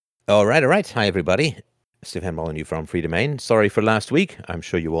All right. Hi, everybody. Stefan Molyneux from Freedomain. Sorry for last week. I'm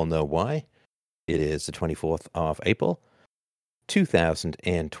sure you all know why. It is the 24th of April,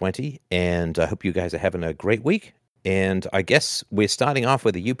 2020, and I hope you guys are having a great week. And I guess we're starting off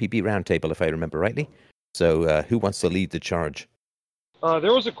with a UPB roundtable, if I remember rightly. So who wants to lead the charge?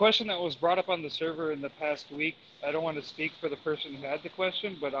 There was a question that was brought up on the server in the past week. I don't want to speak for the person who had the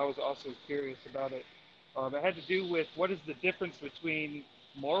question, but I was also curious about it. It had to do with what is the difference between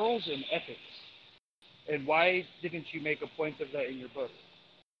morals and ethics, and why didn't you make a point of that in your book?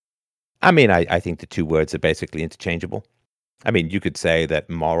 I mean, I think the two words are basically interchangeable. I mean, you could say that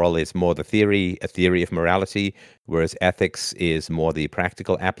moral is more a theory of morality, whereas ethics is more the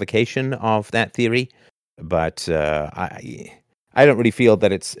practical application of that theory. But I don't really feel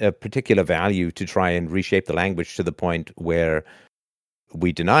that it's a particular value to try and reshape the language to the point where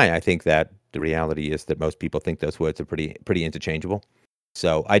we deny. I think that the reality is that most people think those words are pretty interchangeable.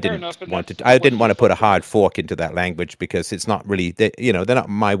 So I Fair didn't enough, and want that's to. I what didn't you want to put a focus. hard fork into that language because it's not really. They're not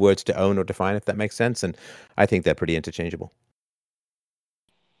my words to own or define, if that makes sense. And I think they're pretty interchangeable.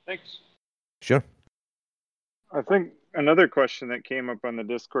 Thanks. Sure. I think another question that came up on the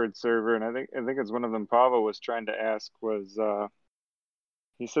Discord server, and I think it's one of them Pavel was trying to ask was,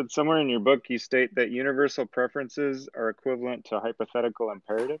 he said somewhere in your book you state that universal preferences are equivalent to hypothetical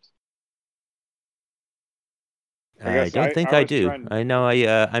imperatives. I don't think I do. I know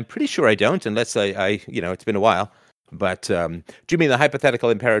I'm pretty sure I don't, unless I it's been a while. But do you mean the hypothetical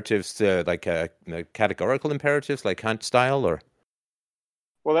imperatives, like categorical imperatives, like Kant style, or?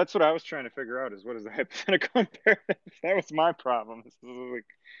 Well, that's what I was trying to figure out. Is what is the hypothetical imperative? That was my problem. Like,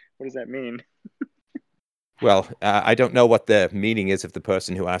 what does that mean? Well, I don't know what the meaning is of the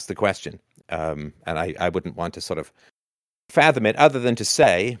person who asked the question, and I wouldn't want to sort of fathom it, other than to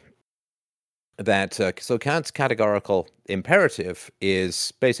say that so Kant's categorical imperative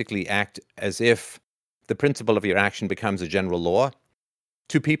is basically act as if the principle of your action becomes a general law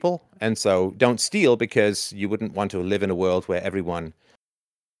to people, and so don't steal because you wouldn't want to live in a world where everyone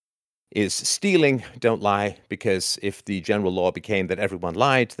is stealing. Don't lie because if the general law became that everyone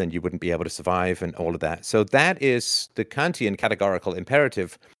lied, then you wouldn't be able to survive, and all of that. So that is the Kantian categorical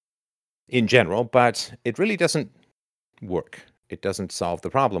imperative in general, but it really doesn't work. It doesn't solve the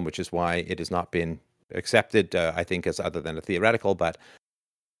problem, which is why it has not been accepted, I think, as other than a theoretical. But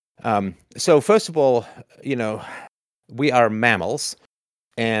so first of all, we are mammals,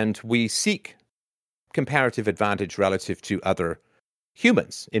 and we seek comparative advantage relative to other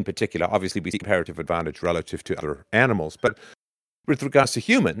humans. In particular, obviously, we seek comparative advantage relative to other animals. But with regards to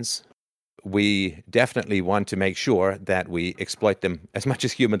humans, we definitely want to make sure that we exploit them as much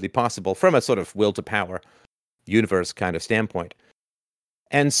as humanly possible from a sort of will to power universe kind of standpoint.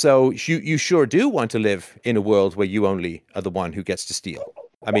 And so you sure do want to live in a world where you only are the one who gets to steal.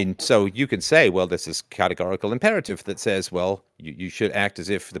 I mean, so you can say, well, this is categorical imperative that says, well, you should act as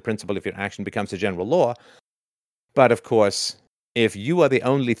if the principle of your action becomes a general law. But of course, if you are the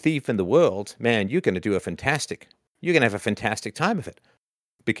only thief in the world, man, you're going to have a fantastic time of it,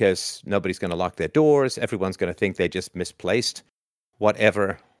 because nobody's going to lock their doors. Everyone's going to think they just misplaced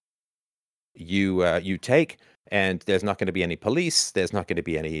whatever you take. And there's not going to be any police. There's not going to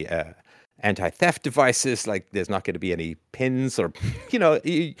be any anti-theft devices. Like, there's not going to be any pins or,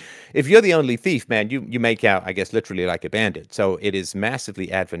 if you're the only thief, man, you make out, I guess, literally like a bandit. So it is massively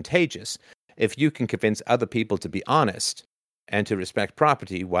advantageous if you can convince other people to be honest and to respect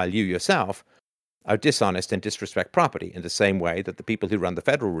property while you yourself are dishonest and disrespect property, in the same way that the people who run the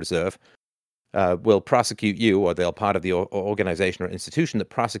Federal Reserve will prosecute you, or they're part of the organization or institution that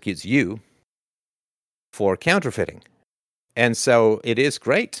prosecutes you for counterfeiting. And so it is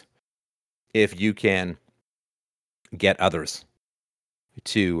great if you can get others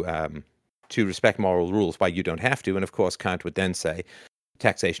to respect moral rules while you don't have to. And of course, Kant would then say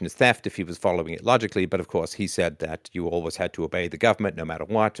taxation is theft if he was following it logically. But of course, he said that you always had to obey the government no matter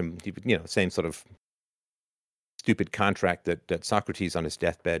what. And, same sort of stupid contract that Socrates on his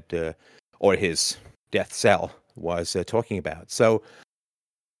deathbed or his death cell was talking about. So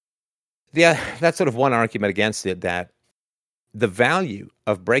that's sort of one argument against it, that the value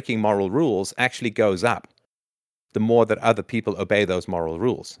of breaking moral rules actually goes up the more that other people obey those moral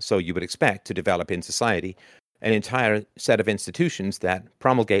rules. So you would expect to develop in society an entire set of institutions that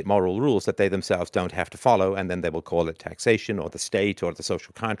promulgate moral rules that they themselves don't have to follow, and then they will call it taxation or the state or the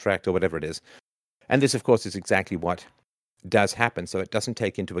social contract or whatever it is. And this, of course, is exactly what does happen. So it doesn't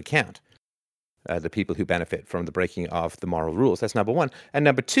take into account the people who benefit from the breaking of the moral rules. That's number one. And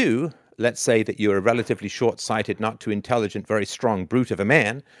number two, let's say that you're a relatively short-sighted, not too intelligent, very strong brute of a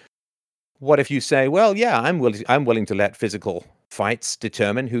man. What if you say, well, yeah, I'm willing to let physical fights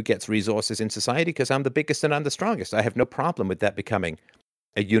determine who gets resources in society because I'm the biggest and I'm the strongest. I have no problem with that becoming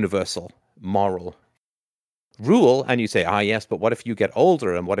a universal moral rule. And you say, yes, but what if you get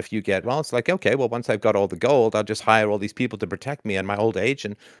older? And what if you get, well, it's like, okay, well, once I've got all the gold, I'll just hire all these people to protect me in my old age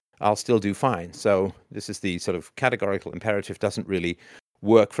and I'll still do fine. So this is the sort of categorical imperative doesn't really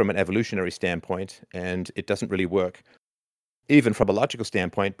work from an evolutionary standpoint, and it doesn't really work even from a logical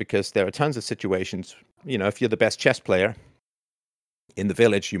standpoint, because there are tons of situations, if you're the best chess player in the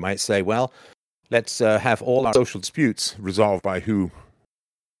village, you might say, well, let's have all our social disputes resolved by who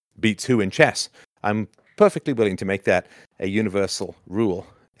beats who in chess. I'm perfectly willing to make that a universal rule.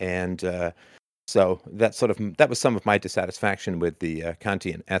 And so that was some of my dissatisfaction with the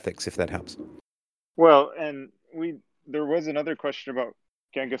Kantian ethics, if that helps. Well, and there was another question about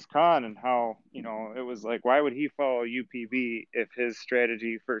Genghis Khan and how, it was like, why would he follow UPB if his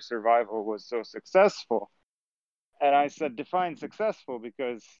strategy for survival was so successful? And I said, define successful,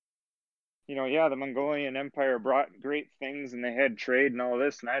 because, the Mongolian Empire brought great things and they had trade and all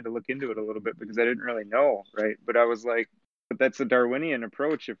this, and I had to look into it a little bit because I didn't really know, right? But I was like, but that's a Darwinian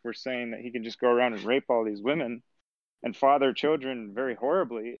approach if we're saying that he can just go around and rape all these women and father children very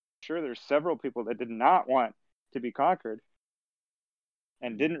horribly. Sure, there's several people that did not want to be conquered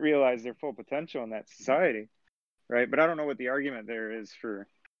and didn't realize their full potential in that society, right? But I don't know what the argument there is for,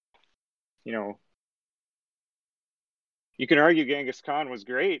 you can argue Genghis Khan was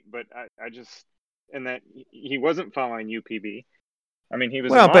great, but I just, and that he wasn't following UPB. I mean, he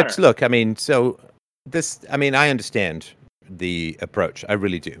was a monarch. But look, I understand the approach, I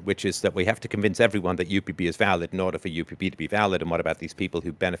really do, which is that we have to convince everyone that UPB is valid in order for UPB to be valid, and what about these people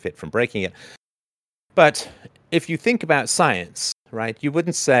who benefit from breaking it? But if you think about science, right, you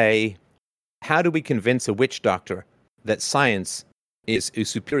wouldn't say, how do we convince a witch doctor that science is a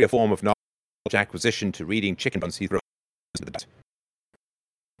superior form of knowledge acquisition to reading chicken bones he throws in the dust?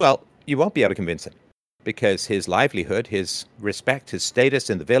 Well, you won't be able to convince him, because his livelihood, his respect, his status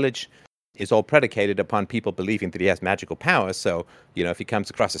in the village is all predicated upon people believing that he has magical powers. So, if he comes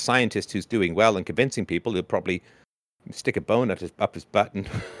across a scientist who's doing well and convincing people, he'll probably stick a bone up his butt and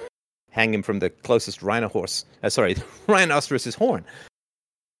hang him from the closest rhinoceros's horn.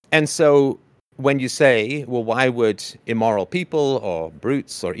 And so when you say, well, why would immoral people or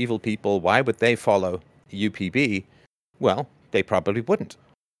brutes or evil people, why would they follow UPB? Well, they probably wouldn't.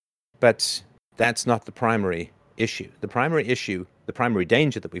 But that's not the primary issue. The primary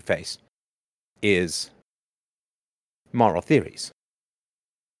danger that we face is moral theories.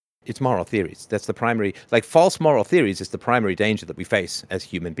 It's moral theories. That's the primary, false moral theories is the primary danger that we face as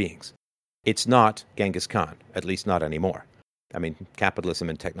human beings. It's not Genghis Khan, at least not anymore. I mean, capitalism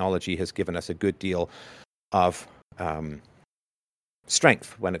and technology has given us a good deal of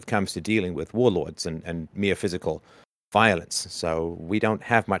strength when it comes to dealing with warlords and mere physical violence. So we don't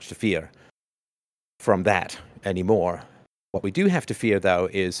have much to fear from that anymore. What we do have to fear, though,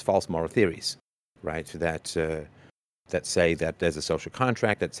 is false moral theories, right? That say that there's a social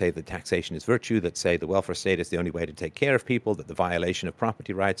contract, that say that taxation is virtue, that say the welfare state is the only way to take care of people, that the violation of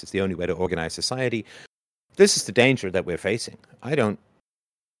property rights is the only way to organize society. This is the danger that we're facing. I don't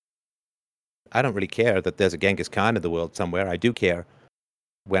really care that there's a Genghis Khan in the world somewhere. I do care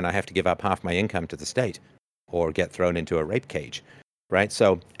when I have to give up half my income to the state or get thrown into a rape cage, right?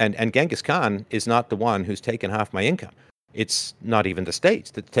 So, and Genghis Khan is not the one who's taken half my income. It's not even the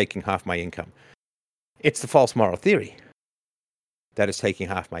state that's taking half my income. It's the false moral theory that is taking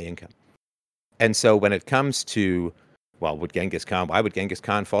half my income. And so when it comes to, well, why would Genghis Khan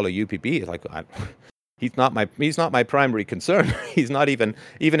follow UPB? Like, he's not my primary concern. He's not even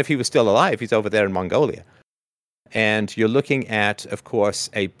if he was still alive, he's over there in Mongolia. And you're looking at, of course,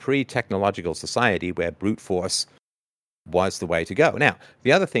 a pre-technological society where brute force was the way to go. Now,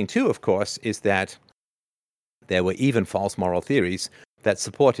 the other thing too, of course, is that there were even false moral theories that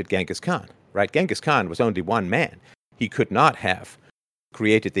supported Genghis Khan. Right? Genghis Khan was only one man. He could not have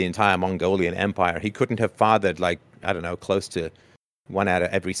created the entire Mongolian Empire. He couldn't have fathered, close to 1 out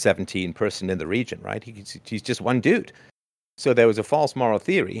of every 17 person in the region, right? He's just one dude. So there was a false moral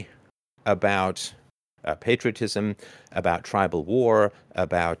theory about patriotism, about tribal war,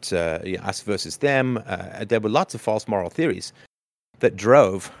 about us versus them. There were lots of false moral theories that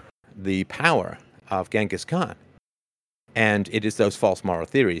drove the power of Genghis Khan. And it is those false moral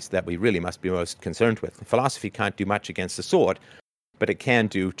theories that we really must be most concerned with. Philosophy can't do much against the sword, but it can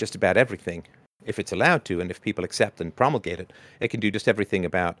do just about everything if it's allowed to, and if people accept and promulgate it. It can do just everything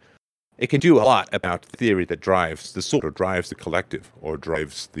it can do a lot about the theory that drives the sword, or drives the collective, or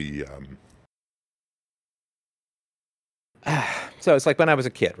drives the... So it's like when I was a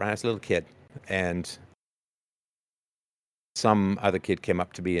kid, right? I was a little kid, and some other kid came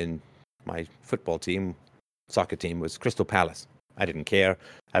up to me in my soccer team was Crystal Palace. I didn't care.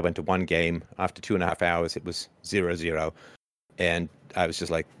 I went to one game. After 2.5 hours, it was 0-0. And I was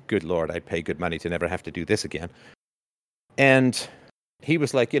just like, good Lord, I'd pay good money to never have to do this again. And he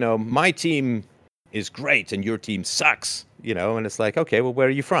was like, my team is great and your team sucks, and it's like, okay, well, where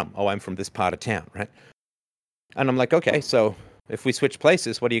are you from? Oh, I'm from this part of town, right? And I'm like, okay, so if we switch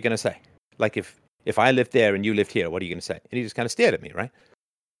places, what are you going to say? Like if I lived there and you lived here, what are you going to say? And he just kind of stared at me, right?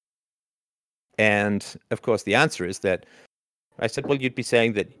 And of course, the answer is that I said, well, you'd be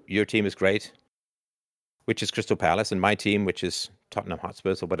saying that your team is great, which is Crystal Palace, and my team, which is Tottenham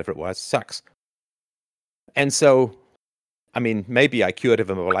Hotspurs or whatever it was, sucks. And so, I mean, maybe I cured him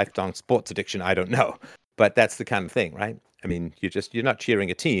of a lifelong sports addiction. I don't know. But that's the kind of thing, right? I mean, you're not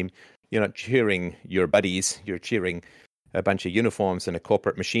cheering a team. You're not cheering your buddies. You're cheering a bunch of uniforms and a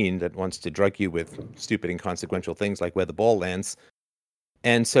corporate machine that wants to drug you with stupid, inconsequential things like where the ball lands.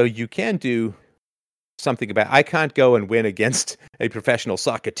 And so you can do something about, I can't go and win against a professional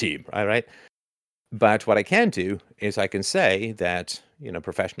soccer team, all right? But what I can do is I can say that,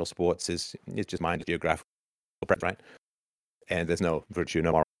 professional sports is just mind geographical, right? And there's no virtue,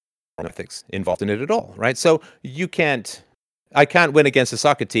 no moral ethics involved in it at all, right? So I can't win against a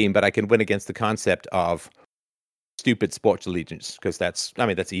soccer team, but I can win against the concept of stupid sports allegiance, because that's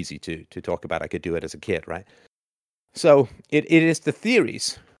easy to talk about. I could do it as a kid, right? So it is the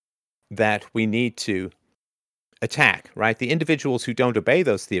theories that we need to attack, right? The individuals who don't obey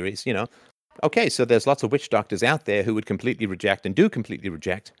those theories, okay, so there's lots of witch doctors out there who would completely reject and do completely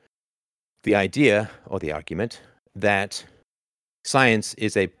reject the idea or the argument that science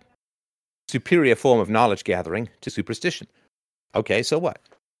is a superior form of knowledge gathering to superstition. Okay, so what?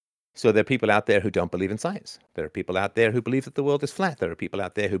 So there are people out there who don't believe in science. There are people out there who believe that the world is flat. There are people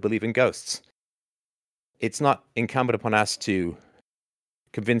out there who believe in ghosts. It's not incumbent upon us to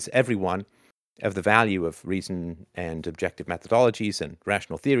convince everyone of the value of reason and objective methodologies and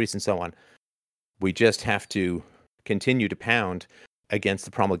rational theories and so on. We just have to continue to pound against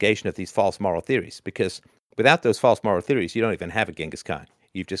the promulgation of these false moral theories, because without those false moral theories, you don't even have a Genghis Khan.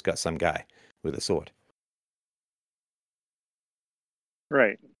 You've just got some guy with a sword.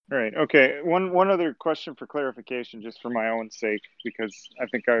 Right. Okay. One other question for clarification, just for my own sake, because I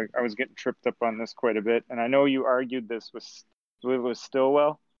think I was getting tripped up on this quite a bit, and I know you argued this with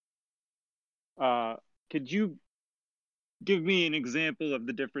Stillwell. Could you give me an example of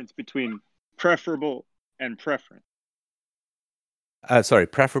the difference between preferable and preference? Sorry,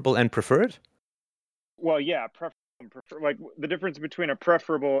 preferable and preferred? Well, yeah, like the difference between a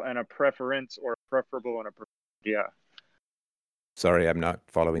preferable and a preference, or a preferable and a preferred. Yeah. Sorry, I'm not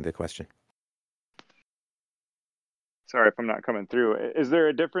following the question. Sorry if I'm not coming through. Is there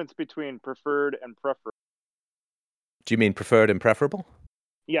a difference between preferred and preferable? Do you mean preferred and preferable?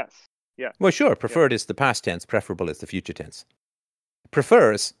 Yes. Yeah. Well, sure. Preferred is the past tense. Preferable is the future tense.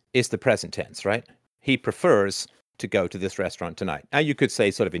 Prefers is the present tense, right? He prefers to go to this restaurant tonight. Now, you could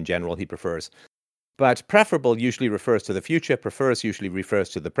say sort of in general he prefers. But preferable usually refers to the future. Prefers usually refers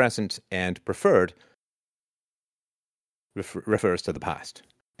to the present. And preferred refers to the past.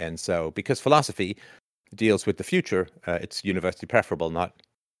 And so, because philosophy deals with the future, it's universally preferable, not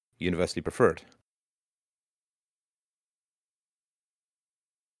universally preferred.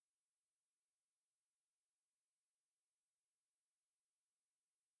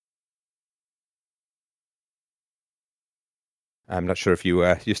 I'm not sure if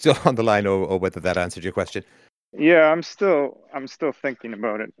you're still on the line or whether that answered your question. Yeah, I'm still thinking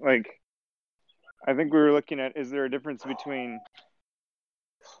about it. Like, I think we were looking at, is there a difference between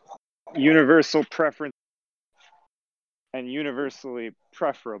universal preference and universally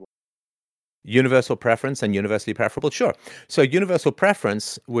preferable? Universal preference and universally preferable? Sure. So universal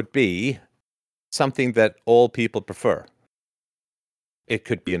preference would be something that all people prefer. It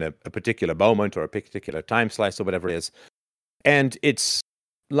could be in a particular moment or a particular time slice or whatever it is. And it's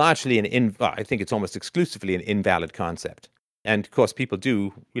largely I think it's almost exclusively an invalid concept. And of course, people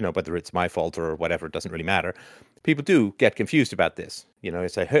do, whether it's my fault or whatever, it doesn't really matter. People do get confused about this. They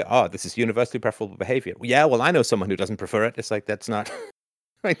say, hey, this is universally preferable behavior. Yeah, well, I know someone who doesn't prefer it. It's like, that's not,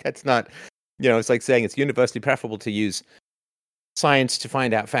 right? That's not, it's like saying it's universally preferable to use science to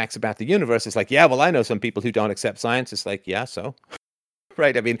find out facts about the universe. It's like, yeah, well, I know some people who don't accept science. It's like, yeah, so,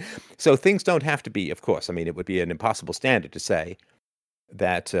 right? I mean, so things don't have to be, of course. I mean, it would be an impossible standard to say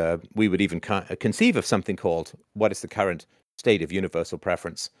that we would even conceive of something called what is the current state of universal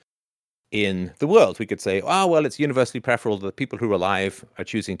preference in the world. We could say, oh, well, it's universally preferable that people who are alive are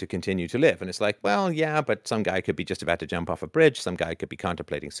choosing to continue to live. And it's like, well, yeah, but some guy could be just about to jump off a bridge. Some guy could be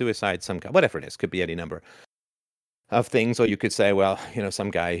contemplating suicide. Some guy, whatever it is, could be any number of things. Or you could say, well, some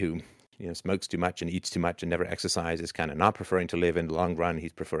guy who smokes too much and eats too much and never exercises, kind of not preferring to live in the long run.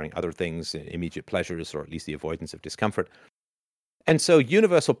 He's preferring other things, immediate pleasures, or at least the avoidance of discomfort. And so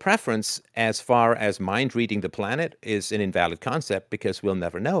universal preference, as far as mind reading the planet, is an invalid concept because we'll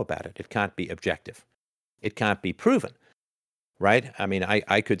never know about it. It can't be objective. It can't be proven, right? I mean,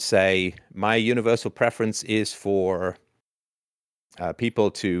 I could say my universal preference is for people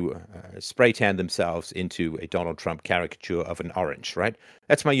to spray tan themselves into a Donald Trump caricature of an orange, right?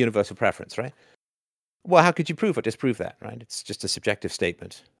 That's my universal preference, right? Well, how could you prove or disprove that, right? It's just a subjective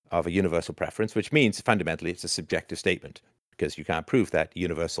statement of a universal preference, which means fundamentally it's a subjective statement because you can't prove that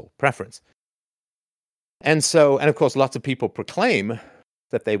universal preference. And of course, lots of people proclaim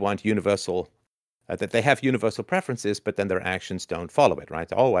that they want universal, that they have universal preferences, but then their actions don't follow it, right?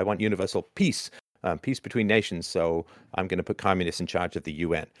 Oh, I want universal peace. Peace between nations, so I'm going to put communists in charge of the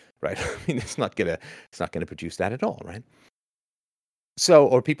UN, right? I mean, it's not going to produce that at all, right? So,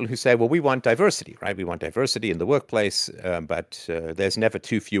 or people who say, well, we want diversity, right? We want diversity in the workplace, but there's never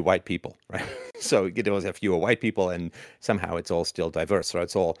too few white people, right? So you always have fewer white people, and somehow it's all still diverse, so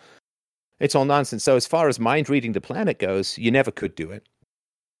it's all nonsense. So as far as mind reading the planet goes, you never could do it.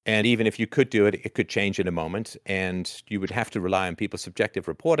 And even if you could do it, it could change in a moment, and you would have to rely on people's subjective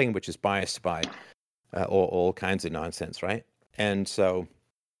reporting, which is biased by all kinds of nonsense, right? And so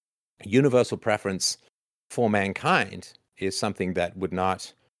universal preference for mankind is something that would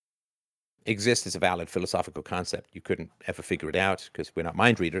not exist as a valid philosophical concept. You couldn't ever figure it out because we're not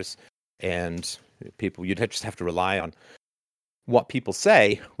mind readers, and you'd just have to rely on what people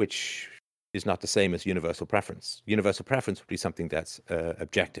say, which is not the same as universal preference. Universal preference would be something that's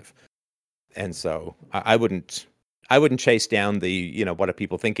objective. And so I wouldn't chase down the, what are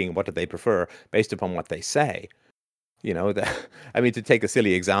people thinking? What do they prefer based upon what they say? To take a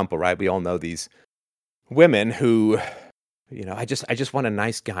silly example, right? We all know these women who, I just want a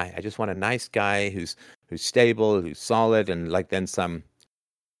nice guy. I just want a nice guy who's stable, who's solid, and like then some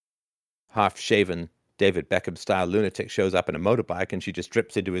half-shaven David Beckham style lunatic shows up in a motorbike and she just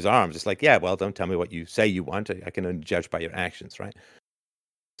drips into his arms. It's like, yeah, well, don't tell me what you say you want. I can only judge by your actions, right?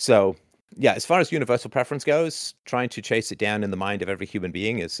 So, yeah, as far as universal preference goes, trying to chase it down in the mind of every human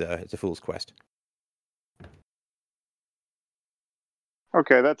being is a fool's quest.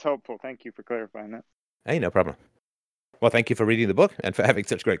 Okay, that's helpful. Thank you for clarifying that. Hey, no problem. Well, thank you for reading the book and for having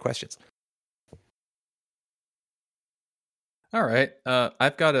such great questions. All right.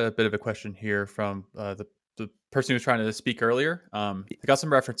 I've got a bit of a question here from the person who was trying to speak earlier. I got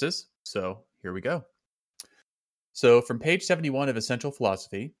some references, so here we go. So from page 71 of Essential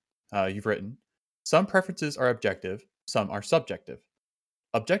Philosophy, you've written, some preferences are objective, some are subjective.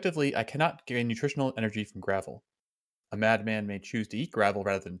 Objectively, I cannot gain nutritional energy from gravel. A madman may choose to eat gravel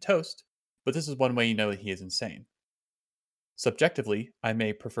rather than toast, but this is one way you know that he is insane. Subjectively, I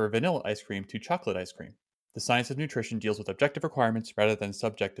may prefer vanilla ice cream to chocolate ice cream. The science of nutrition deals with objective requirements rather than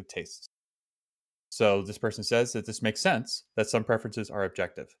subjective tastes. So this person says that this makes sense, that some preferences are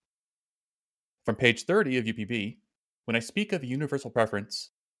objective. From page 30 of UPB, when I speak of a universal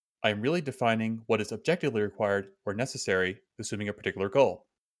preference, I am really defining what is objectively required or necessary, assuming a particular goal.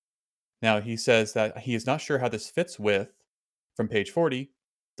 Now, he says that he is not sure how this fits with, from page 40,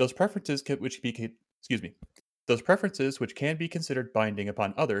 those preferences which can be considered binding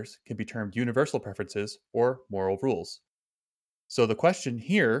upon others can be termed universal preferences or moral rules. So the question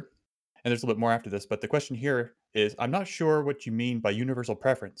here, and there's a little bit more after this, but the question here is, I'm not sure what you mean by universal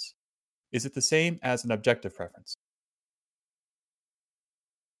preference. Is it the same as an objective preference?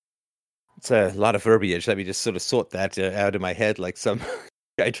 It's a lot of verbiage. Let me just sort of sort that out of my head like some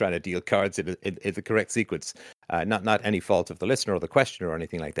guy trying to deal cards in the correct sequence. Not any fault of the listener or the questioner or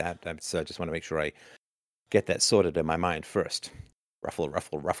anything like that. I just want to make sure I get that sorted in my mind first. Ruffle,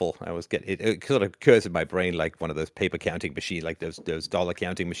 ruffle, ruffle. I always get it sort of occurs in my brain like one of those paper counting machines, like those dollar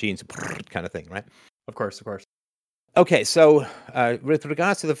counting machines kind of thing, right? Of course. Okay, so with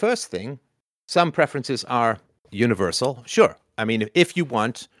regards to the first thing, some preferences are universal. Sure. I mean, if you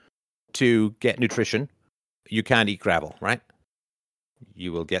want to get nutrition, you can't eat gravel, right?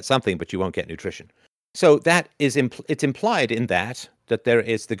 You will get something, but you won't get nutrition. So that is it's implied in that there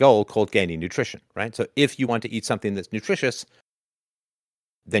is the goal called gaining nutrition, right? So if you want to eat something that's nutritious,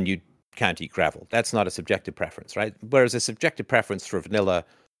 then you can't eat gravel. That's not a subjective preference, right? Whereas a subjective preference for vanilla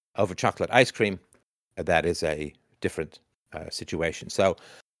over chocolate ice cream, that is a different situation. So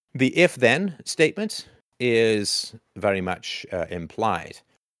the if-then statement is very much implied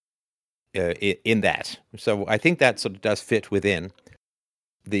in that. So I think that sort of does fit within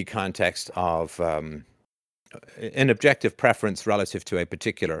the context of an objective preference relative to a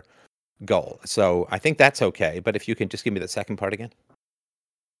particular goal. So I think that's okay. But if you can just give me the second part again.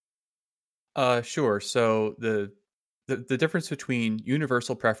 Sure. So the difference between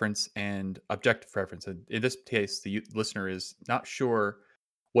universal preference and objective preference, and in this case, the listener is not sure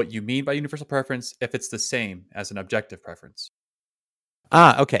what you mean by universal preference, if it's the same as an objective preference.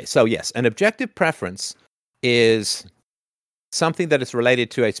 Okay. So yes, an objective preference is something that is related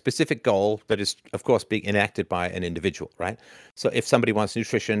to a specific goal that is, of course, being enacted by an individual, right? So if somebody wants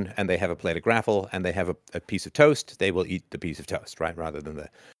nutrition and they have a plate of gravel and they have a piece of toast, they will eat the piece of toast, right? Rather than the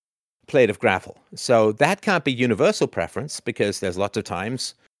plate of gravel. So that can't be universal preference because there's lots of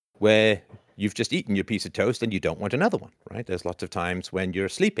times where you've just eaten your piece of toast and you don't want another one, right? There's lots of times when you're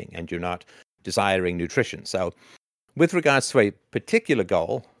sleeping and you're not desiring nutrition. So with regards to a particular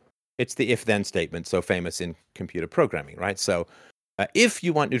goal, it's the if-then statement, so famous in computer programming, right? So if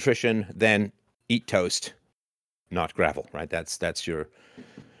you want nutrition, then eat toast, not gravel, right? That's your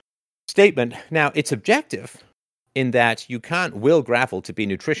statement. Now, it's objective in that you can't will gravel to be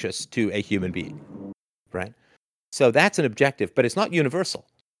nutritious to a human being, right? So that's an objective, but it's not universal.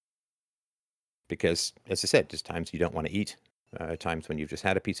 Because, as I said, there's times you don't want to eat, times when you've just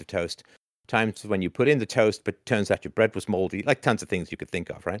had a piece of toast, times when you put in the toast, but it turns out your bread was moldy, like tons of things you could think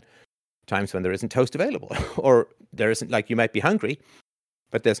of, right? Times when there isn't toast available, or there isn't, like you might be hungry,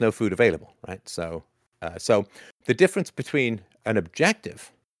 but there's no food available, right? So the difference between an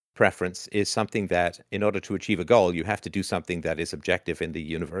objective preference is something that, in order to achieve a goal, you have to do something that is objective in the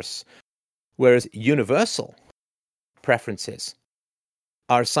universe, whereas universal preferences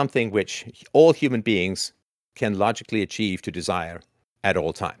are something which all human beings can logically achieve to desire at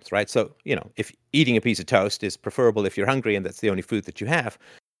all times, right? So, if eating a piece of toast is preferable if you're hungry and that's the only food that you have,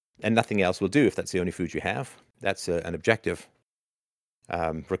 and nothing else will do if that's the only food you have. That's an objective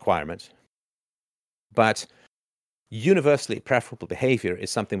requirement. But universally preferable behavior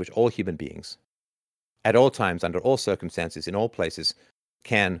is something which all human beings, at all times, under all circumstances, in all places,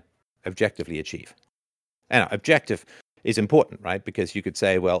 can objectively achieve. And objective is important, right? Because you could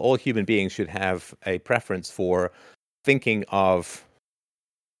say, well, all human beings should have a preference for thinking of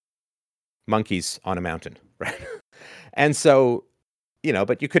monkeys on a mountain, right? And so,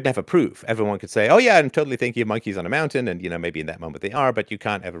 but you could never prove. Everyone could say, oh yeah, I'm totally thinking of monkeys on a mountain, and maybe in that moment they are, but you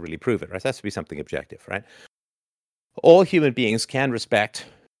can't ever really prove it, right? It has to be something objective, right? All human beings can respect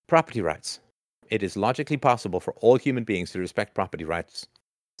property rights. It is logically possible for all human beings to respect property rights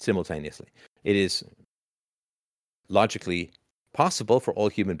simultaneously. It is logically possible for all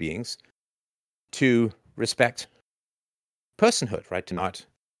human beings to respect personhood, right? To not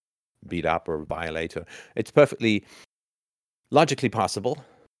beat up or violate. It's perfectly logically possible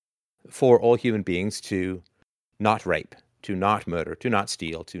for all human beings to not rape, to not murder, to not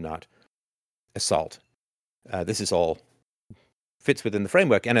steal, to not assault. This is all fits within the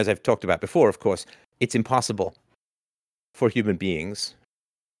framework. And as I've talked about before, of course, it's impossible for human beings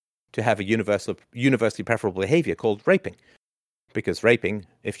to have a universally preferable behavior called raping. Because raping,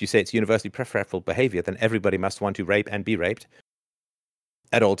 if you say it's universally preferable behavior, then everybody must want to rape and be raped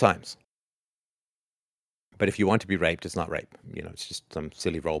at all times. But if you want to be raped, it's not rape. It's just some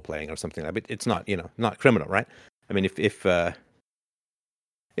silly role playing or something like that. But it's not, not criminal, right? I mean, if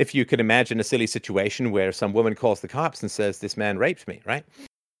you could imagine a silly situation where some woman calls the cops and says, "This man raped me," right?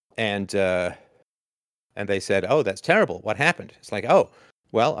 And they said, "Oh, that's terrible. What happened?" It's like, "Oh,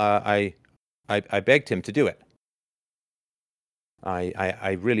 well, I begged him to do it.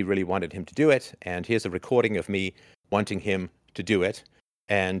 I really, really wanted him to do it, and here's a recording of me wanting him to do it.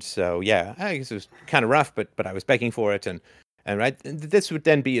 And so, yeah, I guess it was kind of rough, but I was begging for it, and right, this would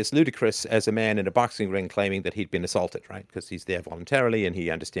then be as ludicrous as a man in a boxing ring claiming that he'd been assaulted, right? Because he's there voluntarily and he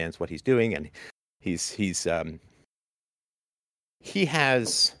understands what he's doing, and he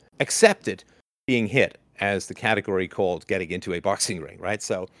has accepted being hit as the category called getting into a boxing ring, right?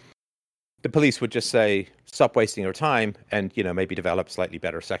 So the police would just say, stop wasting your time and, maybe develop slightly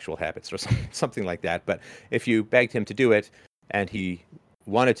better sexual habits or something like that. But if you begged him to do it and he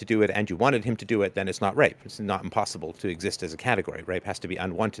wanted to do it and you wanted him to do it, then it's not rape. It's not impossible to exist as a category. Rape has to be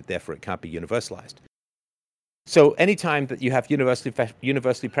unwanted, therefore it can't be universalized. So anytime that you have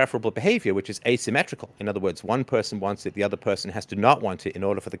universally preferable behavior, which is asymmetrical, in other words, one person wants it, the other person has to not want it in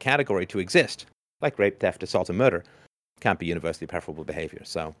order for the category to exist, like rape, theft, assault, and murder, can't be universally preferable behavior.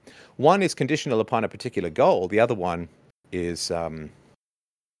 So one is conditional upon a particular goal. The other one is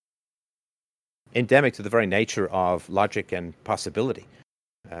endemic to the very nature of logic and possibility.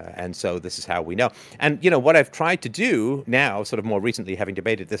 And so this is how we know. And, what I've tried to do now, sort of more recently, having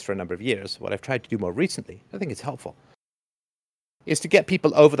debated this for a number of years, what I've tried to do more recently, I think it's helpful, is to get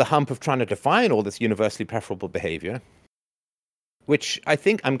people over the hump of trying to define all this universally preferable behavior which I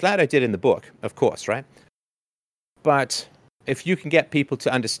think I'm glad I did in the book, of course, right? But if you can get people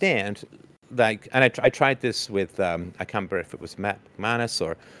to understand, like, and I tried this with, I can't remember if it was Matt McManus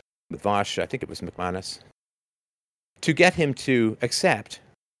or with Vosh, I think it was McManus, to get him to accept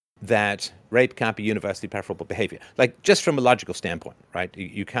that rape can't be universally preferable behavior. Like, just from a logical standpoint, right?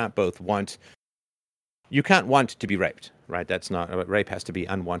 You can't want to be raped, right? That's not, rape has to be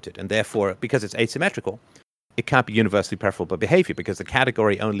unwanted. And therefore, because it's asymmetrical, it can't be universally preferable behavior, because the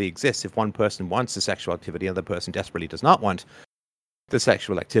category only exists if one person wants the sexual activity and the other person desperately does not want the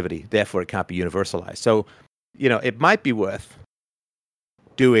sexual activity. Therefore, it can't be universalized. So, it might be worth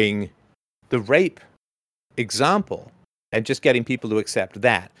doing the rape example and just getting people to accept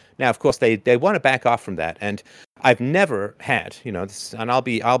that. Now, of course, they want to back off from that. And I've never had, this, and I'll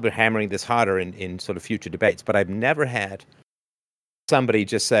be hammering this harder in sort of future debates, but I've never had somebody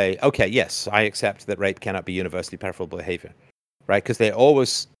just say, okay, yes, I accept that rape cannot be universally preferable behavior, right? Because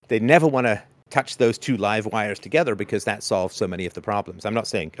they never want to touch those two live wires together, because that solves so many of the problems. I'm not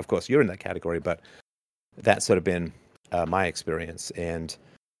saying, of course, you're in that category, but that's sort of been my experience. And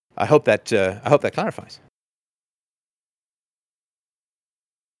I hope that clarifies.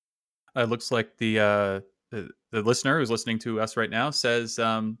 It looks like the listener who's listening to us right now says,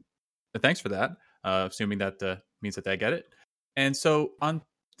 thanks for that, assuming that means that they get it. And so on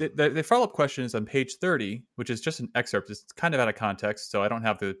the follow-up question is on page 30, which is just an excerpt. It's kind of out of context, so I don't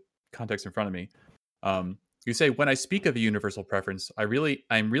have the context in front of me. You say, when I speak of a universal preference, I'm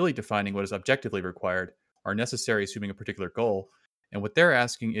really defining what is objectively required or necessary, assuming a particular goal. And what they're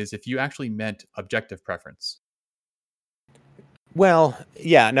asking is if you actually meant objective preference. Well,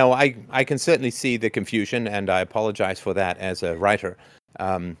 yeah, no, I can certainly see the confusion, and I apologize for that as a writer.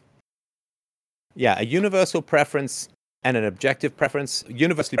 Yeah, a universal preference and an objective preference.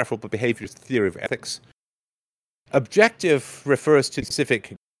 Universally preferable behavior is the theory of ethics. Objective refers to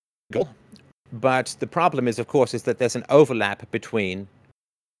specific goal, but the problem is, of course, is that there's an overlap between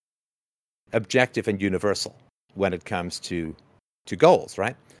objective and universal when it comes to goals,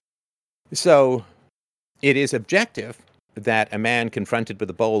 right? So it is objective that a man confronted with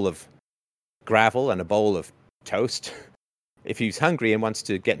a bowl of gravel and a bowl of toast, if he's hungry and wants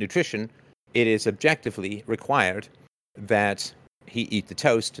to get nutrition, it is objectively required that he eat the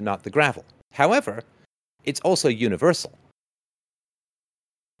toast, not the gravel. However, it's also universal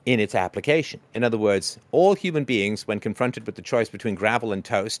in its application. In other words, all human beings, when confronted with the choice between gravel and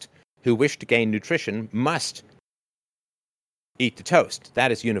toast, who wish to gain nutrition, must eat the toast.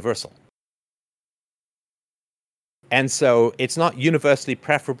 That is universal. And so it's not universally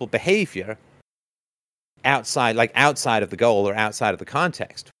preferable behavior outside of the goal or outside of the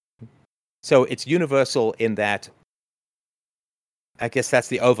context. So it's universal in that, I guess that's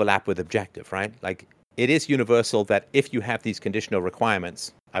the overlap with objective, right? Like, it is universal that if you have these conditional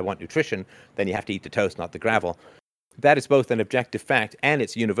requirements, I want nutrition, then you have to eat the toast, not the gravel. That is both an objective fact and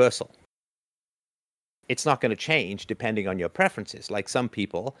it's universal. It's not going to change depending on your preferences. Like, some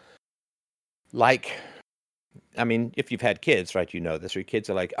people, if you've had kids, right, you know this, or your kids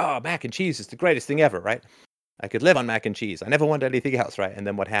are like, oh, mac and cheese is the greatest thing ever, right? I could live on mac and cheese. I never wanted anything else, right? And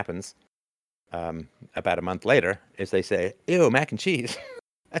then what happens about a month later is they say, ew, mac and cheese.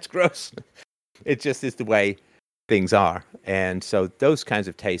 That's gross. It just is the way things are. And so those kinds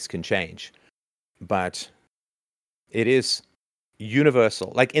of tastes can change. But it is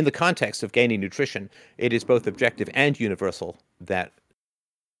universal. Like, in the context of gaining nutrition, it is both objective and universal that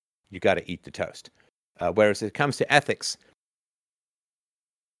you got to eat the toast. Whereas it comes to ethics,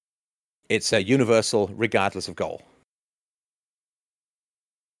 it's universal regardless of goal.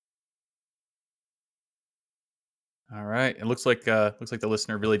 All right. It looks like the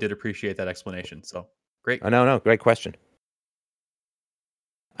listener really did appreciate that explanation. So great. Oh, no, great question.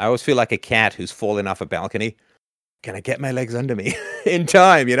 I always feel like a cat who's fallen off a balcony. Can I get my legs under me in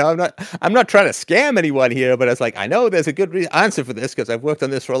time? I'm not trying to scam anyone here, but it's like, I know there's a good answer for this because I've worked on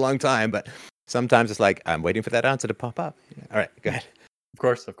this for a long time, but sometimes it's like, I'm waiting for that answer to pop up. All right, go ahead. Of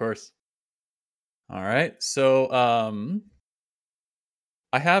course. All right. So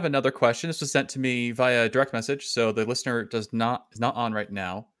I have another question. This was sent to me via direct message, so the listener is not on right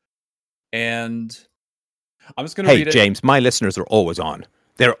now. And I'm just going to read it. Hey, James, my listeners are always on.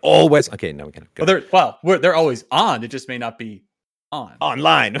 They're always... Okay, no, we can go. They're always on. It just may not be on.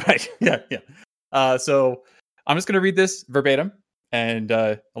 Online, right? Yeah. So I'm just going to read this verbatim, and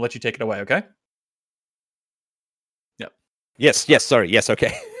I'll let you take it away, okay? Yep. Yes, sorry. Yes,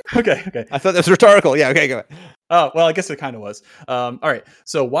 okay. Okay. I thought that was rhetorical. Yeah, okay, go ahead. Oh, well, I guess it kind of was. All right.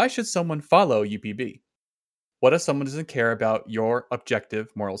 So why should someone follow UPB? What if someone doesn't care about your objective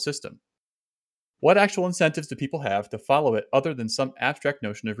moral system? What actual incentives do people have to follow it other than some abstract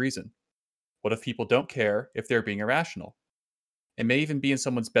notion of reason? What if people don't care if they're being irrational? It may even be in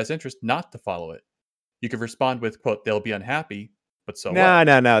someone's best interest not to follow it. You could respond with, quote, they'll be unhappy, but so what?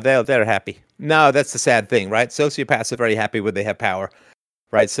 No. They're happy. No, that's the sad thing, right? Sociopaths are very happy when they have power,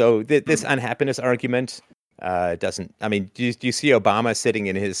 right? So this unhappiness argument doesn't. I mean, do you see Obama sitting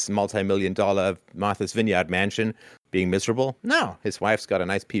in his multi-million-dollar Martha's Vineyard mansion being miserable? No, his wife's got a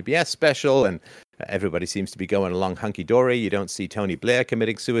nice PBS special, and everybody seems to be going along hunky-dory. You don't see Tony Blair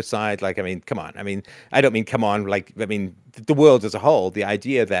committing suicide. Like, I mean, come on. I mean, I don't mean come on. Like, I mean, the world as a whole. The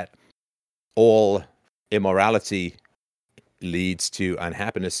idea that all immorality leads to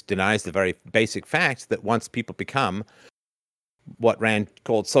unhappiness denies the very basic fact that once people become what Rand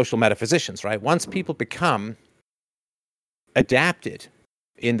called social metaphysicians, right? Once people become adapted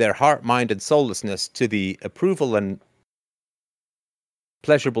in their heart, mind, and soullessness to the approval and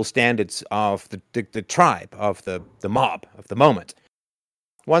pleasurable standards of the tribe, of the mob, of the moment,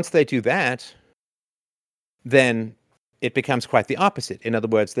 once they do that, then it becomes quite the opposite. In other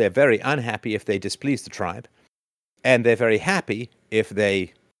words, they're very unhappy if they displease the tribe, and they're very happy if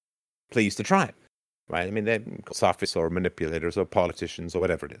they please the tribe, right? I mean, they're sophists or manipulators or politicians or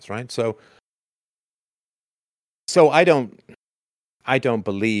whatever it is, right? So I don't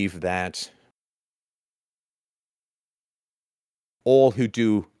believe that all who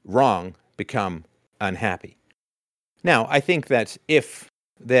do wrong become unhappy. Now, I think that if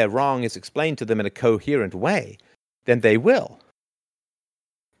their wrong is explained to them in a coherent way, then they will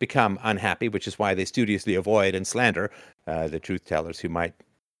become unhappy, which is why they studiously avoid and slander the truth tellers who might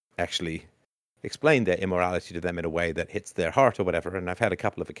actually explain their immorality to them in a way that hits their heart or whatever. And I've had a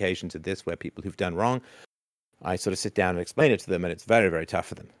couple of occasions of this where people who've done wrong, I sort of sit down and explain it to them, and it's very, very tough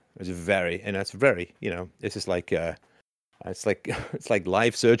for them. It's very, this is like, it's like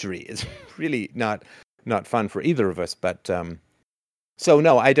live surgery. It's really not fun for either of us. But so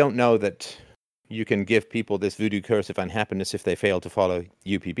no, I don't know that you can give people this voodoo curse of unhappiness if they fail to follow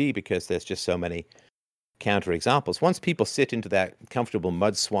UPB, because there's just so many counterexamples. Once people sit into that comfortable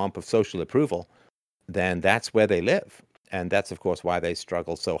mud swamp of social approval, then that's where they live. And that's, of course, why they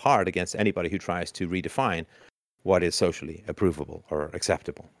struggle so hard against anybody who tries to redefine what is socially approvable or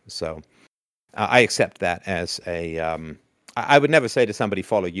acceptable. So I accept that as I would never say to somebody,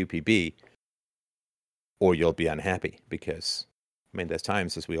 follow UPB or you'll be unhappy, because, I mean, there's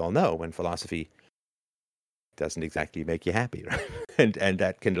times, as we all know, when philosophy doesn't exactly make you happy, right? and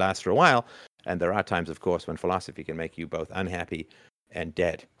that can last for a while. And there are times, of course, when philosophy can make you both unhappy and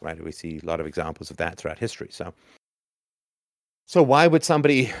dead, right? We see a lot of examples of that throughout history. So why would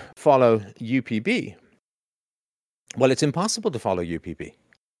somebody follow UPB? Well, it's impossible to follow UPB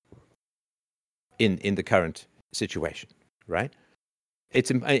in the current situation, right?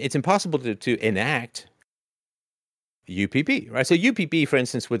 It's impossible to enact UPB, right? So UPB, for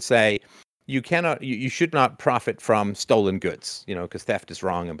instance, would say you should not profit from stolen goods, because theft is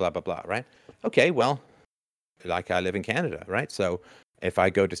wrong and blah, blah, blah, right? Okay, well, like I live in Canada, right? So if I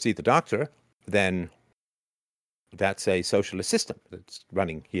go to see the doctor, then that's a socialist system that's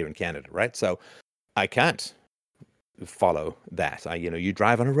running here in Canada, right? So I can't follow that. You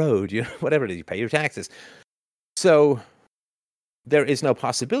drive on a road, whatever it is, you pay your taxes. So there is no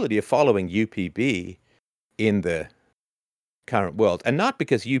possibility of following UPB in the current world. And not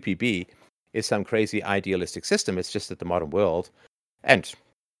because UPB is some crazy idealistic system. It's just that the modern world, and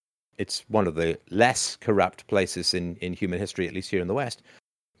it's one of the less corrupt places in human history, at least here in the West,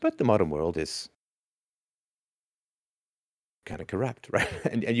 but the modern world is kind of corrupt, right?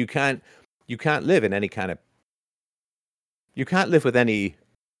 And you can't live in any kind of, you can't live with any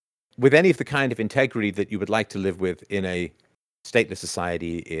of the kind of integrity that you would like to live with in a stateless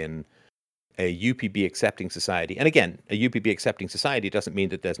society, in a UPB accepting society. And again, a UPB accepting society doesn't mean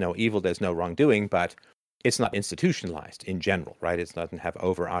that there's no evil, there's no wrongdoing, but it's not institutionalized in general, right? It doesn't have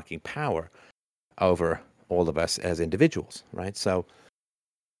overarching power over all of us as individuals, right? So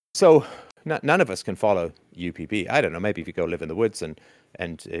none of us can follow UPB. I don't know, maybe if you go live in the woods and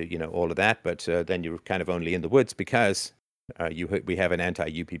all of that, but then you're kind of only in the woods because we have an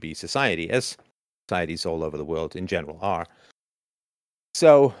anti-UPB society, as societies all over the world in general are.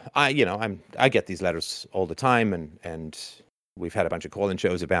 So I get these letters all the time, and we've had a bunch of call-in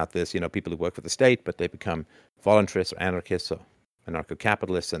shows about this. People who work for the state, but they become voluntarists or anarchists or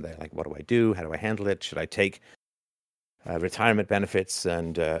anarcho-capitalists, and they're like, "What do I do? How do I handle it? Should I take retirement benefits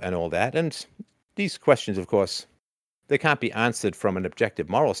and all that?" And these questions, of course, they can't be answered from an objective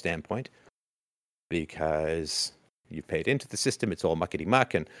moral standpoint, because you've paid into the system. It's all muckety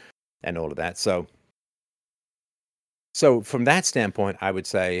muck and all of that. So So from that standpoint, I would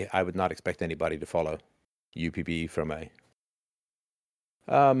say I would not expect anybody to follow UPB from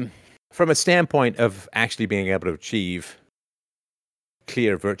a standpoint of actually being able to achieve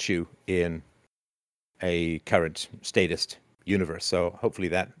clear virtue in a current statist universe. So hopefully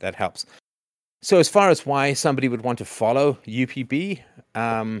that helps. So as far as why somebody would want to follow UPB,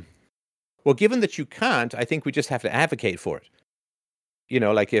 well, given that you can't, I think we just have to advocate for it. You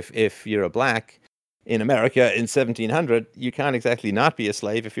know, like if you're a black in America in 1700, you can't exactly not be a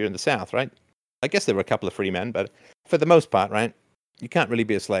slave if you're in the South, right? I guess there were a couple of free men, but for the most part, right, you can't really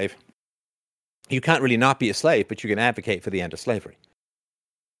be a slave. You can't really not be a slave, but you can advocate for the end of slavery.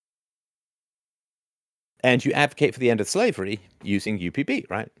 And you advocate for the end of slavery using UPB,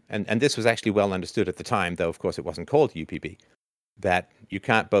 right? And this was actually well understood at the time, though, of course, it wasn't called UPB, that you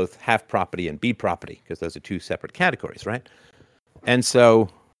can't both have property and be property, because those are two separate categories, right? And so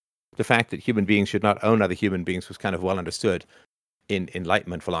the fact that human beings should not own other human beings was kind of well understood in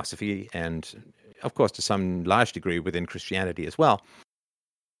Enlightenment philosophy and, of course, to some large degree within Christianity as well.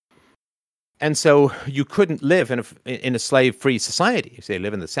 And so you couldn't live in a slave-free society. You say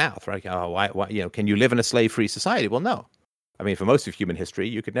live in the South, right? Oh, why, can you live in a slave-free society? Well, no. I mean, for most of human history,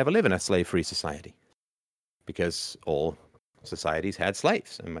 you could never live in a slave-free society because all societies had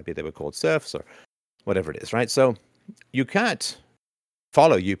slaves, and maybe they were called serfs or whatever it is, right? So you can't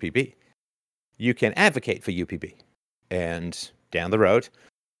follow UPB. You can advocate for UPB, and down the road,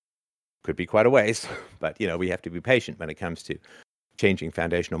 could be quite a ways, but we have to be patient when it comes to changing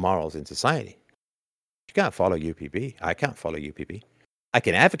foundational morals in society. You can't follow UPB. I can't follow UPB. I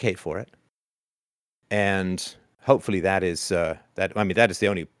can advocate for it, and hopefully that is that is the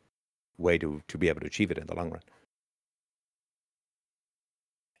only way to be able to achieve it in the long run.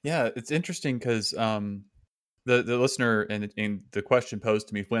 Yeah, it's interesting because the listener in the question posed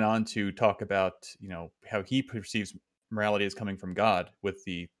to me went on to talk about how he perceives morality as coming from God, with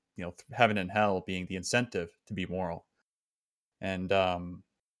the heaven and hell being the incentive to be moral. And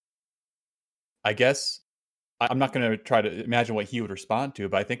I guess I'm not going to try to imagine what he would respond to,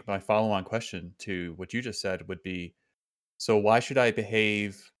 but I think my follow-on question to what you just said would be, so why should I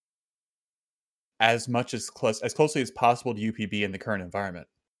behave as closely as possible to UPB in the current environment?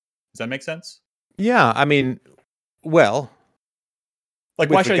 Does that make sense? Yeah, I mean, well, like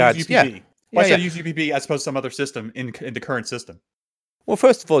why should I use UPB? Yeah. Why should I use UPB as opposed to some other system in the current system? Well,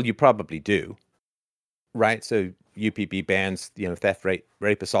 first of all, you probably do, right? So UPB bans, theft,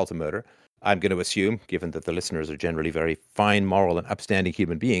 rape, assault, and murder. I'm going to assume, given that the listeners are generally very fine, moral, and upstanding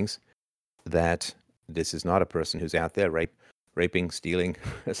human beings, that this is not a person who's out there raping, stealing,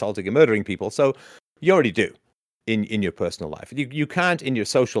 assaulting, and murdering people. So you already do in your personal life. You can't in your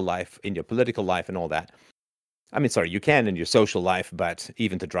social life, in your political life, and all that. I mean, sorry, you can in your social life, but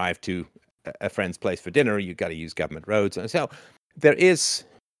even to drive to a friend's place for dinner, you've got to use government roads. And so there is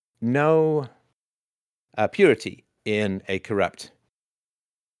no purity in a corrupt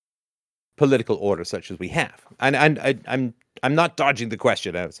political order such as we have. And I'm not dodging the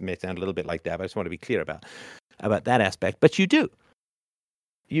question. It may sound a little bit like that, but I just want to be clear about that aspect. But you do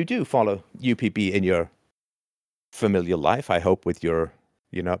follow UPB in your familial life. I hope with you're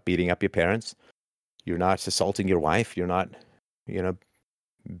not beating up your parents, you're not assaulting your wife, you're not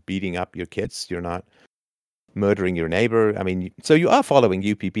beating up your kids, you're not murdering your neighbor. I mean, so you are following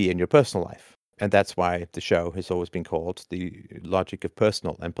UPB in your personal life. And that's why the show has always been called The Logic of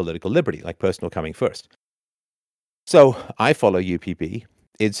Personal and Political Liberty, like personal coming first. So I follow UPB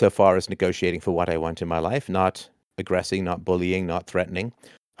insofar as negotiating for what I want in my life, not aggressing, not bullying, not threatening.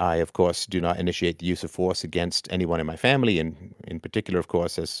 I, of course, do not initiate the use of force against anyone in my family, and in particular, of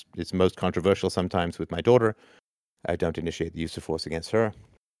course, as it's most controversial sometimes with my daughter, I don't initiate the use of force against her.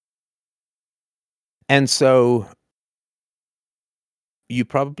 And so you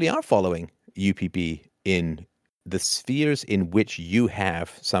probably are following UPB in the spheres in which you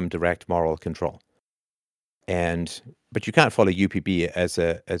have some direct moral control. But you can't follow UPB as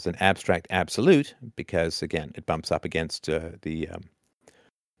an abstract absolute, because again, it bumps up against the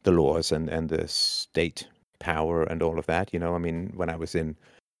laws and the state power and all of that. I mean, when I was in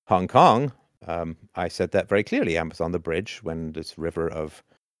Hong Kong, I said that very clearly. I was on the bridge when this river of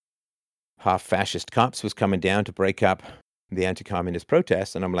half-fascist cops was coming down to break up the anti-communist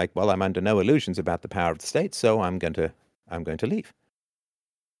protests, and I'm like, well, I'm under no illusions about the power of the state, so I'm going to leave.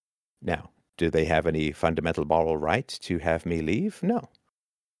 Now, do they have any fundamental moral right to have me leave? No.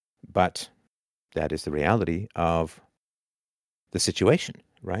 But that is the reality of the situation,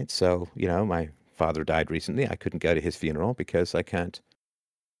 right? So, my father died recently. I couldn't go to his funeral because I can't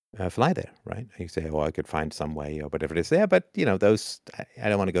fly there, right? You say, I could find some way or whatever it is there, but, I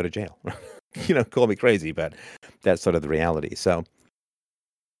don't want to go to jail. call me crazy, but that's sort of the reality. So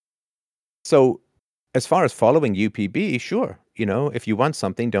as far as following UPB, sure, if you want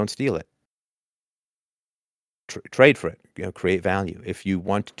something, don't steal it. Trade for it, create value. If you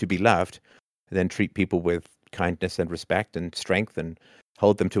want to be loved, then treat people with kindness and respect and strength, and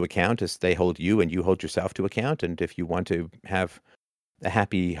hold them to account as they hold you and you hold yourself to account. And if you want to have a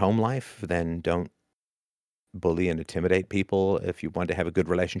happy home life, then don't bully and intimidate people. If you want to have a good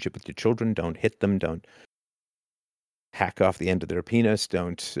relationship with your children, don't hit them, don't hack off the end of their penis,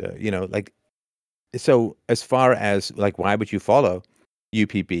 don't, so as far as why would you follow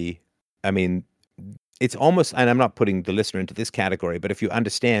UPB? I mean, it's almost, and I'm not putting the listener into this category, but if you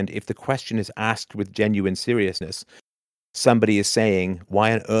understand, if the question is asked with genuine seriousness, somebody is saying,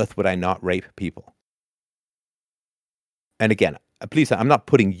 why on earth would I not rape people? And again, please, I'm not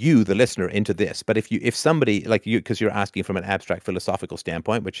putting you, the listener, into this, but if somebody like you, because you're asking from an abstract philosophical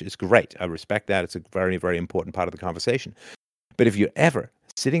standpoint, which is great, I respect that. It's a very, very important part of the conversation. But if you're ever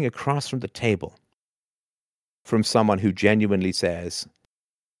sitting across from the table from someone who genuinely says,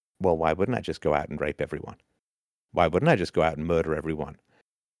 well, why wouldn't I just go out and rape everyone? Why wouldn't I just go out and murder everyone?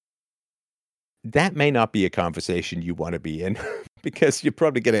 That may not be a conversation you want to be in because you're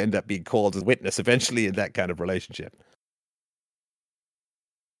probably going to end up being called as a witness eventually in that kind of relationship.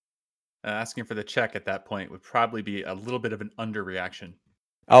 Asking for the check at that point would probably be a little bit of an underreaction.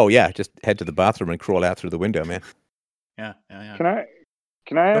 Oh, yeah. Just head to the bathroom and crawl out through the window, man. Yeah.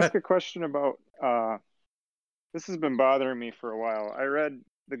 Can I ask a question about this has been bothering me for a while. I read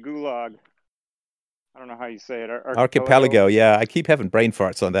the Gulag. I don't know how you say it. Archipelago. Yeah, I keep having brain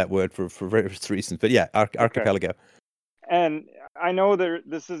farts on that word for various reasons. But yeah, archipelago. Okay. And I know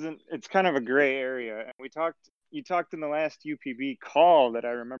it's kind of a gray area. And you talked in the last UPB call that I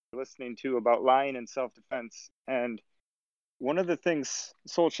remember listening to about lying in self-defense. And one of the things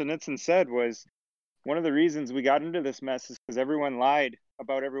Solzhenitsyn said was, one of the reasons we got into this mess is because everyone lied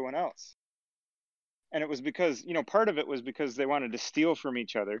about everyone else. And it was because, part of it was because they wanted to steal from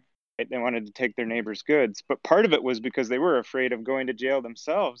each other. Right? They wanted to take their neighbor's goods. But part of it was because they were afraid of going to jail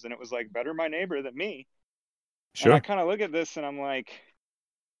themselves. And it was like, better my neighbor than me. Sure. And I kind of look at this and I'm like,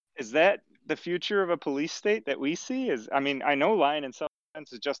 is that the future of a police state that we see? I know lying in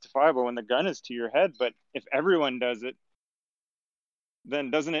self-defense is justifiable when the gun is to your head. But if everyone does it,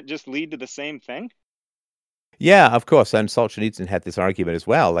 then doesn't it just lead to the same thing? Yeah, of course. And Solzhenitsyn had this argument as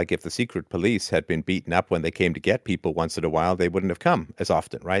well. Like if the secret police had been beaten up when they came to get people once in a while, they wouldn't have come as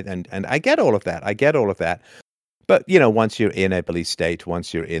often, right? And I get all of that. But, once you're in a police state,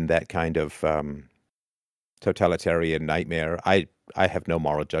 once you're in that kind of totalitarian nightmare, I have no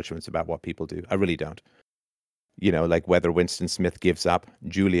moral judgments about what people do. I really don't. Like whether Winston Smith gives up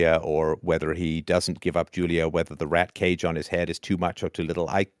Julia or whether he doesn't give up Julia, whether the rat cage on his head is too much or too little.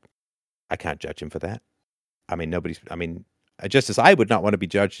 I can't judge him for that. Just as I would not want to be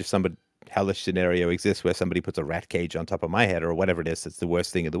judged if some hellish scenario exists where somebody puts a rat cage on top of my head or whatever it is, that's the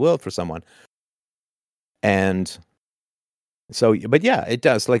worst thing in the world for someone. And so, but yeah, it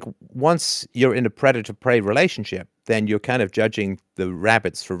does. Like once you're in a predator-prey relationship, then you're kind of judging the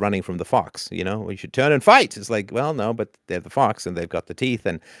rabbits for running from the fox. We should turn and fight. It's like, well, no, but they're the fox and they've got the teeth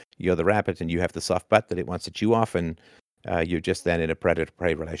and you're the rabbit and you have the soft butt that it wants to chew off. And you're just then in a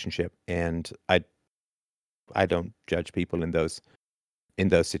predator-prey relationship. And I don't judge people in those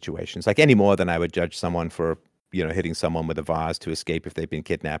situations, like any more than I would judge someone for hitting someone with a vase to escape if they've been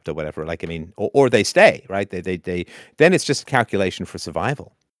kidnapped or whatever. Or they stay, right? They then it's just a calculation for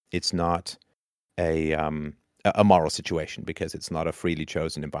survival. It's not a moral situation because it's not a freely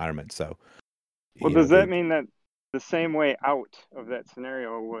chosen environment. So, well, does that mean that the same way out of that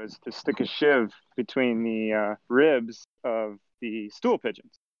scenario was to stick a shiv between the ribs of the stool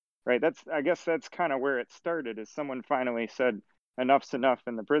pigeons? Right. I guess that's kind of where it started, is someone finally said enough's enough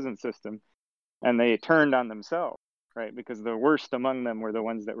in the prison system and they turned on themselves. Right. Because the worst among them were the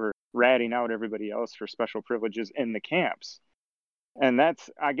ones that were ratting out everybody else for special privileges in the camps. And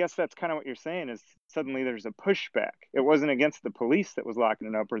I guess that's kind of what you're saying, is suddenly there's a pushback. It wasn't against the police that was locking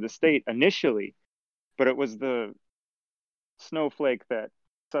it up or the state initially, but it was the snowflake that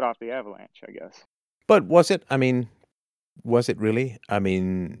set off the avalanche, I guess. But was it? Was it really?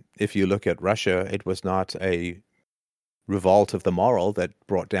 If you look at Russia, it was not a revolt of the moral that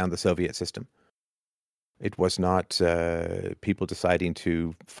brought down the Soviet system. It was not people deciding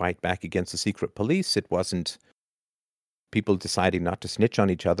to fight back against the secret police. It wasn't people deciding not to snitch on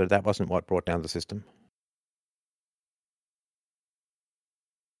each other. That wasn't what brought down the system.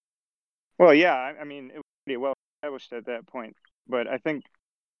 Well, yeah, it was pretty well established at that point. But I think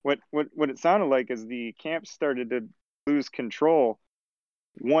what it sounded like is the camps started to lose control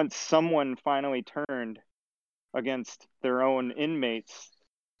once someone finally turned against their own inmates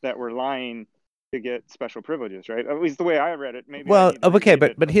that were lying to get special privileges, right? At least the way I read it. Maybe I Well, need to okay,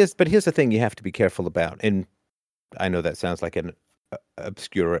 reread but it. here's the thing you have to be careful about. And I know that sounds like an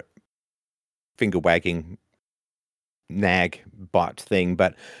obscure finger wagging nag bot thing,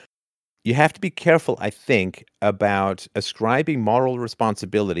 but you have to be careful, I think, about ascribing moral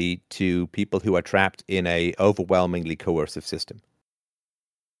responsibility to people who are trapped in a overwhelmingly coercive system.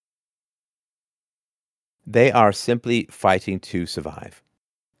 They are simply fighting to survive.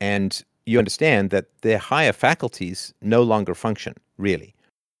 And you understand that their higher faculties no longer function, really.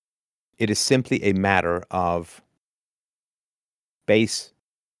 It is simply a matter of base,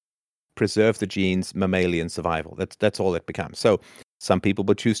 preserve the genes, mammalian survival. That's all it becomes. So some people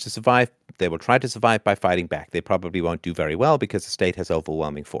will choose to survive. They will try to survive by fighting back. They probably won't do very well because the state has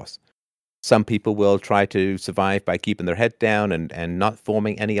overwhelming force. Some people will try to survive by keeping their head down and not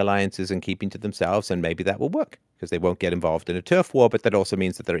forming any alliances and keeping to themselves, and maybe that will work because they won't get involved in a turf war, but that also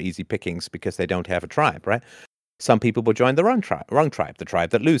means that they're easy pickings because they don't have a tribe, right? Some people will join the wrong tribe, the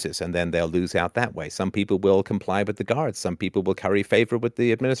tribe that loses, and then they'll lose out that way. Some people will comply with the guards. Some people will curry favor with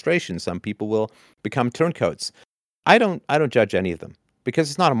the administration. Some people will become turncoats. I don't judge any of them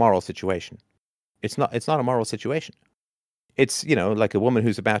because it's not a moral situation. It's not a moral situation. It's, like a woman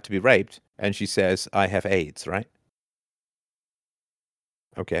who's about to be raped and she says, I have AIDS, right?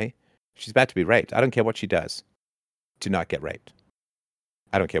 Okay. She's about to be raped. I don't care what she does to not get raped.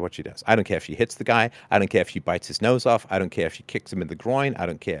 I don't care what she does. I don't care if she hits the guy. I don't care if she bites his nose off. I don't care if she kicks him in the groin. I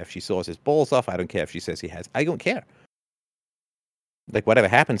don't care if she saws his balls off. I don't care if she says he has. I don't care. Like, whatever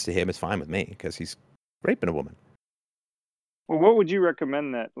happens to him is fine with me because he's raping a woman. Well, what would you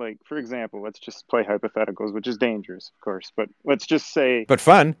recommend that, like, for example, let's just play hypotheticals, which is dangerous, of course, but let's just say... But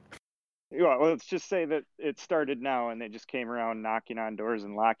fun. Well, let's just say that it started now and they just came around knocking on doors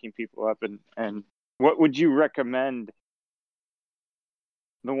and locking people up. And what would you recommend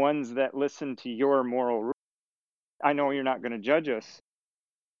the ones that listen to your moral rules? I know you're not going to judge us,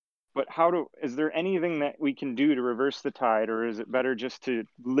 but is there anything that we can do to reverse the tide, or is it better just to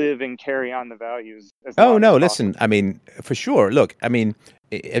live and carry on the values as long as possible? Listen, I mean, for sure. Look, I mean,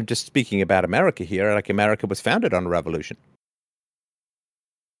 I'm just speaking about America here, like America was founded on a revolution.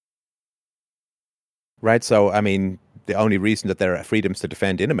 Right? So, I mean, the only reason that there are freedoms to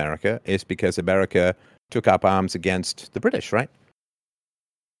defend in America is because America took up arms against the British, right?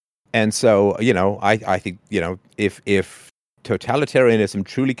 And so, I think, if totalitarianism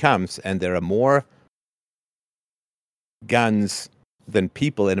truly comes and there are more guns than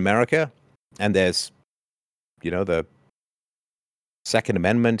people in America, and there's, the Second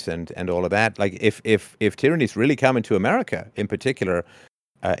Amendment and all of that, like if tyrannies really come into America in particular,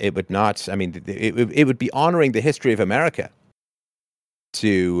 it would not, I mean, it would be honoring the history of America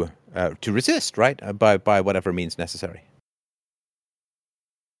to resist, right, by whatever means necessary.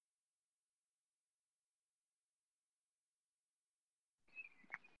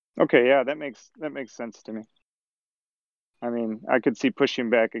 Okay, yeah, that makes sense to me. I mean, I could see pushing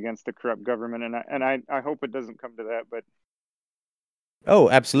back against the corrupt government, and I hope it doesn't come to that, but... Oh,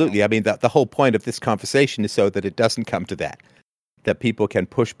 absolutely. I mean, the whole point of this conversation is so that it doesn't come to that people can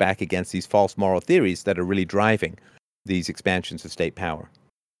push back against these false moral theories that are really driving these expansions of state power.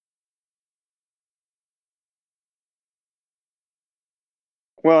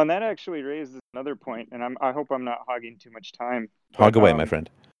 Well, and that actually raises another point, and I hope I'm not hogging too much time. Hog away, my friend.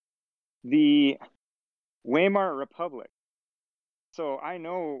 The Weimar Republic. So I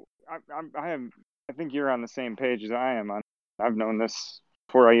know I think you're on the same page as I am. I've known this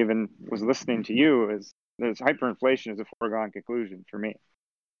before I even was listening to you. Is there's hyperinflation is a foregone conclusion for me.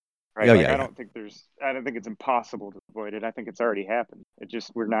 Right? Oh, like, yeah, I don't think it's impossible to avoid it. I think it's already happened.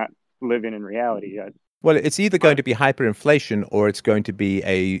 We're not living in reality yet. Well, it's either going to be hyperinflation or it's going to be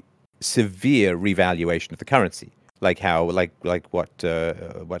a severe revaluation of the currency, like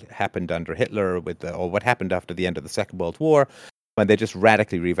what happened under Hitler or what happened after the end of the Second World War, when they just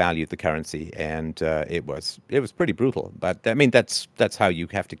radically revalued the currency, and it was pretty brutal. But I mean, that's how you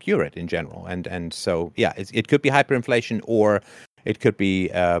have to cure it in general, and so yeah, it could be hyperinflation or it could be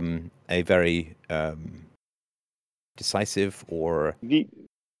a very decisive or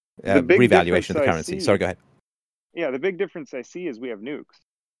the big revaluation of the difference currency. Sorry, go ahead. Yeah, the big difference I see is we have nukes.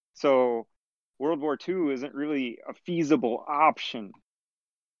 So World War II isn't really a feasible option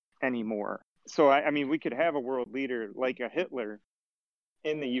anymore. So, I mean, we could have a world leader like a Hitler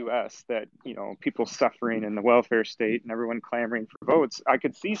in the U.S. that, people suffering in the welfare state and everyone clamoring for votes. I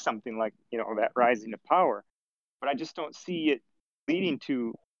could see something like, that rising to power. But I just don't see it leading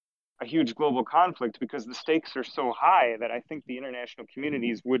to a huge global conflict, because the stakes are so high that I think the international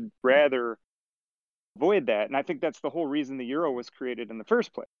communities would rather avoid that. And I think that's the whole reason the euro was created in the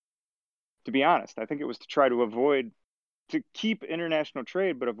first place. To be honest, I think it was to try to keep international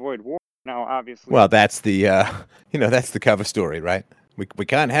trade, but avoid war. Now, obviously, Well, that's the that's the cover story, right? We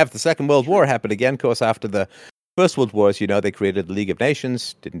can't have the Second World War happen again. Of course, after the First World War, as you know, they created the League of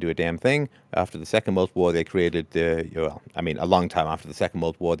Nations, didn't do a damn thing. After the Second World War, they created a long time after the Second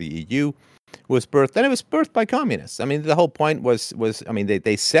World War, the EU was birthed. And it was birthed by communists. I mean, the whole point was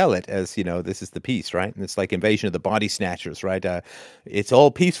they sell it as, this is the peace, right? And it's like Invasion of the Body Snatchers, right? It's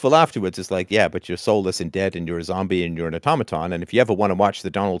all peaceful afterwards. It's like, yeah, but you're soulless and dead and you're a zombie and you're an automaton. And if you ever want to watch the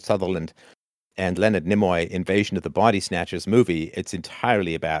Donald Sutherland and Leonard Nimoy Invasion of the Body Snatchers movie, it's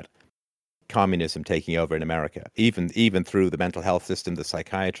entirely about communism taking over in America, even through the mental health system, the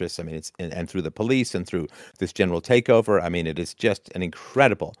psychiatrists, and through the police and through this general takeover. I mean, it is just an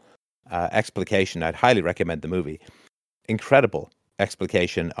incredible explication. I'd highly recommend the movie. Incredible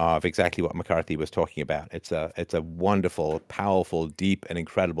explication of exactly what McCarthy was talking about. It's a wonderful, powerful, deep, and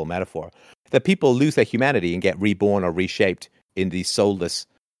incredible metaphor that people lose their humanity and get reborn or reshaped in these soulless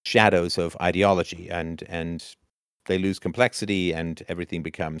shadows of ideology, and they lose complexity, and everything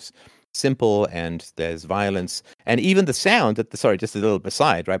becomes simple, and there's violence, and even the sound that just a little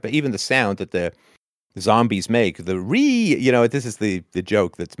aside, right? But even the sound that the zombies make, this is the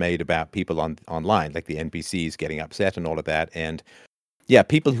joke that's made about people online, like the NPCs getting upset and all of that, and yeah,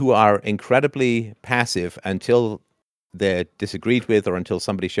 people who are incredibly passive until they're disagreed with, or until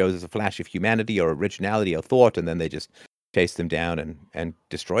somebody shows us a flash of humanity or originality or thought, and then they just chase them down and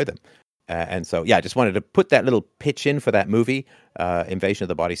destroy them. And so, yeah, I just wanted to put that little pitch in for that movie, Invasion of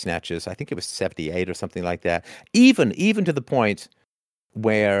the Body Snatchers. I think it was 1978 or something like that. Even to the point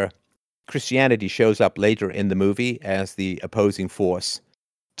where Christianity shows up later in the movie as the opposing force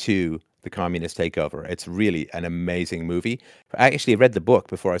to the communist takeover. It's really an amazing movie. I actually read the book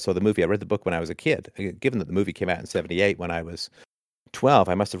before I saw the movie. I read the book when I was a kid. Given that the movie came out in 1978 when I was 12,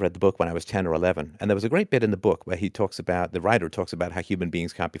 I must have read the book when I was 10 or 11. And there was a great bit in the book where the writer talks about how human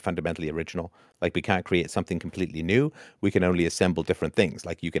beings can't be fundamentally original. Like, we can't create something completely new. We can only assemble different things.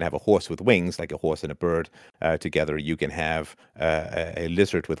 Like, you can have a horse with wings, like a horse and a bird together. You can have a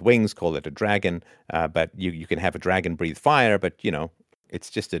lizard with wings, call it a dragon. But you can have a dragon breathe fire, but, it's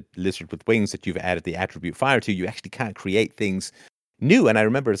just a lizard with wings that you've added the attribute fire to. You actually can't create things new. And I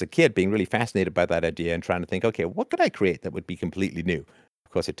remember as a kid being really fascinated by that idea and trying to think, okay, what could I create that would be completely new?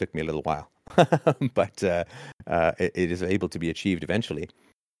 Of course, it took me a little while, but it is able to be achieved eventually.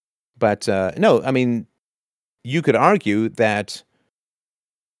 But no, I mean, you could argue that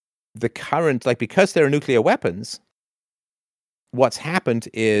the current, because there are nuclear weapons, what's happened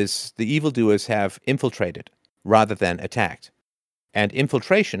is the evildoers have infiltrated rather than attacked. And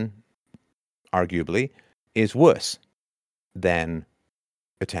infiltration, arguably, is worse than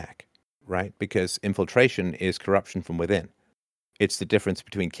attack, right? Because infiltration is corruption from within. It's the difference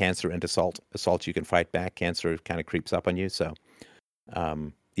between cancer and assault. Assault, you can fight back. Cancer kind of creeps up on you. So,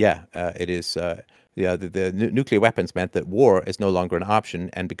 it is. The nuclear weapons meant that war is no longer an option,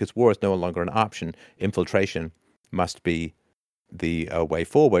 and because war is no longer an option, infiltration must be the way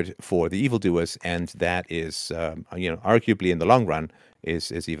forward for the evildoers, and that is, arguably in the long run,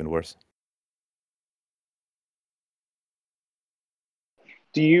 is even worse.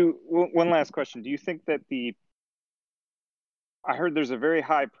 One last question. Do you think that I heard there's a very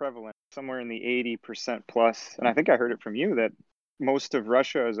high prevalence, somewhere in the 80% plus, and I think I heard it from you, that most of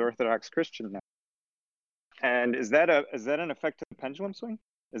Russia is Orthodox Christian now. And is that an effect of the pendulum swing?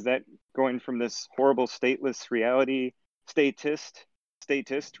 Is that going from this horrible stateless reality,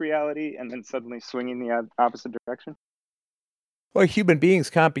 statist reality, and then suddenly swinging the opposite direction? Well, human beings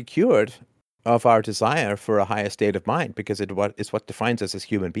can't be cured of our desire for a higher state of mind, because it's what defines us as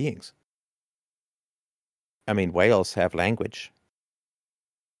human beings. I mean, whales have language.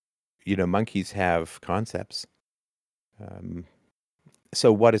 Monkeys have concepts.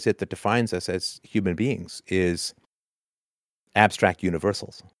 So what is it that defines us as human beings is abstract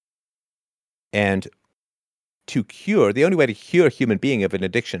universals. And the only way to cure a human being of an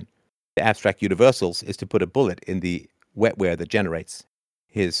addiction to abstract universals is to put a bullet in the wetware that generates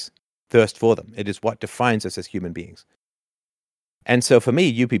his thirst for them. It is what defines us as human beings. And so for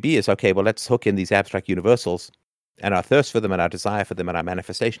me, UPB is, okay, well, let's hook in these abstract universals and our thirst for them and our desire for them and our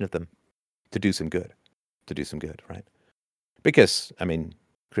manifestation of them to do some good, right? Because,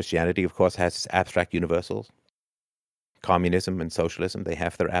 Christianity, of course, has its abstract universals. Communism and socialism, they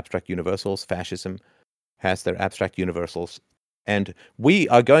have their abstract universals. Fascism has their abstract universals. And we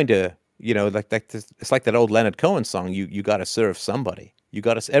are going to, it's like that old Leonard Cohen song, you got to serve somebody,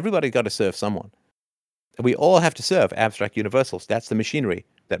 Everybody got to serve someone. We all have to serve abstract universals. That's the machinery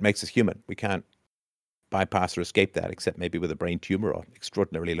that makes us human. We can't bypass or escape that, except maybe with a brain tumor or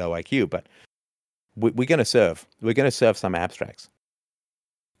extraordinarily low IQ. But we're going to serve. We're going to serve some abstracts.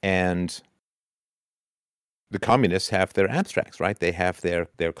 And the communists have their abstracts, right? They have their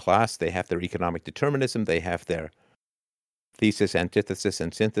class. They have their economic determinism. They have their thesis, antithesis,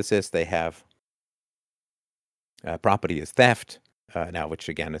 and synthesis. They have property is theft. Now, which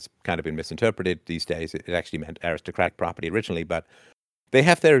again has kind of been misinterpreted these days. It actually meant aristocratic property originally, but they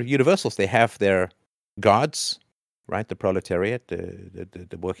have their universals. They have their gods, right? The proletariat,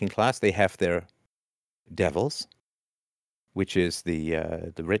 the working class. They have their devils, which is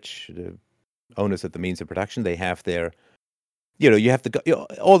the rich, the owners of the means of production. They have their, you have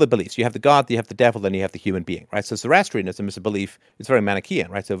all the beliefs. You have the god, you have the devil, and you have the human being, right? So Zoroastrianism is a belief. It's very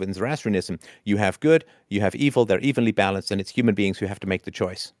Manichaean, right? So in Zoroastrianism, you have good, you have evil. They're evenly balanced, and it's human beings who have to make the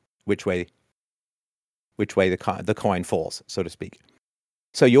choice which way the coin falls, so to speak.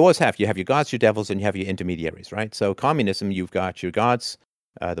 So you have your gods, your devils, and you have your intermediaries, right? So communism, you've got your gods,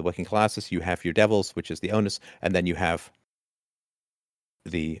 the working classes. You have your devils, which is the onus, and then you have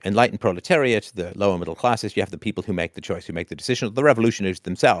the enlightened proletariat, the lower middle classes. You have the people who make the choice, who make the decision. The revolutionaries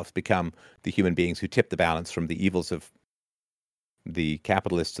themselves become the human beings who tip the balance from the evils of the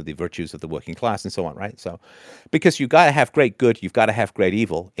capitalists to the virtues of the working class and so on, right? So because you've got to have great good, you've got to have great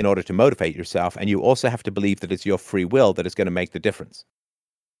evil in order to motivate yourself, and you also have to believe that it's your free will that is going to make the difference.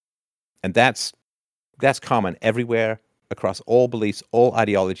 And that's common everywhere, across all beliefs, all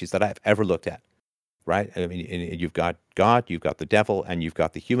ideologies that I've ever looked at. Right? I mean, you've got God, you've got the devil, and you've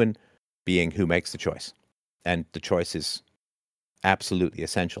got the human being who makes the choice. And the choice is absolutely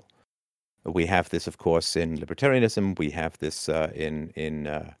essential. We have this, of course, in libertarianism. We have this even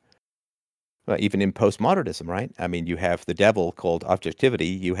in postmodernism, right? I mean, you have the devil called objectivity,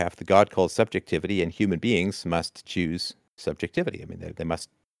 you have the God called subjectivity, and human beings must choose subjectivity. I mean, they must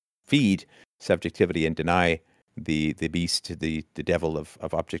feed subjectivity and deny the beast, the devil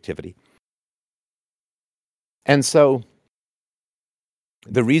of objectivity. And so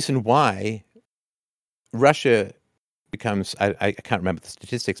the reason why Russia becomes, I can't remember the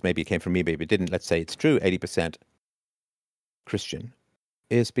statistics, maybe it came from me, maybe it didn't, let's say it's true, 80% Christian,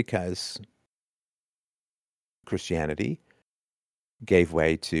 is because Christianity gave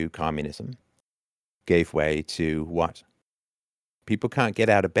way to communism, gave way to what? People can't get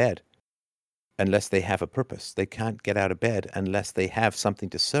out of bed unless they have a purpose. They can't get out of bed unless they have something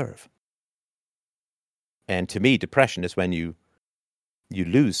to serve. And to me, depression is when you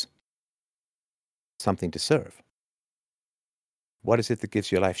lose something to serve. What is it that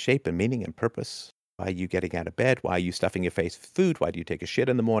gives your life shape and meaning and purpose? Why are you getting out of bed? Why are you stuffing your face with food? Why do you take a shit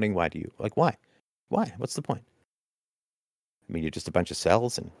in the morning? Why? Why? What's the point? I mean, you're just a bunch of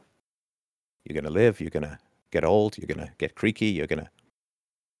cells, and you're going to live, you're going to get old, you're going to get creaky, you're going to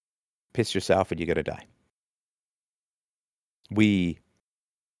piss yourself, and you're going to die. We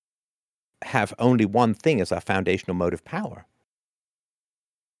have only one thing as our foundational motive power,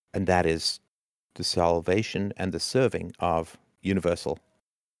 and that is the salvation and the serving of universal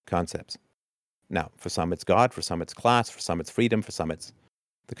concepts. Now, for some it's God, for some it's class, for some it's freedom, for some it's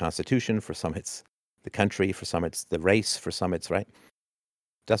the Constitution, for some it's the country, for some it's the race, for some it's, right?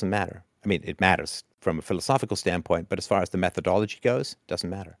 Doesn't matter. I mean, it matters from a philosophical standpoint, but as far as the methodology goes, it doesn't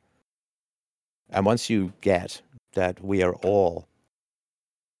matter. And once you get that we are all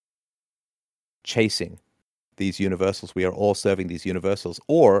chasing these universals, we are all serving these universals,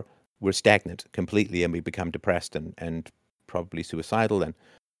 or we're stagnant completely and we become depressed and probably suicidal.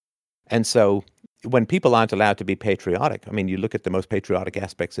 And so when people aren't allowed to be patriotic, I mean, you look at the most patriotic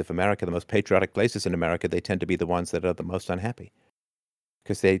aspects of America, the most patriotic places in America, they tend to be the ones that are the most unhappy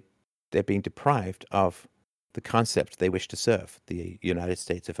because they're being deprived of the concept they wish to serve, the United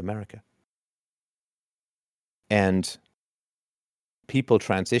States of America. And people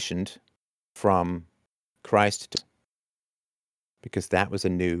transitioned from Christ to, because that was a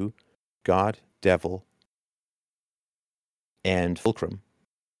new God, devil, and fulcrum,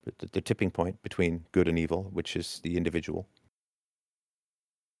 the tipping point between good and evil, which is the individual.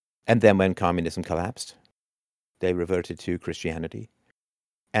 And then when communism collapsed, they reverted to Christianity.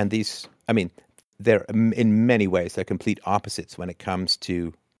 And these, I mean, they're in many ways, they're complete opposites when it comes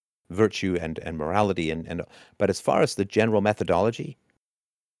to virtue and morality. But as far as the general methodology,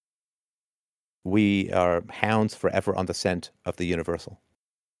 we are hounds forever on the scent of the universal.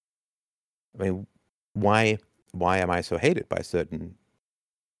 I mean, why am I so hated by certain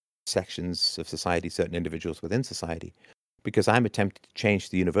sections of society, certain individuals within society? Because I'm attempting to change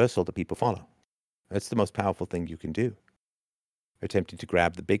the universal that people follow. That's the most powerful thing you can do. attempting to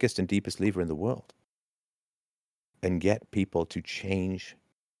grab the biggest and deepest lever in the world and get people to change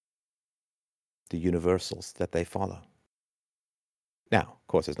the universals that they follow. Now, of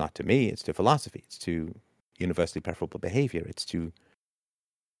course, it's not to me, it's to philosophy, it's to universally preferable behavior, it's to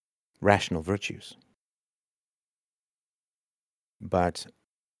rational virtues. But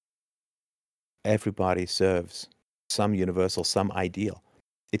everybody serves some universal, some ideal.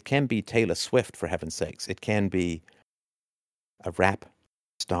 It can be Taylor Swift, for heaven's sakes. It can be a rap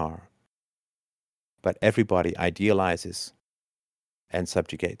star. But everybody idealizes and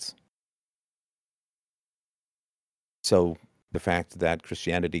subjugates. So the fact that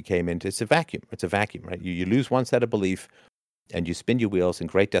Christianity came into, it's a vacuum, right? You lose one set of belief and you spin your wheels in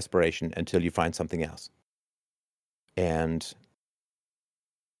great desperation until you find something else. And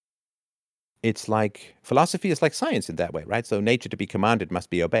it's like, philosophy is like science in that way, right? So nature to be commanded must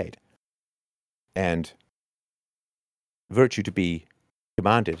be obeyed. And virtue to be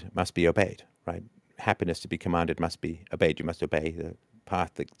commanded must be obeyed, right? Happiness to be commanded must be obeyed. You must obey the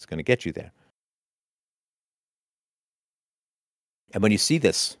path that's going to get you there. And when you see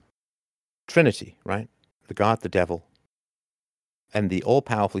this Trinity, right? The God, the devil, and the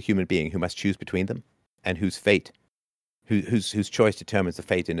all-powerful human being who must choose between them, and whose fate, whose choice determines the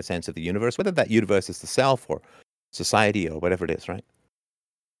fate in a sense of the universe, whether that universe is the self or society or whatever it is, right?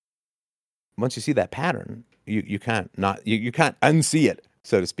 Once you see that pattern, you can't unsee it,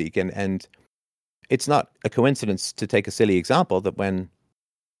 so to speak. And it's not a coincidence, to take a silly example, that when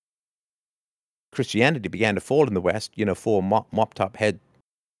Christianity began to fall in the West, 4 mop-top head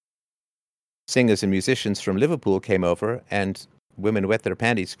singers and musicians from Liverpool came over and women wet their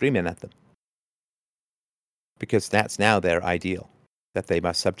panties screaming at them. Because that's now their ideal that they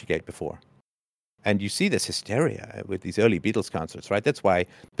must subjugate before. And you see this hysteria with these early Beatles concerts, right? That's why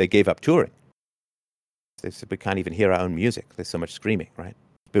they gave up touring. They said, we can't even hear our own music. There's so much screaming, right?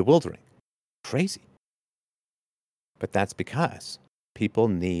 Bewildering. Crazy. But that's because people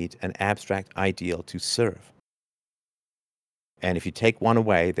need an abstract ideal to serve. And if you take one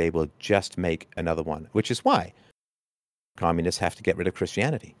away, they will just make another one, which is why communists have to get rid of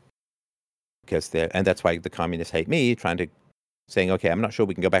Christianity. And that's why the communists hate me, saying, okay, I'm not sure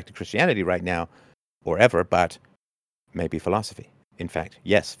we can go back to Christianity right now or ever, but maybe philosophy. In fact,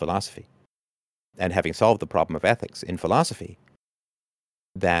 yes, philosophy. And having solved the problem of ethics in philosophy,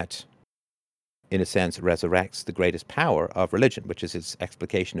 that, in a sense, resurrects the greatest power of religion, which is its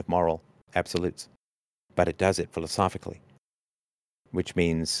explication of moral absolutes. But it does it philosophically, which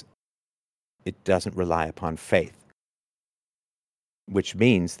means it doesn't rely upon faith, which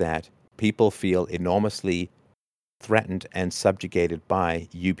means that people feel enormously threatened and subjugated by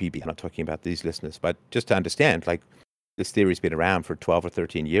UPB. I'm not talking about these listeners, but just to understand, like, this theory's been around for 12 or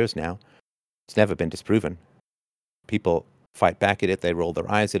 13 years now. It's never been disproven. People fight back at it. They roll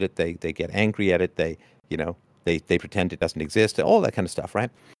their eyes at it. They get angry at it. They pretend it doesn't exist. All that kind of stuff,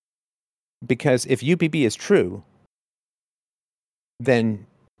 right? Because if UPB is true, then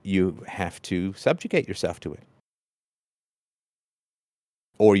you have to subjugate yourself to it.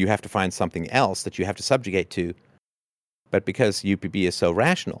 Or you have to find something else that you have to subjugate to. But because UPB is so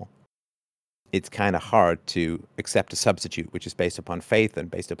rational, it's kind of hard to accept a substitute, which is based upon faith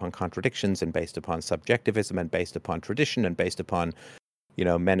and based upon contradictions and based upon subjectivism and based upon tradition and based upon,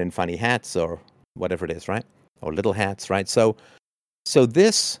 men in funny hats or whatever it is, right? Or little hats, right? So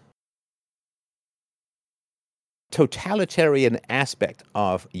this totalitarian aspect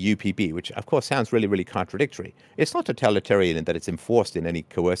of UPB, which of course sounds really, really contradictory. It's not totalitarian in that it's enforced in any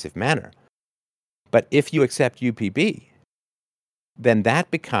coercive manner. But if you accept UPB, then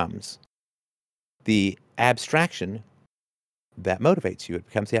that becomes the abstraction that motivates you. It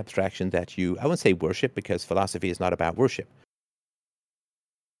becomes the abstraction that you, I wouldn't say worship, because philosophy is not about worship,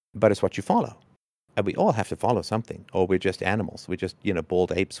 but it's what you follow. And we all have to follow something, or we're just animals. We're just,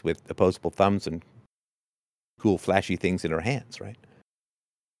 bald apes with opposable thumbs and cool, flashy things in our hands, right?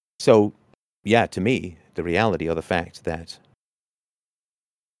 So, yeah, to me, the reality or the fact that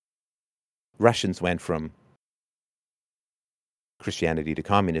Russians went from Christianity to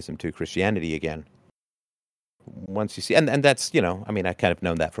communism to Christianity again, once you see, and that's, I kind of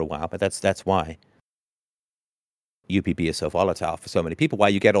known that for a while, but that's why UPB is so volatile for so many people, why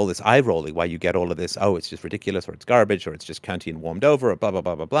you get all this eye rolling, why you get all of this, oh, it's just ridiculous, or it's garbage, or it's just cunty and warmed over, or blah, blah,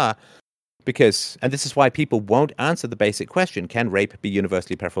 blah, blah, blah. Because, and this is why people won't answer the basic question, can rape be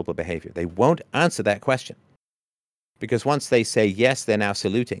universally preferable behavior? They won't answer that question. Because once they say yes, they're now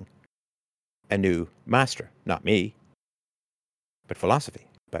saluting a new master, not me, but philosophy,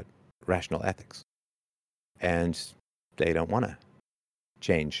 but rational ethics. And they don't want to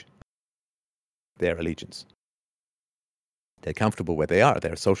change their allegiance. They're comfortable where they are.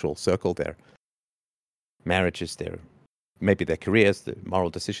 Their social circle, their marriages, maybe their careers, the moral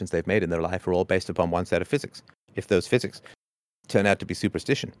decisions they've made in their life are all based upon one set of physics. If those physics turn out to be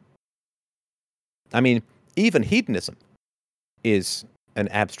superstition. I mean, even hedonism is an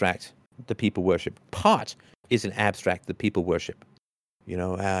abstract that people worship. Pot is an abstract that people worship.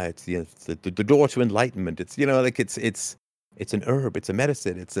 It's the door to enlightenment. It's it's an herb. It's a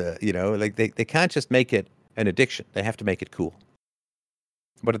medicine. It's they can't just make it an addiction. They have to make it cool.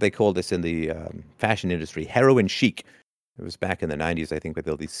 What do they call this in the fashion industry? Heroin chic. It was back in the 90s, I think, with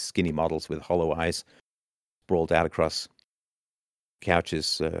all these skinny models with hollow eyes sprawled out across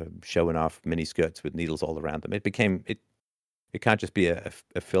couches, showing off mini skirts with needles all around them. It can't just be a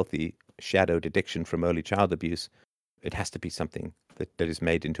filthy shadowed addiction from early child abuse. It has to be something that is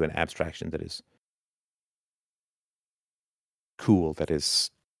made into an abstraction that is cool, that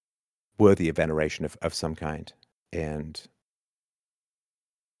is worthy of veneration of some kind. And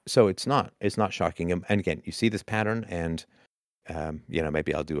so it's not shocking. And again, you see this pattern, and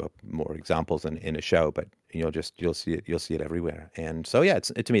maybe I'll do more examples in a show, but you'll see it everywhere. And so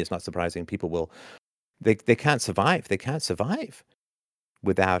to me it's not surprising. People they can't survive. They can't survive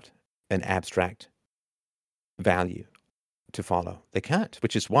without an abstract value to follow. They can't,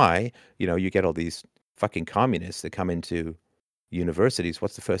 which is why you get all these fucking communists that come into universities.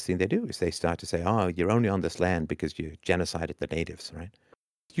 What's the first thing they do? Is they start to say, oh, you're only on this land because you genocided the natives, right?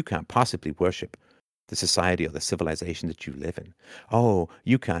 You can't possibly worship the society or the civilization that you live in. Oh,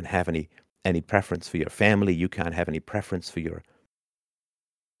 you can't have any preference for your family. You can't have any preference for your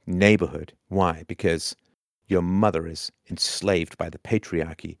neighborhood. Why? Because your mother is enslaved by the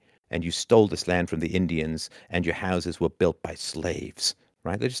patriarchy, and you stole this land from the Indians, and your houses were built by slaves,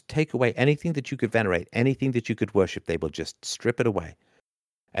 right? They just take away anything that you could venerate, anything that you could worship. They will just strip it away.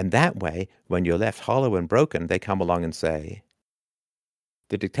 And that way, when you're left hollow and broken, they come along and say,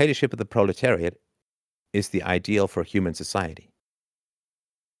 the dictatorship of the proletariat is the ideal for human society.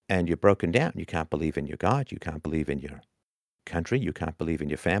 And you're broken down. You can't believe in your God. You can't believe in your country. You can't believe in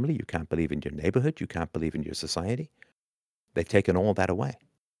your family. You can't believe in your neighborhood. You can't believe in your society. They've taken all that away.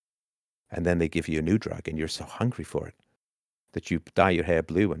 And then they give you a new drug, and you're so hungry for it that you dye your hair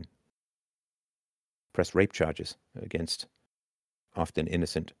blue and press rape charges against often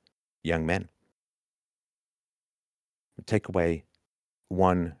innocent young men. Take away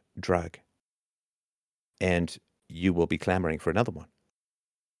one drug, and you will be clamoring for another one.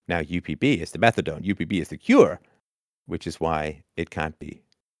 Now, UPB is the methadone. UPB is the cure, which is why it can't be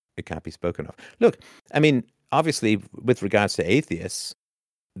spoken of. Look, I mean, obviously, with regards to atheists,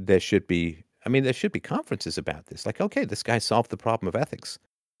 there should be conferences about this. Like, okay, this guy solved the problem of ethics.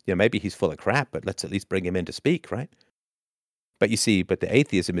 Maybe he's full of crap, but let's at least bring him in to speak, right? But you see, the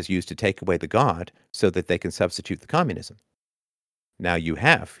atheism is used to take away the God so that they can substitute the communism. Now you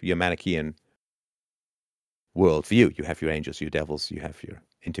have your Manichaean worldview. You have your angels, your devils, you have your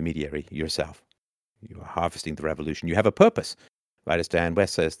intermediary, yourself. You are harvesting the revolution. You have a purpose. Right, as Diane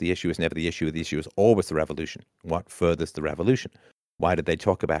West says, the issue is never the issue. The issue is always the revolution. What furthers the revolution? Why did they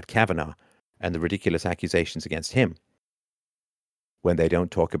talk about Kavanaugh and the ridiculous accusations against him when they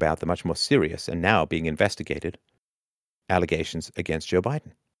don't talk about the much more serious and now being investigated allegations against Joe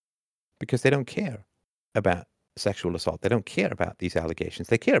Biden? Because they don't care about sexual assault. They don't care about these allegations.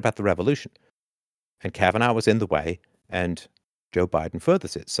 They care about the revolution. And Kavanaugh was in the way, and Joe Biden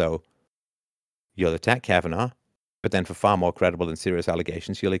furthers it. So you'll attack Kavanaugh, but then for far more credible and serious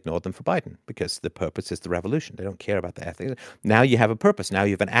allegations, you'll ignore them for Biden, because the purpose is the revolution. They don't care about the ethics. Now you have a purpose. Now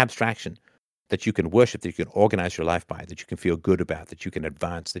you have an abstraction that you can worship, that you can organize your life by, that you can feel good about, that you can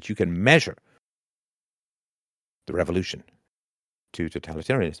advance, that you can measure the revolution to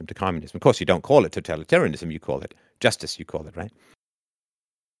totalitarianism, to communism. Of course, you don't call it totalitarianism. You call it justice, you call it, right?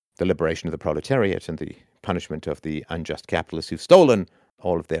 The liberation of the proletariat and the punishment of the unjust capitalists who've stolen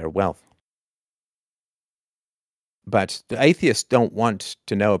all of their wealth. But the atheists don't want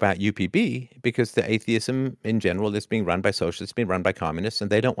to know about UPB because the atheism in general is being run by socialists, being run by communists, and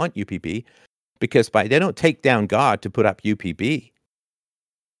they don't want UPB because they don't take down God to put up UPB.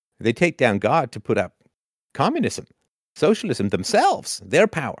 They take down God to put up communism, socialism themselves, their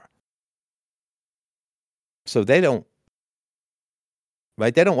power. So they don't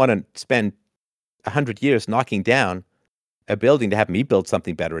want to spend 100 years knocking down a building to have me build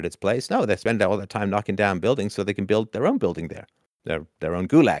something better at its place. No, they spend all that time knocking down buildings so they can build their own building there, their own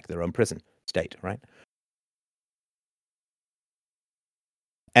gulag, their own prison state, right?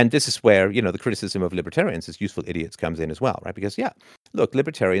 And this is where, the criticism of libertarians as useful idiots comes in as well, right? Because, look,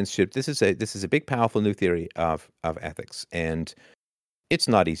 libertarians this is a big, powerful new theory of ethics, and it's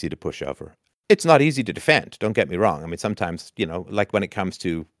not easy to push over. It's not easy to defend. Don't get me wrong. I mean, sometimes, like when it comes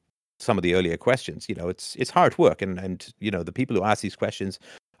to some of the earlier questions, it's hard work. And the people who ask these questions,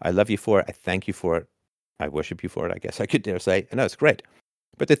 I love you for it. I thank you for it. I worship you for it, I guess I could dare say. No, it's great.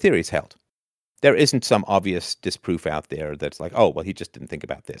 But the theory's held. There isn't some obvious disproof out there that's like, oh, well, he just didn't think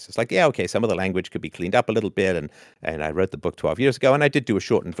about this. It's like, yeah, okay, some of the language could be cleaned up a little bit. And I wrote the book 12 years ago, and I did do a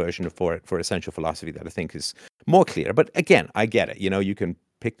shortened version for it for Essential Philosophy that I think is more clear. But again, I get it. You can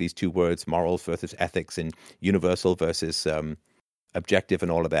pick these two words, morals versus ethics, and universal versus objective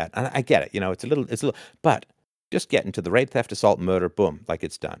and all of that. And I get it. It's a little, but just get into the rape, theft, assault, murder, boom, like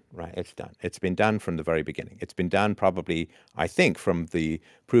it's done, right? It's done. It's been done from the very beginning. It's been done probably, I think, from the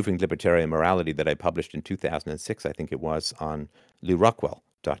Proving Libertarian Morality that I published in 2006, I think it was, on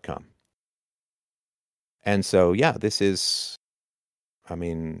LewRockwell.com. And so, yeah, this is,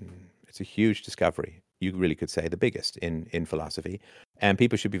 it's a huge discovery. You really could say the biggest in philosophy. And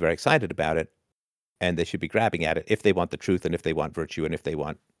people should be very excited about it. And they should be grabbing at it if they want the truth and if they want virtue and if they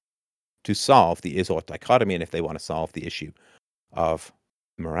want to solve the is-ought dichotomy and if they want to solve the issue of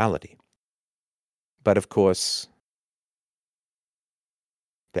morality. But of course,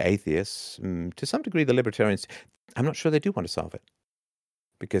 the atheists, to some degree the libertarians, I'm not sure they do want to solve it,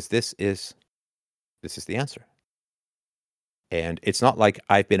 because this is the answer. And it's not like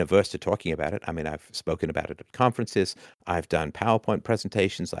I've been averse to talking about it. I mean, I've spoken about it at conferences. I've done PowerPoint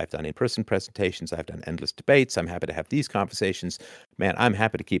presentations. I've done in-person presentations. I've done endless debates. I'm happy to have these conversations. Man, I'm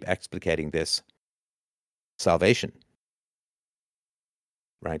happy to keep explicating this salvation,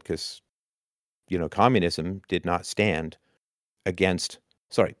 right? Because, communism did not stand against,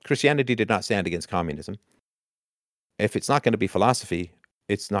 Christianity did not stand against communism. If it's not going to be philosophy,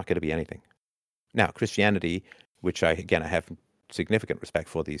 it's not going to be anything. Now, Christianity, which I have significant respect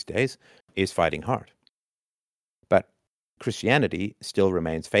for these days, is fighting hard. But Christianity still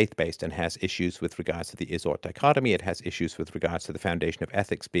remains faith-based and has issues with regards to the is-ought dichotomy. It has issues with regards to the foundation of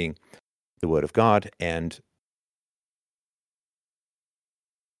ethics being the Word of God. And,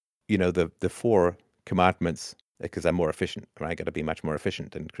 the 4 commandments, because I'm more efficient, right? I got to be much more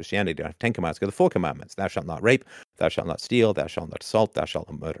efficient than Christianity. I have 10 commandments. Got the 4 commandments. Thou shalt not rape. Thou shalt not steal. Thou shalt not assault. Thou shalt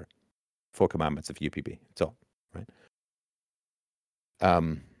not murder. 4 commandments of UPB. It's all, right?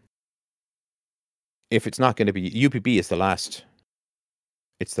 If it's not going to be, UPB is the last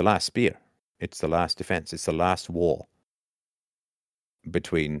spear. It's the last defense. It's the last wall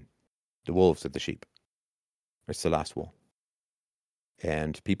between the wolves and the sheep. It's the last wall.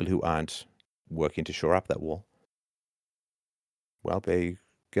 And people who aren't working to shore up that wall, well, they're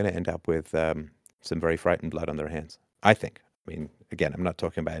going to end up with some very frightened blood on their hands, I think. I mean, again, I'm not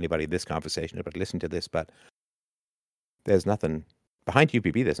talking about anybody in this conversation, but listen to this, but there's nothing, behind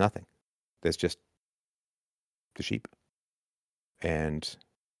UPB, there's nothing. There's just the sheep. And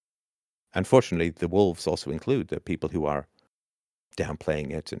unfortunately, the wolves also include the people who are downplaying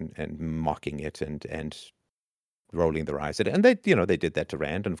it and mocking it and rolling their eyes at it. And they did that to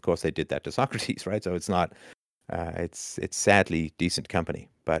Rand, and of course they did that to Socrates, right? So it's not, it's sadly decent company,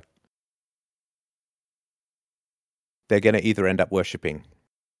 but they're going to either end up worshipping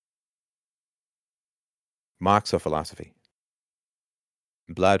Marx or philosophy,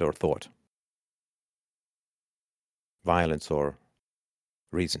 blood or thought, violence or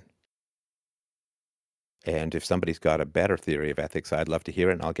reason. And if somebody's got a better theory of ethics, I'd love to hear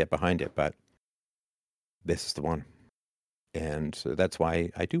it and I'll get behind it, but this is the one. And that's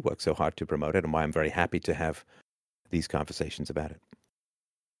why I do work so hard to promote it and why I'm very happy to have these conversations about it.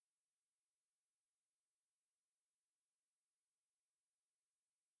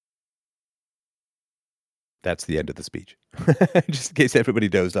 That's the end of the speech, just in case everybody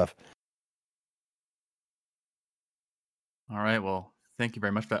dozed off. All right. Well, thank you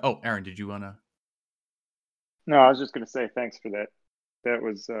very much for that. Oh, Aaron, did you want to? No, I was just going to say thanks for that. That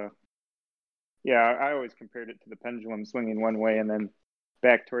was, I always compared it to the pendulum swinging one way and then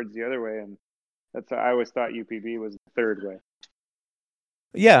back towards the other way. And I always thought UPB was the third way.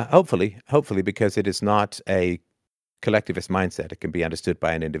 Yeah, hopefully, because it is not a collectivist mindset. It can be understood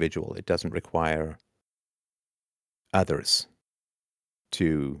by an individual. It doesn't require others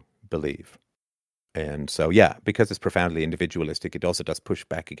to believe. And so, yeah, because it's profoundly individualistic, it also does push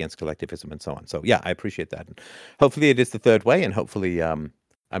back against collectivism and so on. So, yeah, I appreciate that. And hopefully it is the third way, and hopefully,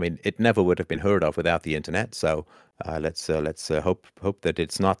 it never would have been heard of without the internet. So let's hope that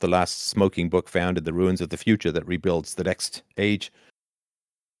it's not the last smoking book found in the ruins of the future that rebuilds the next age.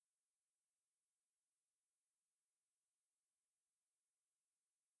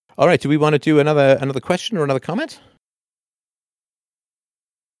 All right, do we want to do another question or another comment?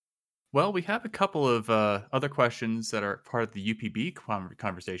 Well, we have a couple of other questions that are part of the UPB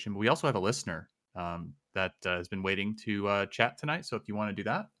conversation, but we also have a listener that has been waiting to chat tonight. So if you want to do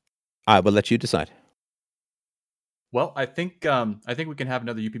that, I will let you decide. well, I think we can have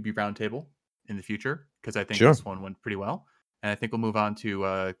another UPB roundtable in the future because I think Sure. this one went pretty well, and I think we'll move on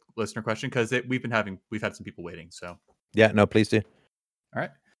to listener question because we've had some people waiting. So Yeah, no, please do. all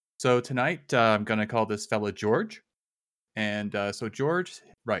right, so tonight I'm going to call this fella George, and so George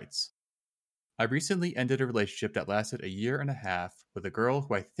writes. I recently ended a relationship that lasted a year and a half with a girl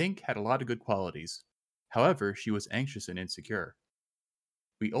who I think had a lot of good qualities. However, she was anxious and insecure.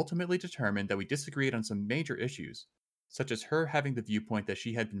 We ultimately determined that we disagreed on some major issues, such as her having the viewpoint that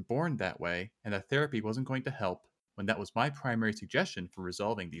she had been born that way and that therapy wasn't going to help when that was my primary suggestion for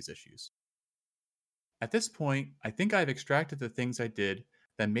resolving these issues. At this point, I think I've extracted the things I did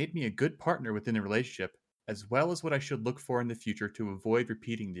that made me a good partner within the relationship, as well as what I should look for in the future to avoid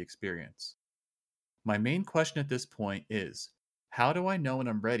repeating the experience. My main question at this point is, how do I know when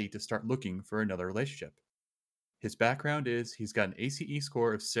I'm ready to start looking for another relationship? His background is he's got an ACE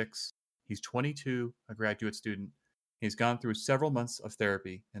score of 6, he's 22, a graduate student, he's gone through several months of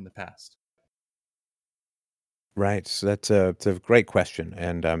therapy in the past. Right. So it's a great question,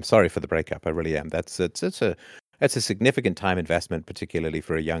 and I'm sorry for the breakup. I really am. That's a significant time investment, particularly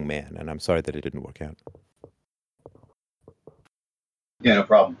for a young man, and I'm sorry that it didn't work out. Yeah, no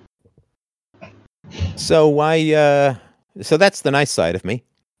problem. So why? So that's the nice side of me,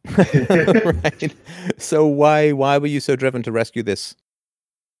 right? So why were you so driven to rescue this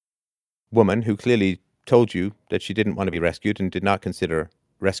woman who clearly told you that she didn't want to be rescued and did not consider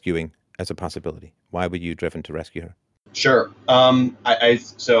rescuing as a possibility? Why were you driven to rescue her? Sure.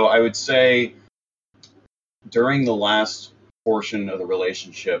 So I would say during the last portion of the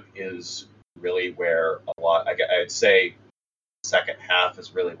relationship is really where a lot. I'd say second half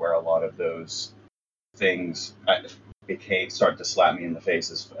is really where a lot of those things started to slap me in the face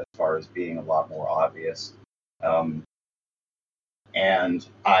as far as being a lot more obvious. And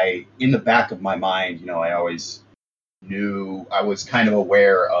in the back of my mind, I always knew, I was kind of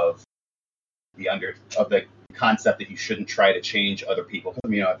aware of the concept that you shouldn't try to change other people.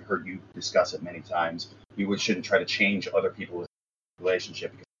 I've heard you discuss it many times. You shouldn't try to change other people's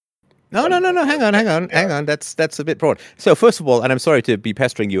relationship. No. Hang on. That's a bit broad. So first of all, and I'm sorry to be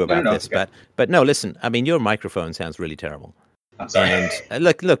pestering you about this, okay. but no, listen. I mean, your microphone sounds really terrible. I'm sorry. And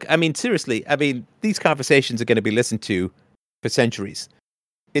look. I mean, seriously. I mean, these conversations are going to be listened to for centuries.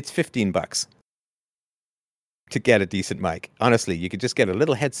 It's $15 to get a decent mic. Honestly, you could just get a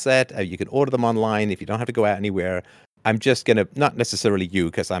little headset. You can order them online if you don't have to go out anywhere. I'm just going to, not necessarily you,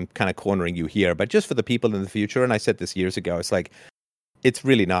 because I'm kind of cornering you here, but just for the people in the future. And I said this years ago, it's like, it's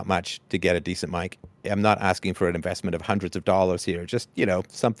really not much to get a decent mic. I'm not asking for an investment of hundreds of dollars here. Just,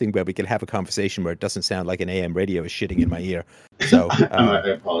 something where we can have a conversation where it doesn't sound like an AM radio is shitting in my ear. So I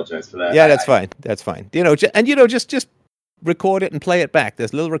apologize for that. Yeah, that's fine. That's fine. Just record it and play it back.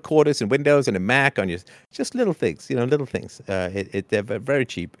 There's little recorders in Windows and in Mac on your, just little things, little things. They're very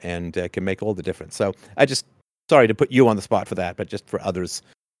cheap and can make all the difference. So sorry to put you on the spot for that, but just for others,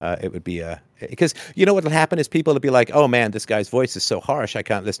 it would be because what will happen is people will be like, oh man, this guy's voice is so harsh, I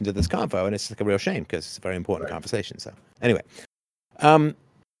can't listen to this convo, and it's like a real shame because it's a very important conversation. So anyway, no,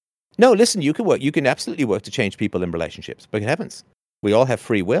 listen, you can absolutely work to change people in relationships. But heavens, we all have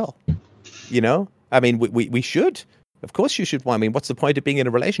free will. I mean, we should. Of course you should. I mean, what's the point of being in a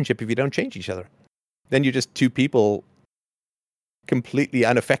relationship if you don't change each other? Then you're just two people completely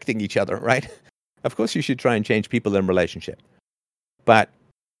unaffecting each other, right? Of course you should try and change people in a relationship. But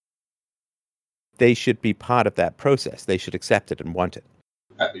they should be part of that process. They should accept it and want it.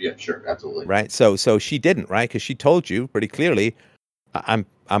 Yeah, sure, absolutely. Right? So she didn't, right? Because she told you pretty clearly, I'm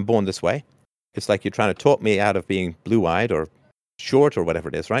born this way. It's like you're trying to talk me out of being blue-eyed or short or whatever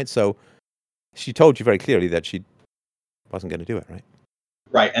it is, right? So she told you very clearly that she wasn't going to do it, right?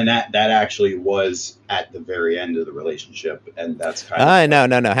 Right, and that actually was at the very end of the relationship, and that's kind of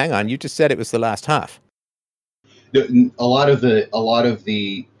no, hang on. You just said it was the last half. A lot of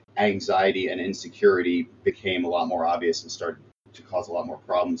the anxiety and insecurity became a lot more obvious and started to cause a lot more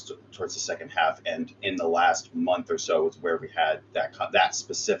problems towards the second half. And in the last month or so was where we had that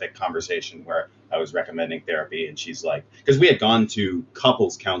specific conversation where I was recommending therapy, and she's like, because we had gone to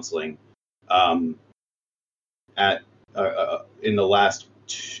couples counseling in the last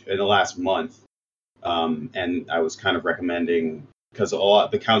month, and I was kind of recommending, because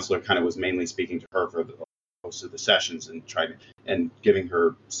the counselor kind of was mainly speaking to her for most of the sessions and giving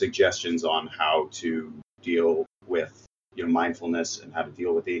her suggestions on how to deal with mindfulness and how to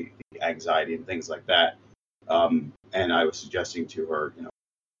deal with the anxiety and things like that. And I was suggesting to her,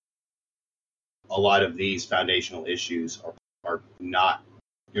 a lot of these foundational issues are not,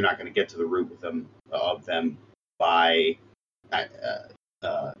 you're not going to get to the root of them by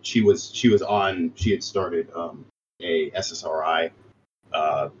she had started a SSRI,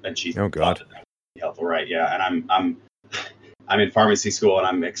 and she Oh, God. thought that would be helpful, right? Yeah, and I'm in pharmacy school, and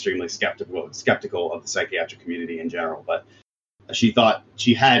I'm extremely skeptical of the psychiatric community in general. But she thought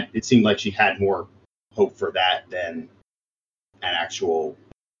it seemed like she had more hope for that than an actual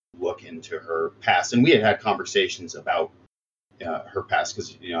look into her past. And we had conversations about her past,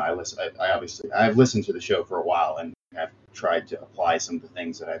 because I've listened to the show for a while, and have tried to apply some of the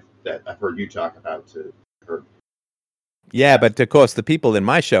things that I've heard you talk about to her. Yeah, but of course the people in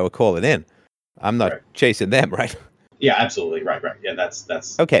my show are calling in. I'm not Right. chasing them, right? Yeah, absolutely. Right. Yeah,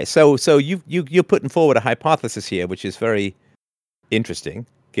 that's Okay, so you're putting forward a hypothesis here, which is very interesting,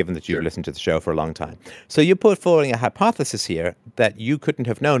 given that you've Sure. listened to the show for a long time. So you put forward a hypothesis here that you couldn't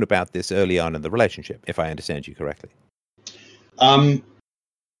have known about this early on in the relationship, if I understand you correctly.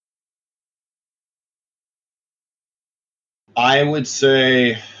 I would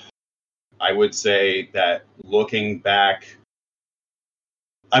say that looking back,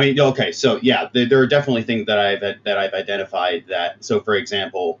 I mean, okay, so yeah, there are definitely things that I've identified that. So, for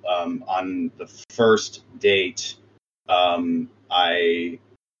example, on the first date, I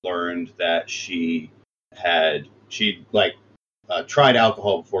learned that she tried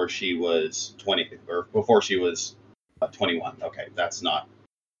alcohol before she was 20, or before she was 21. Okay, that's not,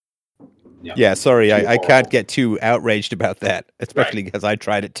 Yeah, sorry, too I horrible. can't get too outraged about that, especially Right. because I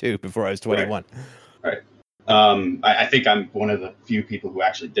tried it too before I was 21. Right. I think I'm one of the few people who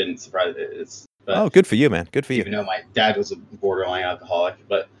actually didn't. Surprise it. But Oh, good for you, man. Good for you. even though my dad was a borderline alcoholic,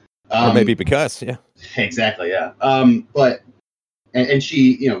 but Or maybe because, yeah. exactly, yeah. But and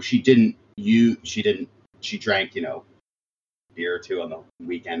she drank beer or two on the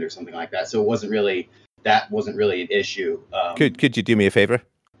weekend or something like that. So it wasn't really an issue. Could you do me a favor?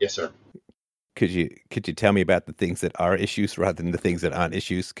 Yes, sir. Could you tell me about the things that are issues rather than the things that aren't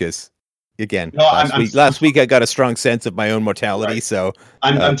issues? Because again, No, last week I got a strong sense of my own mortality. Right. So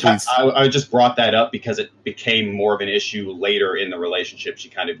please. please. I just brought that up because it became more of an issue later in the relationship. She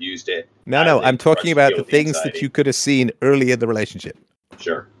kind of used it. No, I'm talking about the things that you could have seen early in the relationship.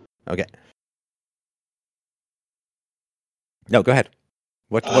 Sure. Okay. No, go ahead.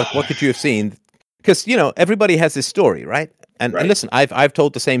 What could you have seen? Because everybody has this story, right? And listen, I've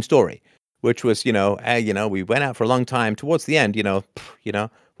told the same story, which was we went out for a long time. Towards the end,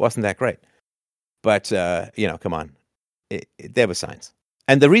 wasn't that great? But come on, there were signs.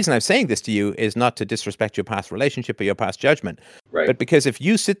 And the reason I'm saying this to you is not to disrespect your past relationship or your past judgment, Right. but because if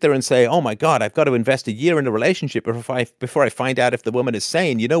you sit there and say, "Oh my God, I've got to invest a year in a relationship before I find out if the woman is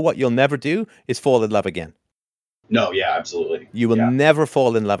sane," you know what you'll never do is fall in love again. No, yeah, absolutely. You will never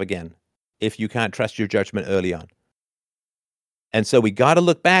fall in love again if you can't trust your judgment early on. And so we got to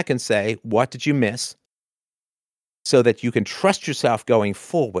look back and say, what did you miss? So that you can trust yourself going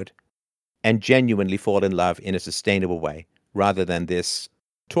forward and genuinely fall in love in a sustainable way, rather than this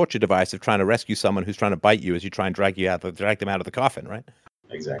torture device of trying to rescue someone who's trying to bite you as you try and drag them out of the coffin, right?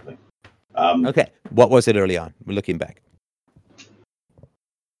 Exactly. Okay. What was it early on? We're looking back.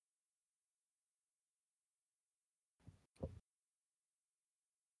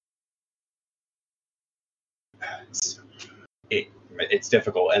 It's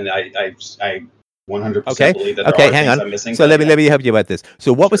difficult, and I 100% Okay. believe that Okay, there are hang things on. I'm missing. So let me help you about this.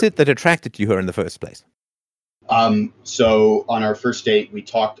 So what was it that attracted you to her in the first place? So on our first date, we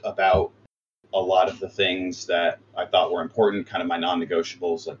talked about a lot of the things that I thought were important, kind of my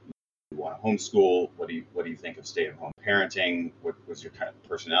non-negotiables, like you want to homeschool. What do you think of stay-at-home parenting? What was your kind of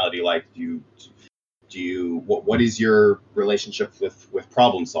personality like? What is your relationship with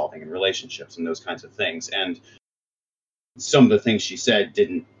problem solving and relationships and those kinds of things? And some of the things she said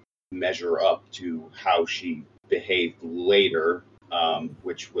didn't measure up to how she behaved later,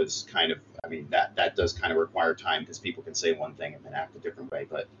 which was kind of, I mean, that does kind of require time, because people can say one thing and then act a different way.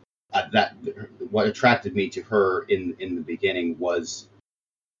 But what attracted me to her in the beginning was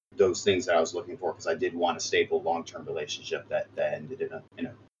those things that I was looking for, because I did want a stable, long-term relationship that ended in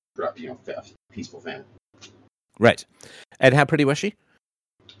a peaceful family. Right. And how pretty was she?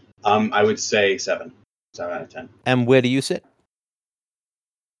 I would say 7 out of 10. And where do you sit?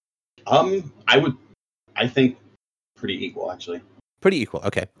 I think pretty equal, actually. Pretty equal.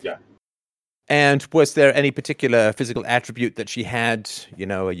 Okay. Yeah. And was there any particular physical attribute that she had?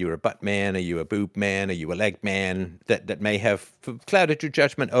 Are you a butt man? Are you a boob man? Are you a leg man? That may have clouded your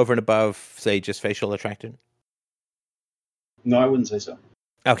judgment over and above, say, just facial attraction? No, I wouldn't say so.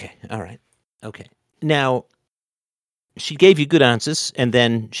 Okay. All right. Okay. Now, she gave you good answers, and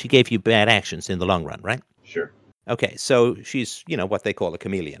then she gave you bad actions in the long run, right? Sure. Okay, so she's, what they call a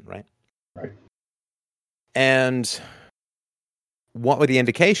chameleon, right? Right. And what were the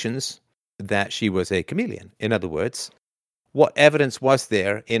indications that she was a chameleon? In other words, what evidence was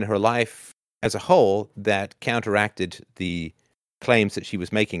there in her life as a whole that counteracted the claims that she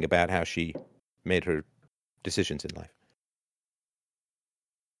was making about how she made her decisions in life?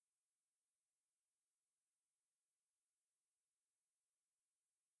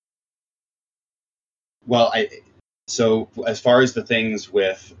 Well, so as far as the things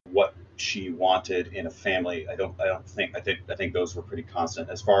with what she wanted in a family, I think those were pretty constant.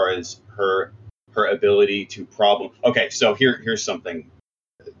 As far as her ability to problem. Okay, so here's something.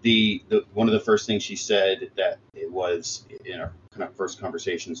 The one of the first things she said that it was in our kind of first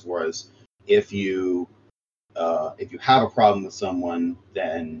conversations was if you have a problem with someone,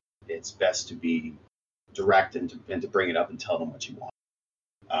 then it's best to be direct and to bring it up and tell them what you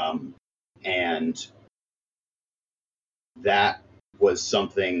want. And that was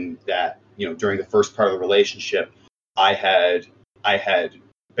something that, during the first part of the relationship, I had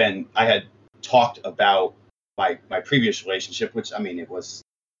talked about my previous relationship, which, I mean, it was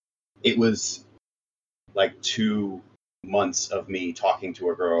like 2 months of me talking to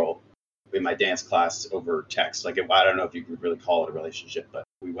a girl in my dance class over text. Like, I don't know if you could really call it a relationship, but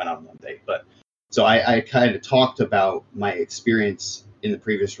we went on one date. But so I kind of talked about my experience in the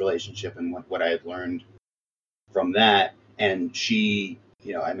previous relationship and what I had learned from that. And she,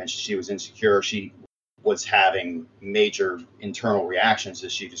 I mentioned she was insecure. She was having major internal reactions,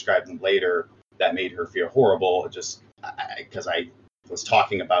 as she described them later, that made her feel horrible. Just because I was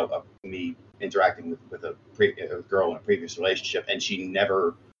talking about me interacting with a girl in a previous relationship, and she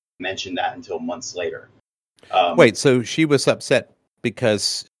never mentioned that until months later. Wait, so she was upset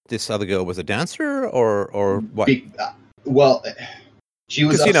because this other girl was a dancer, or what? Well, she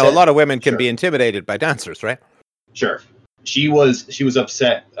was because upset. A lot of women can Sure. be intimidated by dancers, right? Sure. She was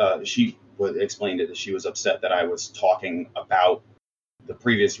upset. She explained it that she was upset that I was talking about the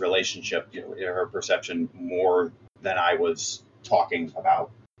previous relationship, in her perception, more than I was talking about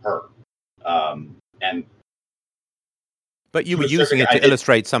her. But you were using it to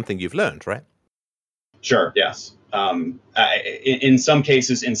illustrate something you've learned, right? Sure. Yes. In some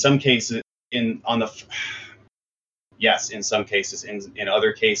cases, yes. In some cases, in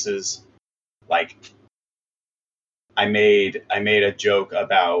other cases, like I made a joke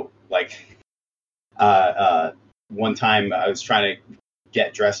about like one time I was trying to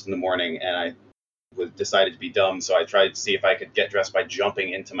get dressed in the morning and I decided to be dumb, so I tried to see if I could get dressed by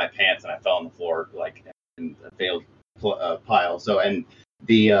jumping into my pants, and I fell on the floor like in a failed pile. So, and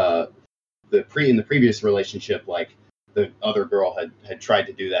in the previous relationship, like the other girl had tried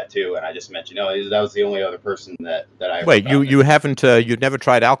to do that too, and I just mentioned, that was the only other person that I. Wait, you haven't you'd never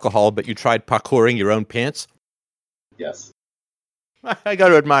tried alcohol, but you tried parkouring your own pants? Yes. I got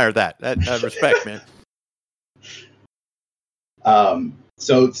to admire that. That respect, man.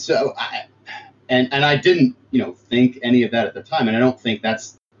 So I didn't, think any of that at the time, and I don't think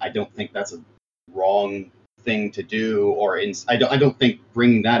that's a wrong thing to do, or I don't think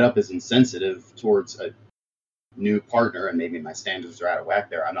bringing that up is insensitive towards a new partner, and maybe my standards are out of whack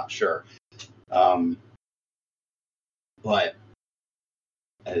there. I'm not sure. But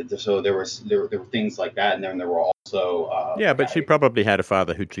so there were things like that, and then there were also but she probably had a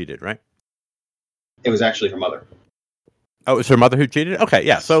father who cheated, right? It was actually her mother. Oh, it was her mother who cheated? Okay,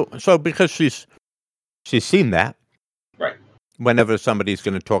 yeah. So because she's seen that, right? Whenever somebody's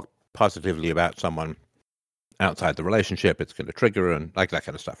going to talk positively about someone outside the relationship, it's going to trigger her and like that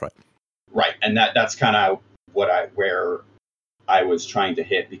kind of stuff, right? Right, and that's kind of where I was trying to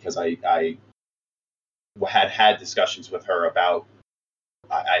hit, because I had discussions with her about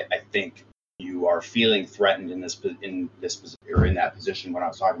I think you are feeling threatened in that position when I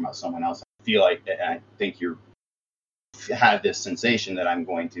was talking about someone else. I feel like, and I think you had this sensation that I'm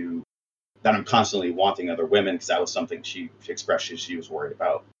constantly wanting other women, because that was something she expressed she was worried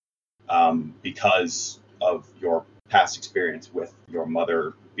about, because of your past experience with your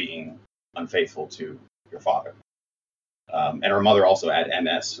mother being unfaithful to your father. And her mother also had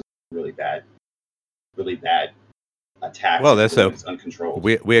MS, really bad attack. Well, that's uncontrolled.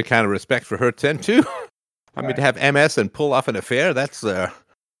 Weird kind of respect for her then too. I mean, to have MS and pull off an affair, that's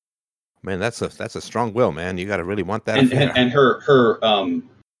man, that's a strong will, man. You got to really want that affair. And her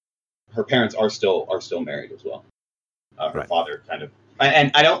parents are still married as well. Her father kind of,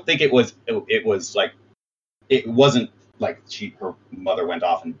 and I don't think it was like, it wasn't like her mother went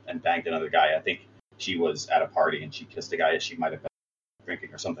off and banged another guy. I think she was at a party and she kissed a guy as she might have been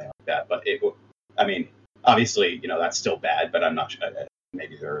drinking or something like that. But Obviously, that's still bad, but I'm not sure.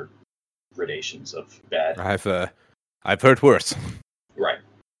 Maybe there are gradations of bad. I've heard worse. Right.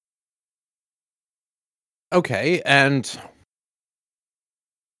 Okay, and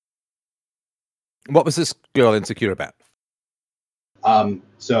what was this girl insecure about?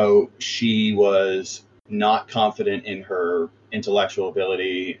 So she was not confident in her intellectual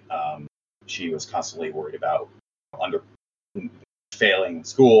ability. She was constantly worried about failing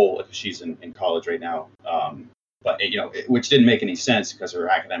school. She's in college right now. But which didn't make any sense because her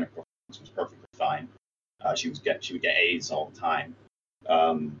academic performance was perfectly fine. She would get A's all the time.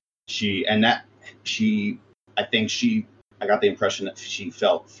 I got the impression that she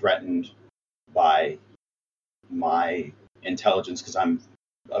felt threatened by my intelligence because I'm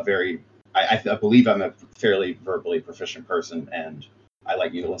I believe I'm a fairly verbally proficient person, and I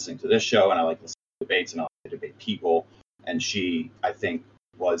like listening to this show, and I like listening to debates, and I like to debate people. And she, I think,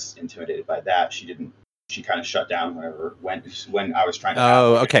 was intimidated by that. She kind of shut down when I was trying to have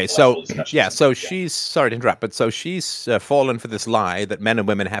okay. So discussions. She's sorry to interrupt, but so she's fallen for this lie that men and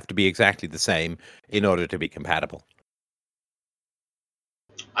women have to be exactly the same in order to be compatible.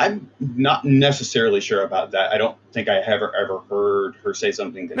 I'm not necessarily sure about that. I don't think I have ever heard her say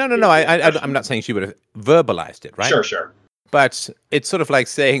something. No. I'm not saying she would have verbalized it, right? Sure. But it's sort of like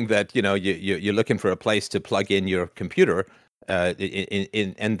saying that you're looking for a place to plug in your computer, and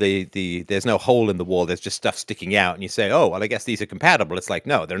there's no hole in the wall. There's just stuff sticking out, and you say, "Oh, well, I guess these are compatible." It's like,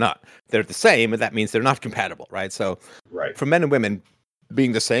 no, they're not. They're the same, and that means they're not compatible, right? So, for men and women,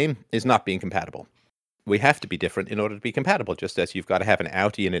 being the same is not being compatible. We have to be different in order to be compatible, just as you've got to have an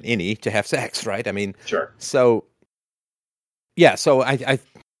outie and an innie to have sex, right? I mean, sure. So, yeah, so I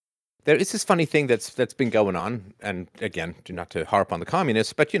there is this funny thing that's been going on, and again, not to harp on the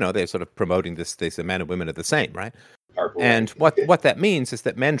communists, but they're sort of promoting this. They say men and women are the same, right? And what that means is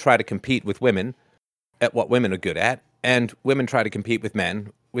that men try to compete with women at what women are good at, and women try to compete with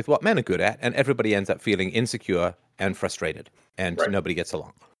men with what men are good at, and everybody ends up feeling insecure and frustrated, and nobody gets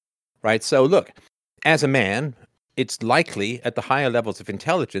along, right? So look. As a man, it's likely at the higher levels of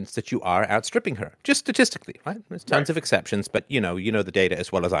intelligence that you are outstripping her, just statistically, right? There's tons of exceptions, but you know the data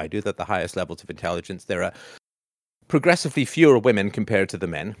as well as I do that the highest levels of intelligence, there are progressively fewer women compared to the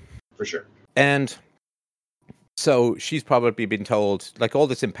men. For sure. And so she's probably been told, like, all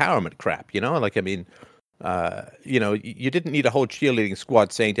this empowerment crap, like, I mean, you didn't need a whole cheerleading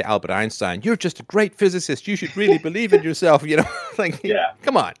squad saying to Albert Einstein, "You're just a great physicist. You should really believe in yourself." Like,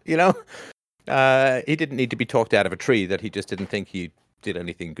 come on, he didn't need to be talked out of a tree that he just didn't think he did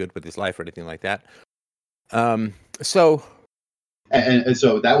anything good with his life or anything like that. So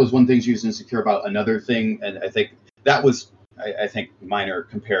that was one thing she was insecure about. Another thing, and I think that was, I think, minor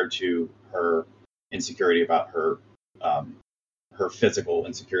compared to her insecurity about her physical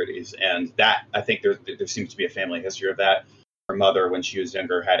insecurities, and that I think there seems to be a family history of that. Her mother, when she was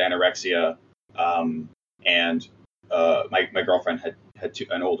younger, had anorexia, and my girlfriend had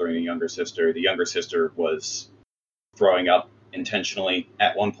an older and a younger sister. The younger sister was throwing up intentionally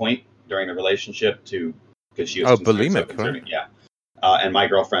at one point during the relationship because she was bulimic, right? Yeah. And my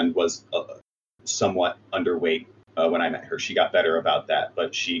girlfriend was somewhat underweight when I met her. She got better about that,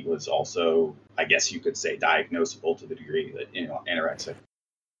 but she was also, I guess you could say, diagnosable to the degree that anorexic.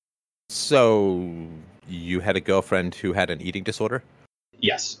 So you had a girlfriend who had an eating disorder?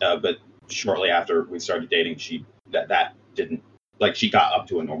 Yes, but shortly after we started dating, that didn't, like, she got up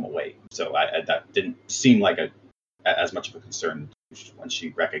to a normal weight. So that didn't seem like as much of a concern when she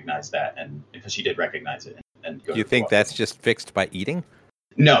recognized that, and because she did recognize it. And do you think that's just fixed by eating?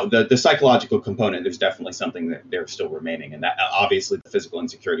 No, the psychological component, there's definitely something that they're still remaining, and that obviously the physical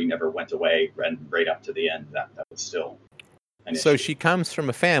insecurity never went away, and right up to the end, that was still an issue. So she comes from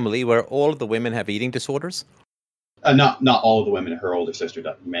a family where all of the women have eating disorders? Not all of the women. Her older sister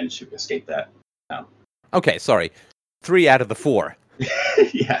managed to escape that. No. Okay, sorry. 3 out of the 4.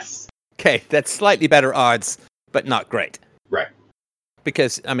 Yes. Okay, that's slightly better odds, but not great. Right.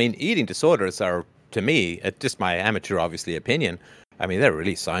 Because, I mean, eating disorders are, to me, just my amateur, obviously, opinion, I mean, they're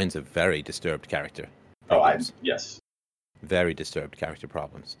really signs of very disturbed character problems. Yes. Very disturbed character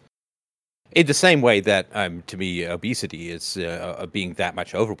problems. In the same way that, to me, obesity is being that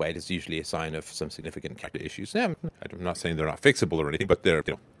much overweight is usually a sign of some significant character issues. I'm not saying they're not fixable or anything, but they're,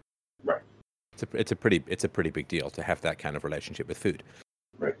 right. It's a pretty big deal to have that kind of relationship with food.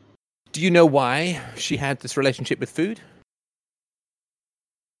 Right. Do you know why she had this relationship with food?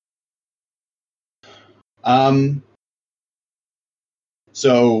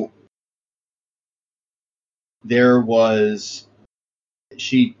 So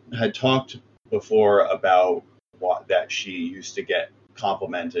she had talked before about that she used to get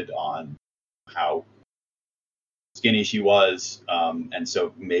complimented on how skinny she was, and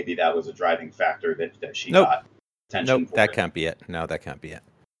so maybe that was a driving factor that she Nope. got attention Nope, for that it. can't be it. No, that can't be it.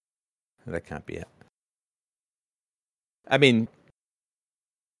 That can't be it. I mean,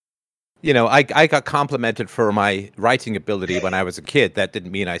 you know, I got complimented for my writing ability when I was a kid. That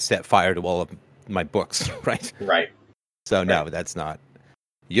didn't mean I set fire to all of my books, right? Right. So no, that's not.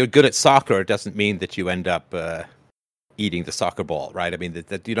 You're good at soccer. It doesn't mean that you end up eating the soccer ball, right? I mean,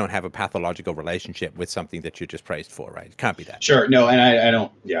 that you don't have a pathological relationship with something that you're just praised for, right? It can't be that. Sure. No, and I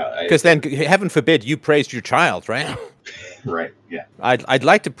don't. Yeah. Because then, heaven forbid, you praised your child, right? Right. Yeah. I'd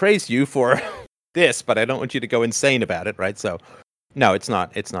like to praise you for this, but I don't want you to go insane about it, right? So, no, it's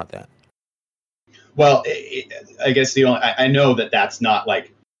not. It's not that. Well, I guess I know that that's not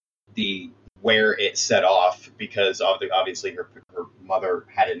like the where it set off, because obviously her mother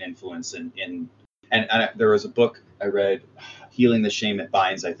had an influence in and there was a book I read, Healing the Shame It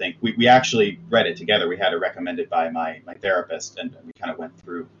Binds. I think we actually read it together. We had it recommended by my therapist, and we kind of went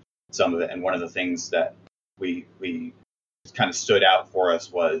through some of it. And one of the things that we kind of stood out for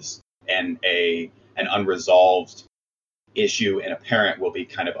us was an unresolved issue in a parent will be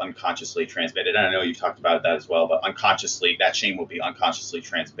kind of unconsciously transmitted. And I know you've talked about that as well, but unconsciously, that shame will be unconsciously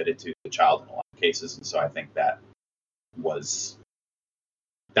transmitted to the child in a lot of cases. And so I think that was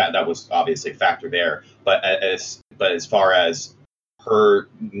obviously a factor there. But as far as her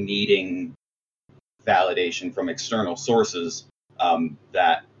needing validation from external sources,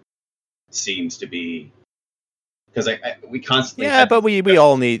 that seems to be, because we constantly but we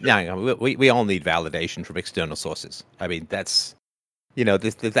all need we all need validation from external sources. I mean, that's, you know,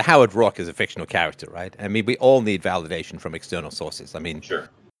 the Howard Rourke is a fictional character, right? I mean, we all need validation from external sources. I mean, sure.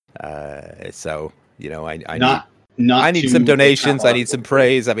 So, you know, I need some donations. I need some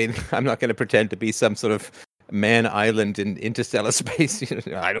praise. I mean, I'm not going to pretend to be some sort of man island in interstellar space.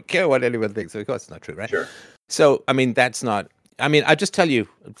 I don't care what anyone thinks. Of course, it's not true, right? Sure. So, I mean, that's not. I mean, I'll just tell you,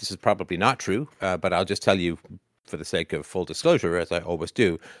 this is probably not true, but I'll just tell you, for the sake of full disclosure, as I always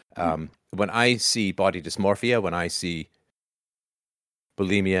do, when I see body dysmorphia, when I see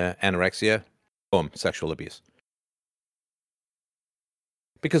bulimia, anorexia, boom, sexual abuse.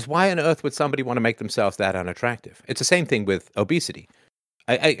 Because why on earth would somebody want to make themselves that unattractive? It's the same thing with obesity.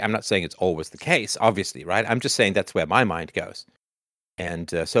 I'm not saying it's always the case, obviously, right? I'm just saying that's where my mind goes.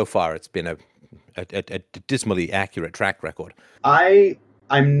 And so far, it's been a dismally accurate track record. I'm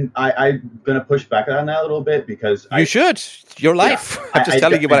going to push back on that a little bit, because you should. Your life. Yeah, I'm just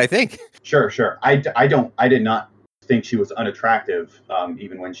telling you what I think. Sure. I did not think she was unattractive,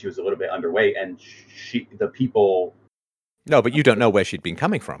 even when she was a little bit underweight, and the people. No, but you don't know where she'd been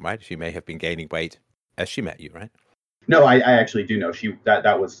coming from, right? She may have been gaining weight as she met you, right? No, I actually do know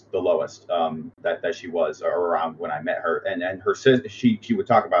that was the lowest that she was around when I met her, and her she would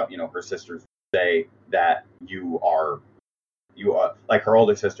talk about, you know, her sisters say that you are like her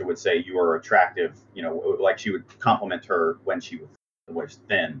older sister would say you are attractive, you know, like she would compliment her when she was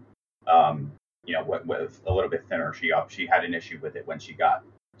thin, you know, with a little bit thinner. She had an issue with it when she got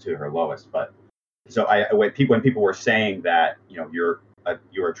to her lowest. But so when people were saying that, you know,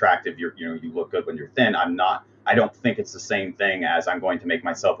 you're attractive, you look good when you're thin, I don't think it's the same thing as I'm going to make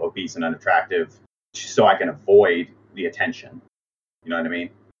myself obese and unattractive so I can avoid the attention. You know what I mean?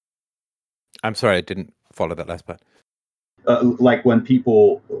 I'm sorry, I didn't follow that last part. Like when the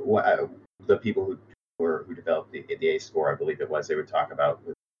people who developed the ACE score, I believe it was, they would talk about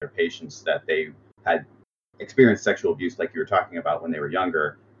with their patients that they had experienced sexual abuse, like you were talking about, when they were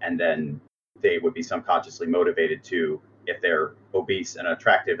younger, and then they would be subconsciously motivated to, if they're obese and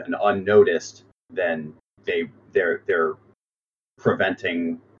attractive and unnoticed, then they're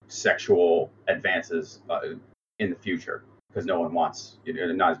preventing sexual advances in the future, because no one wants,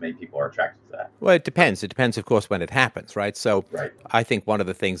 not as many people are attracted to that. Well, it depends. It depends, of course, when it happens, right? So right. I think one of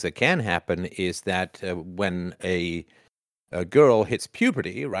the things that can happen is that when a girl hits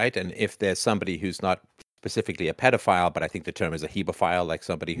puberty, right, and if there's somebody who's not specifically a pedophile, but I think the term is a hebephile, like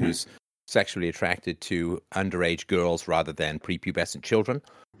somebody who's sexually attracted to underage girls rather than prepubescent children.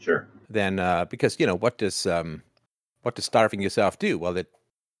 Sure. Then, because, you know, what does starving yourself do? Well, it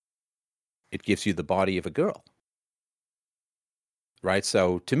gives you the body of a girl. Right.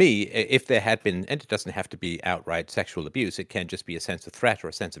 So to me, if there had been, and it doesn't have to be outright sexual abuse, it can just be a sense of threat or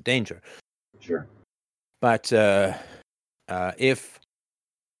a sense of danger. Sure. But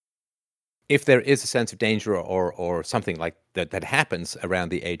if there is a sense of danger or something like that happens around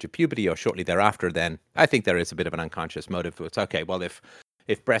the age of puberty or shortly thereafter, then I think there is a bit of an unconscious motive. It's okay. Well, if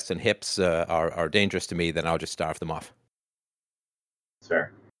breasts and hips are dangerous to me, then I'll just starve them off.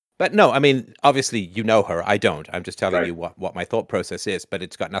 Fair. But no, I mean, obviously, you know her. I don't. I'm just telling you what my thought process is. But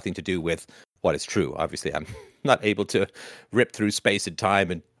it's got nothing to do with what is true. Obviously, I'm not able to rip through space and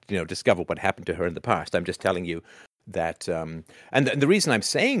time and discover what happened to her in the past. I'm just telling you that, and the reason I'm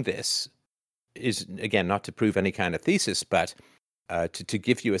saying this is, again, not to prove any kind of thesis, but to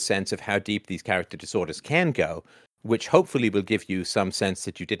give you a sense of how deep these character disorders can go, which hopefully will give you some sense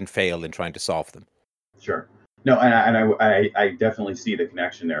that you didn't fail in trying to solve them. Sure. No, and I definitely see the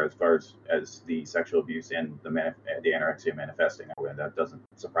connection there as far as the sexual abuse and the anorexia manifesting. That doesn't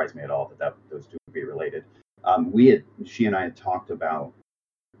surprise me at all that those two would be related. She and I had talked about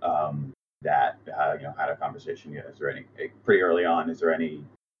that, had a conversation. Is there any, pretty early on, is there any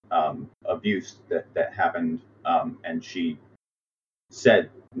abuse that happened? And she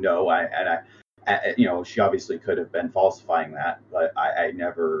said no. She obviously could have been falsifying that, but I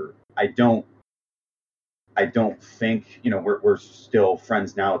don't think, we're still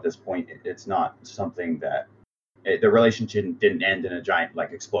friends now at this point. It's not something that the relationship didn't end in a giant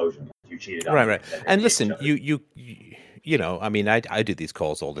explosion. You cheated on me. Right. And listen, I mean, I do these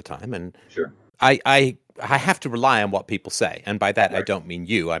calls all the time, and sure, I have to rely on what people say. And by that, right. I don't mean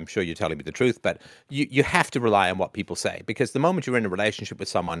you. I'm sure you're telling me the truth, but you have to rely on what people say, because the moment you're in a relationship with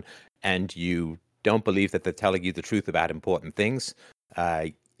someone and you don't believe that they're telling you the truth about important things,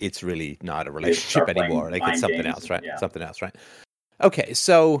 it's really not a relationship anymore. It's something else, right? Yeah. Something else, right? Okay,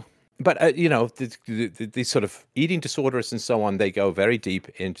 so, but the sort of eating disorders and so on, they go very deep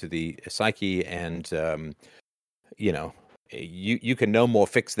into the psyche, and you can no more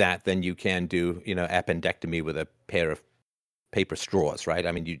fix that than you can do appendectomy with a pair of paper straws, right?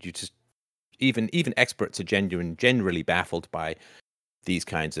 I mean, you just even experts are generally baffled by these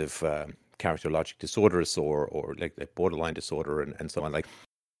kinds of characterologic disorders or like borderline disorder and so on. Like,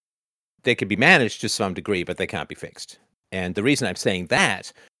 they can be managed to some degree, but they can't be fixed. And the reason I'm saying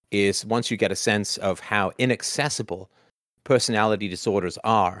that is, once you get a sense of how inaccessible personality disorders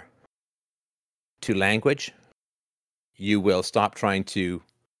are to language, you will stop trying to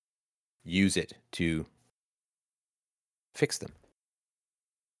use it to fix them.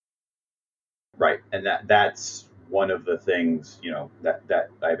 Right, and that's one of the things that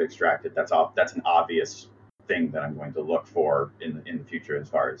I've extracted. That's an obvious thing that I'm going to look for in the future, as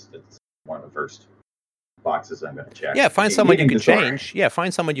far as it's one of the first boxes I'm going to check. Yeah, find someone you can change. Yeah,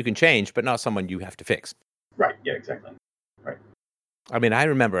 find someone you can change, but not someone you have to fix. Right. Yeah. Exactly. Right. I mean, I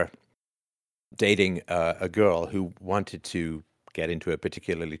remember dating a girl who wanted to get into a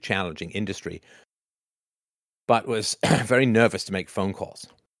particularly challenging industry, but was very nervous to make phone calls.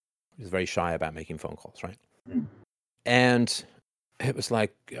 She was very shy about making phone calls, right? Mm. And it was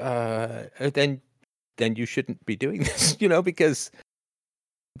like, then you shouldn't be doing this, because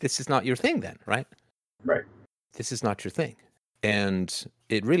this is not your thing then, right? Right. This is not your thing. And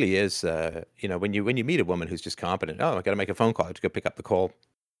it really is, when you meet a woman who's just competent, I got to make a phone call, I have to go pick up the call,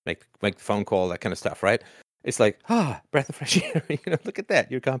 make the phone call, that kind of stuff, right? It's like, breath of fresh air. Look at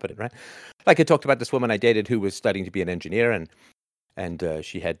that, you're competent, right? Like, I talked about this woman I dated who was studying to be an engineer, and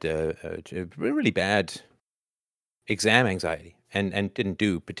she had really bad exam anxiety and didn't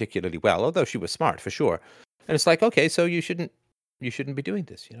do particularly well, although she was smart for sure. And it's like, okay, so you shouldn't be doing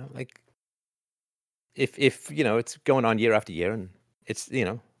this, like, if it's going on year after year, and it's,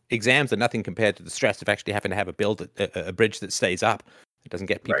 exams are nothing compared to the stress of actually having to have a bridge that stays up. It doesn't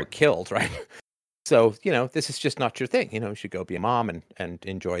get people killed, right? So, this is just not your thing. You should go be a mom and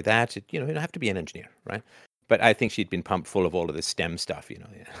enjoy that. You don't have to be an engineer, right? But I think she'd been pumped full of all of this STEM stuff,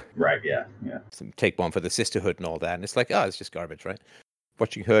 Right, yeah. Take one for the sisterhood and all that. And it's like, it's just garbage, right?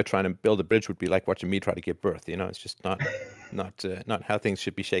 Watching her trying to build a bridge would be like watching me try to give birth. It's just not how things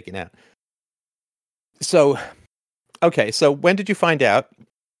should be shaken out. So, okay, so when did you find out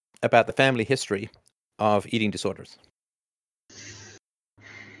about the family history of eating disorders?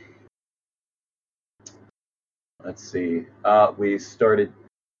 Let's see. We started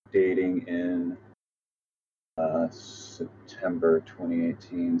dating in September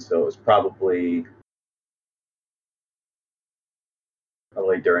 2018, so it was probably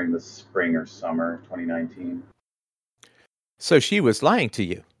during the spring or summer 2019. So she was lying to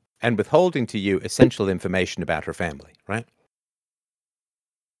you and withholding to you essential information about her family, right?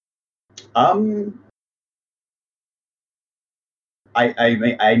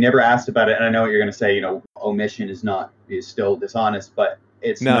 I never asked about it, and I know what you're going to say. Omission is still dishonest, but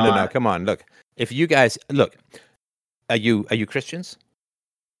it's not. No. Come on, look. If you guys look, are you Christians?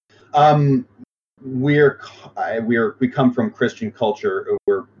 We come from Christian culture.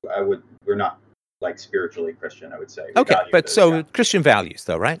 We're not like spiritually Christian, I would say. Okay, but Christian values,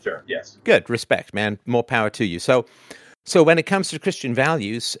 though, right? Sure. Yes. Good. Respect, man. More power to you. So when it comes to Christian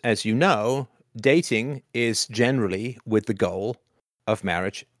values, as you know, dating is generally with the goal of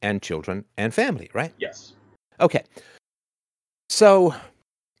marriage and children and family, right? Yes. Okay. So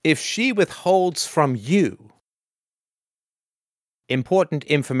if she withholds from you important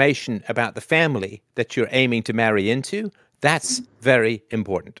information about the family that you're aiming to marry into, that's very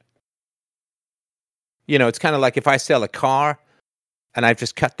important. You know, it's kind of like if I sell a car and I've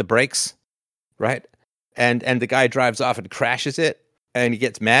just cut the brakes, right? And the guy drives off and crashes it and he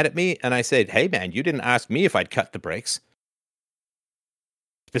gets mad at me and I said, "Hey man, you didn't ask me if I'd cut the brakes."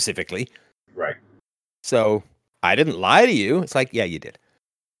 Specifically. Right. So I didn't lie to you. It's like, yeah, you did.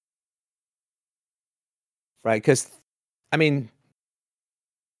 Right? Because, I mean,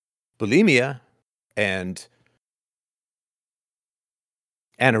 bulimia and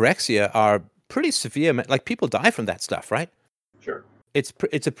anorexia are pretty severe. Like, people die from that stuff, right? Sure. It's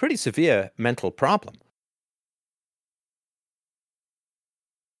a pretty severe mental problem.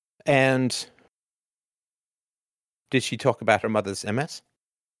 And did she talk about her mother's MS?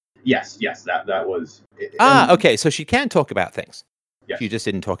 Yes. That was. Okay. So she can talk about things. Yes. She just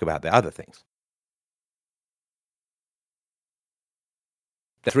didn't talk about the other things.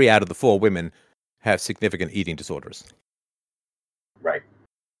 3 out of the 4 women have significant eating disorders. Right.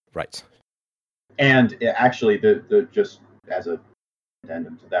 Right. And actually, the just as a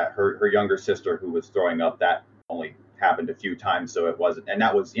addendum to that, her younger sister who was throwing up, that only happened a few times, so it wasn't, and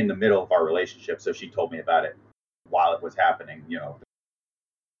that was in the middle of our relationship. So she told me about it while it was happening, a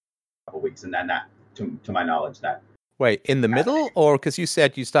couple weeks, and then that, to my knowledge, that. Wait, in the middle, or because you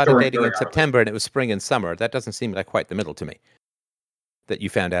said you started dating during in September and it was spring and summer? That doesn't seem like quite the middle to me. That you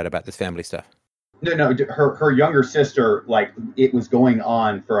found out about this family stuff. No, her younger sister, like, it was going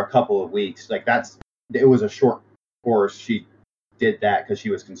on for a couple of weeks. Like, it was a short course. She did that because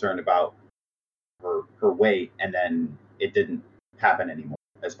she was concerned about her weight, and then it didn't happen anymore,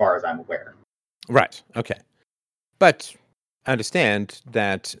 as far as I'm aware. Right. Okay. But understand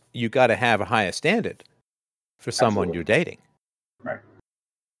that you got to have a higher standard for someone Absolutely. you're dating. Right.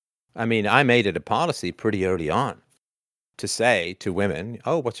 I mean, I made it a policy pretty early on to say to women,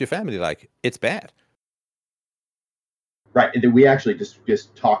 "Oh, what's your family like? It's bad." Right. And we actually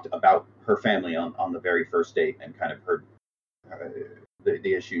just talked about her family on the very first date and kind of heard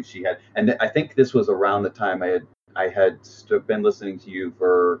the issues she had. And I think this was around the time I had been listening to you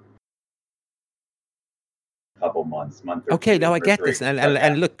for a couple months, month or Okay, two. now I or get 3. this,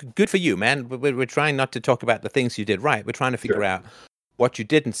 and look, good for you, man. We're trying not to talk about the things you did right. We're trying to figure Sure. out what you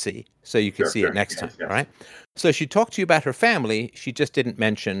didn't see so you can see it next time. Yes. All right. So she talked to you about her family. She just didn't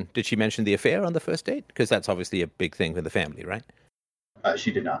mention. Did she mention the affair on the first date? Because that's obviously a big thing with the family, right?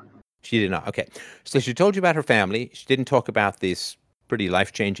 She did not. She did not. Okay. So she told you about her family. She didn't talk about this pretty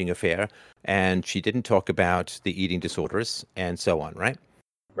life-changing affair, and she didn't talk about the eating disorders and so on, right?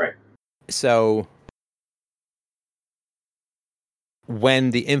 Right. So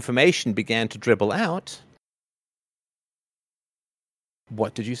when the information began to dribble out,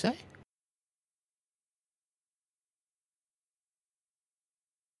 what did you say?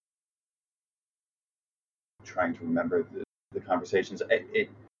 Trying to remember the conversations. It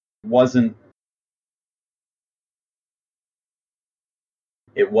wasn't.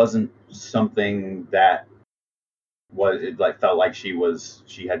 It wasn't something that felt like she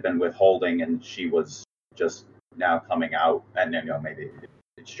had been withholding, and she was just now coming out. And then, maybe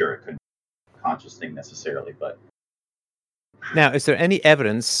it couldn't be a conscious thing necessarily, but Now, is there any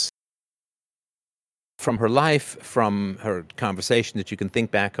evidence from her life, from her conversation that you can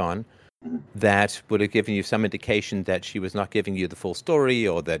think back on that would have given you some indication that she was not giving you the full story,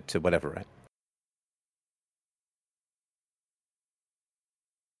 or that whatever, right?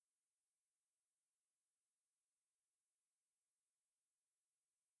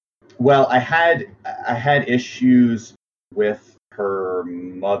 well, I had issues with her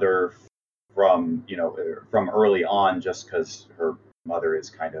mother from from early on, just because her mother is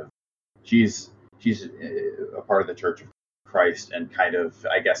kind of she's a part of the Church of Christ, and kind of,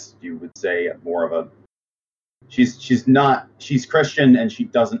 I guess you would say, more of a she's Christian, and she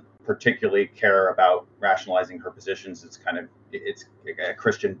doesn't particularly care about rationalizing her positions. It's a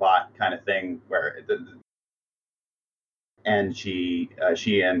Christian bot kind of thing, where and she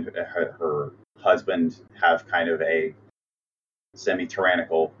and her husband have kind of a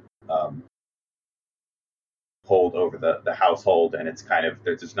semi-tyrannical hold over the household, and it's kind of,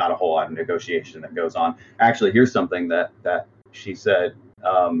 there's just not a whole lot of negotiation that goes on. Actually, here's something that she said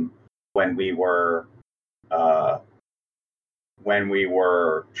when we were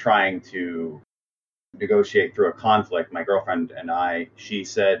trying to negotiate through a conflict, my girlfriend and I. She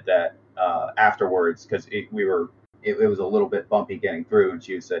said that afterwards, because it was a little bit bumpy getting through, and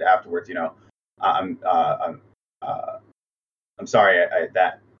she said afterwards, I'm I'm sorry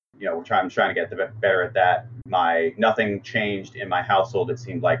that I'm trying to get better at that. Nothing changed in my household. It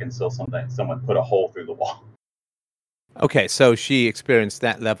seemed like until someone put a hole through the wall. Okay, so she experienced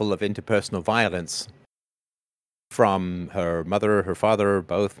that level of interpersonal violence from her mother, her father,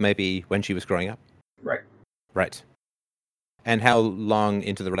 both, maybe when she was growing up? Right. Right. And how long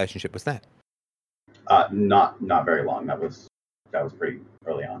into the relationship was that? Not very long. That was pretty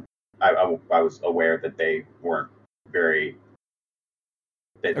early on. I was aware that they weren't very.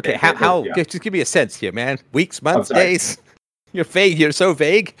 How? Just give me a sense here, man. Weeks, months, sorry. days. You're vague. You're so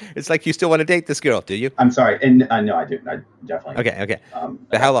vague. It's like you still want to date this girl, do you? I'm sorry, and no, I do. I definitely. Okay. So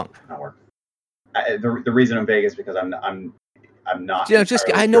how long? Not work. The reason I'm vague is because I'm not. I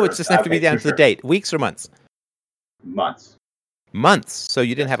know it doesn't have to be down to the date. Weeks or months? Months. Months. So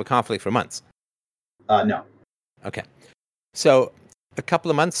you didn't have a conflict for months? No. Okay. So a couple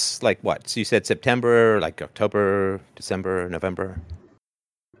of months, like what? So you said September, like October, December, November?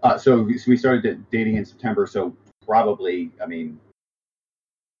 So we started dating in September. So probably during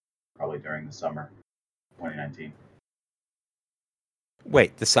the summer, 2019.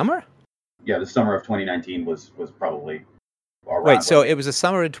 Wait, the summer? Yeah, the summer of 2019 was probably. Wait, so it was the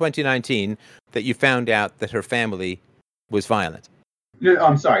summer in 2019 that you found out that her family was violent? No,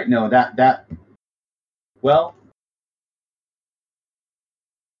 I'm sorry. No, that. Well,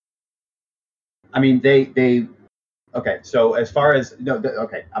 they. Okay, so as far as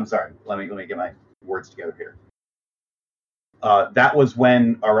okay, I'm sorry. Let me get my words together here. That was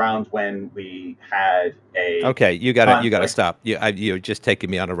around when we had a. Okay, you gotta stop. You're just taking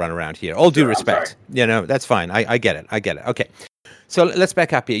me on a run around here. All due respect, that's fine. I get it. Okay, so let's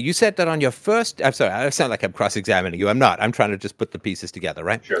back up here. You said that on your first. I'm sorry. I sound like I'm cross-examining you. I'm not. I'm trying to just put the pieces together,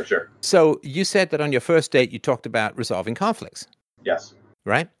 right? Sure. So you said that on your first date you talked about resolving conflicts. Yes.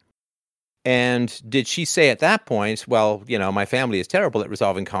 Right. And did she say at that point, well, my family is terrible at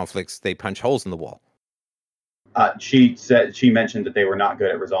resolving conflicts. They punch holes in the wall. She mentioned that they were not good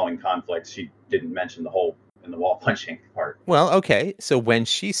at resolving conflicts. She didn't mention the hole in the wall punching part. Well, okay. So when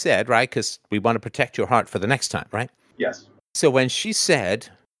she said, right, because we want to protect your heart for the next time, right? Yes. So when she said,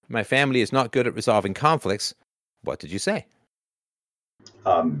 my family is not good at resolving conflicts, what did you say?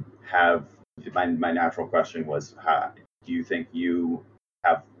 My natural question was, do you think you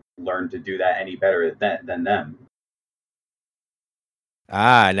have learned to do that any better than them?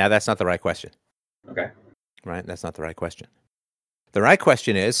 Now that's not the right question. Okay. Right? That's not the right question. The right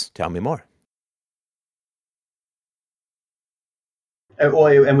question is, tell me more. Well,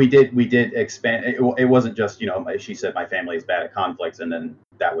 and we did expand. It wasn't just, she said my family is bad at conflicts, and then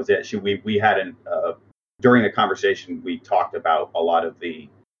that was it. We had during the conversation, we talked about a lot of the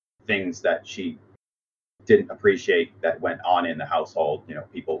things that she didn't appreciate that went on in the household.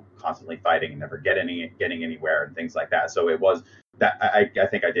 People constantly fighting and never getting anywhere and things like that. So it was that I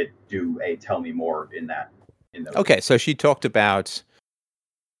think I did do a tell me more in that. Okay, so she talked about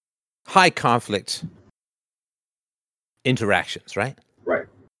high conflict interactions, right?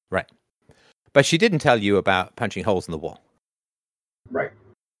 Right. But she didn't tell you about punching holes in the wall. Right.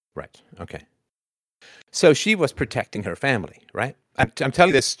 Okay. So she was protecting her family, right? I'm telling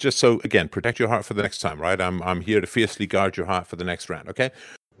you this just so, again, protect your heart for the next time, right? I'm here to fiercely guard your heart for the next round, okay?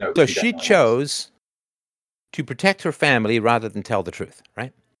 No, so she chose to protect her family rather than tell the truth,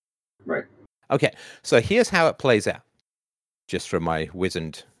 right? Right. Okay, so here's how it plays out, just from my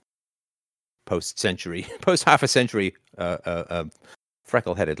wizened post half a century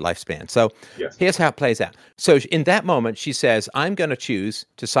freckle-headed lifespan. So yes. Here's how it plays out. So in that moment, she says, I'm going to choose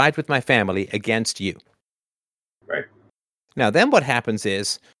to side with my family against you. Right. Now, then what happens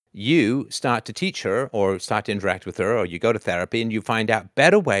is you start to teach her or start to interact with her, or you go to therapy and you find out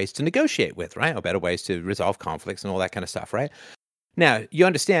better ways to negotiate with, right? Or better ways to resolve conflicts and all that kind of stuff, right? Now, you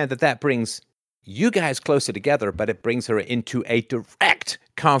understand that brings you guys closer together, but it brings her into a direct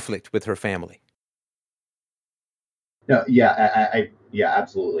conflict with her family. No, yeah, yeah,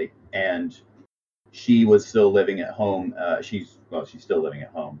 absolutely. And she was still living at home. She's still living at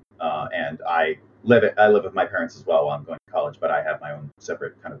home. And I live with my parents as well while I'm going to college, but I have my own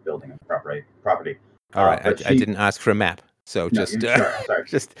separate kind of building and property. All right, I didn't ask for a map, so let's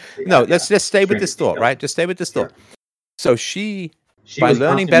just stay with this thought, right? Just stay with this thought. So she by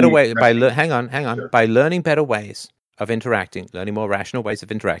learning better ways, hang on, Sure. by learning better ways of interacting, learning more rational ways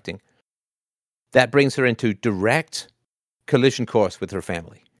of interacting, that brings her into direct collision course with her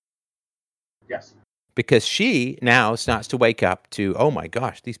family. Yes. Because she now starts to wake up to, oh my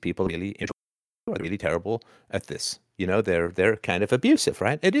gosh, these people are really terrible at this. They're kind of abusive,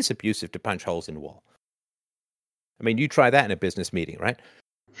 right? It is abusive to punch holes in the wall. I mean, you try that in a business meeting, right?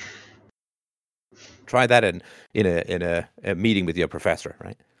 Try that in a meeting with your professor,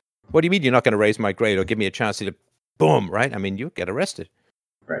 right? What do you mean you're not going to raise my grade or give me a chance to, boom, right? I mean, you get arrested.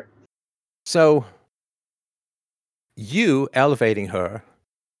 Right. So you elevating her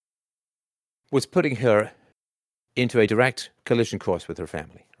was putting her into a direct collision course with her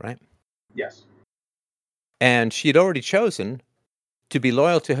family, right? Yes. And she had already chosen to be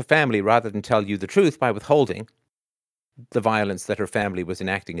loyal to her family rather than tell you the truth by withholding the violence that her family was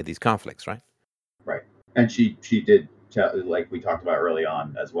enacting in these conflicts, right? Right. And she did tell, like we talked about early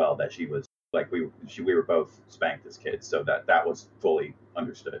on as well, that she was like we were both spanked as kids, so that was fully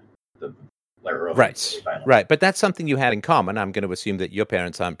understood. The early Right. violence. Right. But that's something you had in common. I'm going to assume that your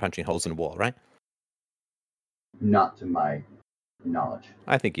parents aren't punching holes in a wall, right? Not to my knowledge.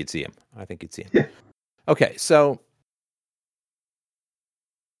 I think you'd see him. Yeah. Okay, so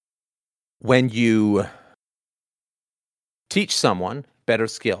when you teach someone better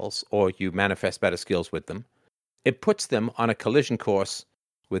skills or you manifest better skills with them, it puts them on a collision course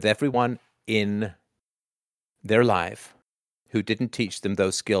with everyone in their life who didn't teach them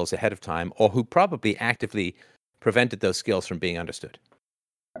those skills ahead of time or who probably actively prevented those skills from being understood.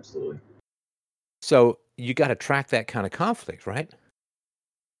 Absolutely. So you got to track that kind of conflict, right?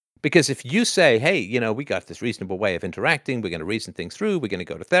 Because if you say, hey, we got this reasonable way of interacting, we're going to reason things through, we're going to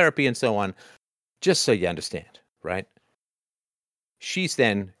go to therapy and so on, just so you understand, right? She's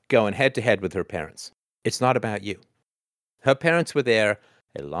then going head to head with her parents. It's not about you. Her parents were there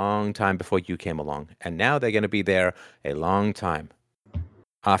a long time before you came along, and now they're going to be there a long time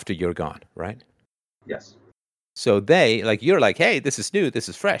after you're gone, right? Yes. So you're like, hey, this is new, this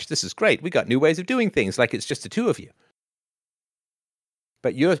is fresh, this is great. We got new ways of doing things, like it's just the two of you.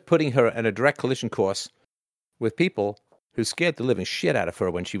 But you're putting her in a direct collision course with people who scared the living shit out of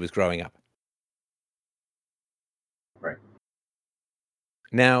her when she was growing up. Right.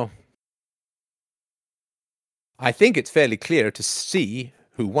 Now, I think it's fairly clear to see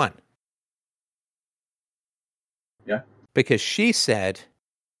who won. Yeah. Because she said,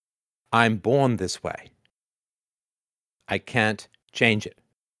 I'm born this way. I can't change it.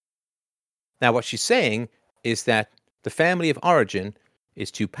 Now, what she's saying is that the family of origin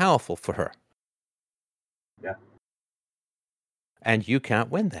is too powerful for her. Yeah. And you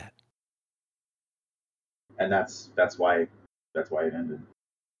can't win that. And that's why it ended.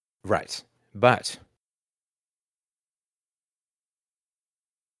 Right. But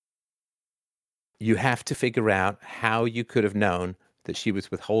you have to figure out how you could have known that she was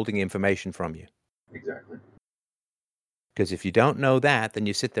withholding information from you. Exactly. Because if you don't know that, then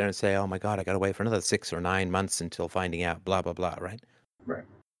you sit there and say, oh my God, I got to wait for another 6 or 9 months until finding out, blah, blah, blah, right? Right.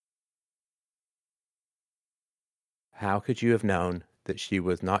 How could you have known that she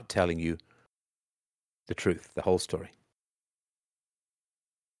was not telling you the truth, the whole story?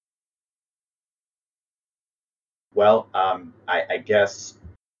 Well, I guess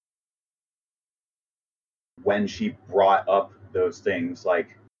when she brought up those things,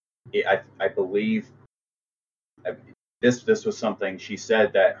 like I believe this was something she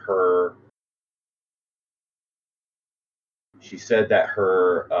said that her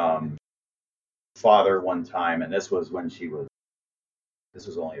father one time, and this was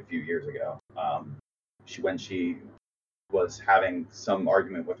only a few years ago. When she was having some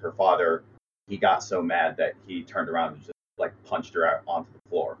argument with her father, he got so mad that he turned around and just like punched her out onto the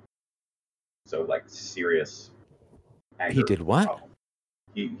floor. So like serious anger. He did what? Problem.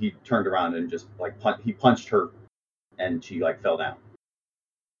 He turned around and just like he punched her, and she like fell down.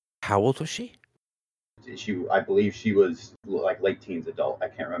 How old was she? I believe she was like late teens, adult. I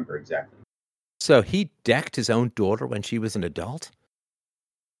can't remember exactly. So he decked his own daughter when she was an adult?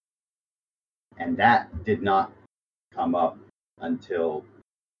 And that did not come up until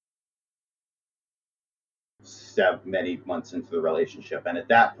many months into the relationship. And at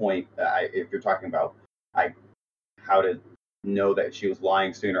that point, if you're talking about how to know that she was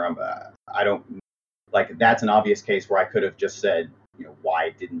lying sooner, I don't like that's an obvious case where I could have just said,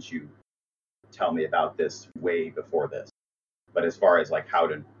 why didn't you tell me about this way before this? But as far as like how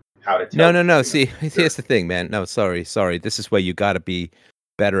to tell No. See, here's the thing, man. No, sorry. This is where you got to be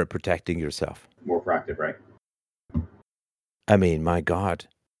better at protecting yourself. More proactive, right? I mean, my God.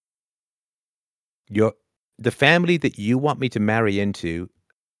 The family that you want me to marry into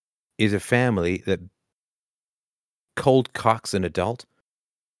is a family that cold cocks an adult?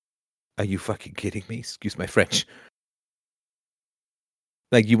 Are you fucking kidding me? Excuse my French.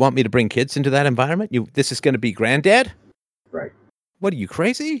 Like, you want me to bring kids into that environment? This is going to be granddad? Right. What are you,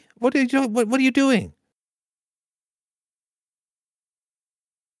 crazy? What are you doing?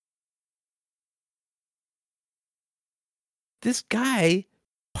 This guy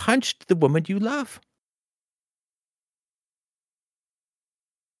punched the woman you love.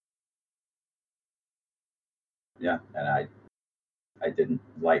 yeah, and I didn't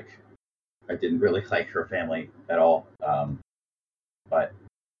really like her family at all. But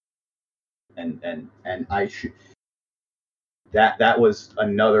and I should that was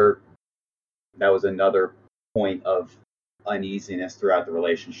another point of uneasiness throughout the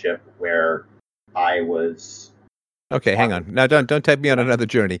relationship where I was. Okay, hang on. Now, don't take me on another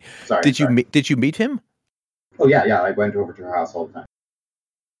journey. Sorry. Did you meet him? Oh yeah. I went over to her house all the time.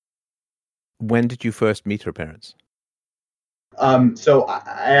 When did you first meet her parents? So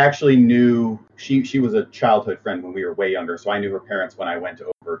I actually knew she was a childhood friend when we were way younger. So I knew her parents when I went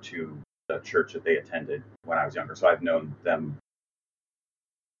over to the church that they attended when I was younger. So I've known them,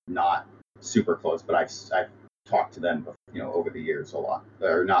 not super close, but I've talked to them, over the years a lot.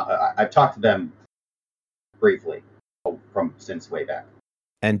 Or not, I've talked to them briefly from since way back.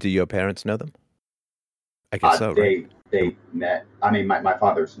 And do your parents know them? I guess so, right? They met. I mean, my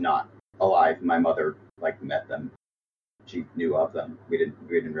father's not alive. My mother met them. She knew of them. We didn't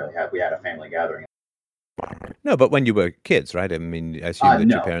really have. We had a family gathering. No, but when you were kids, right? I mean, I assume that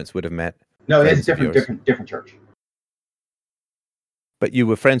your parents would have met. No, it's different church. But you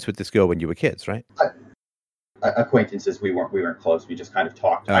were friends with this girl when you were kids, right? Acquaintances. We weren't close. We just kind of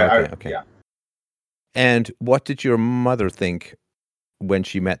talked. Oh, okay. Yeah. And what did your mother think when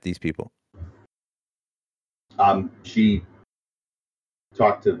she met these people? She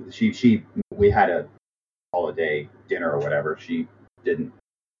talked to we had a holiday dinner or whatever. She didn't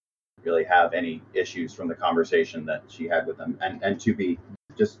really have any issues from the conversation that she had with them. And to be,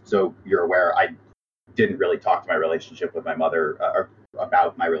 just so you're aware, I didn't really talk to my relationship with my mother or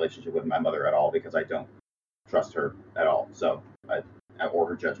about my relationship with my mother at all, because I don't trust her at all. So or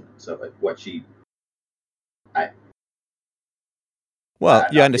her judgment. So well,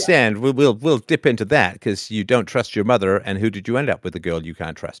 you understand. Yeah. We'll dip into that, because you don't trust your mother, and who did you end up with? A girl you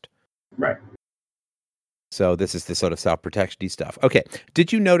can't trust. Right. So this is the sort of self-protection-y stuff. Okay.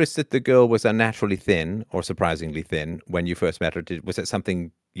 Did you notice that the girl was unnaturally thin, or surprisingly thin, when you first met her? Was it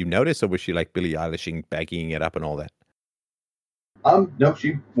something you noticed, or was she like Billie Eilishing, bagging it up and all that? No,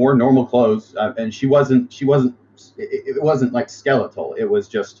 she wore normal clothes, and it wasn't like skeletal. It was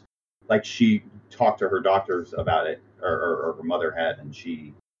just like she talked to her doctors about it, or her mother had, and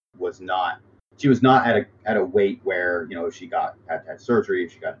she was not at a weight where, if she had surgery,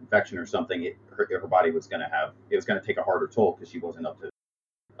 if she got an infection or something, her body was going to take a harder toll, because she wasn't up to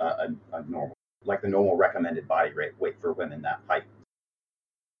a normal, like the normal recommended body weight for women that height.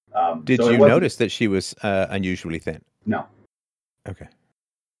 Did you notice that she was unusually thin? No. Okay.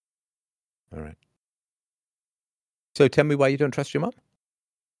 All right. So tell me why you don't trust your mom.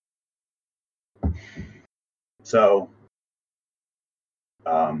 So,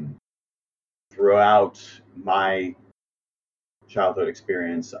 throughout my childhood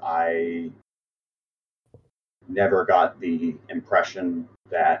experience, I never got the impression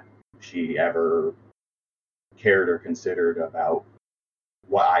that she ever cared or considered about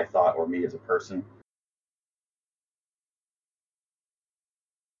what I thought or me as a person.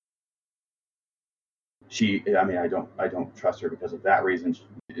 I don't trust her because of that reason.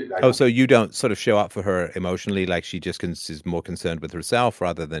 So you don't sort of show up for her emotionally, like she just is more concerned with herself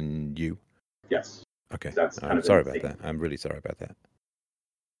rather than you? Yes. Okay. I'm sorry about that. I'm really sorry about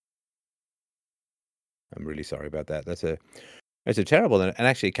that. That's a terrible and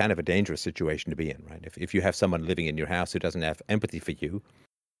actually kind of a dangerous situation to be in, right? If you have someone living in your house who doesn't have empathy for you,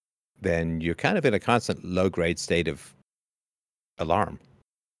 then you're kind of in a constant low-grade state of alarm.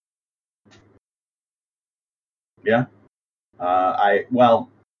 Yeah. I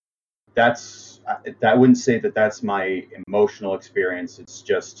wouldn't say that that's my emotional experience. It's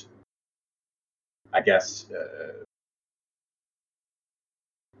just, I guess,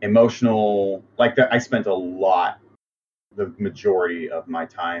 emotional. Like I spent the majority of my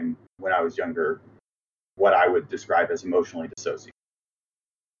time when I was younger, what I would describe as emotionally dissociated.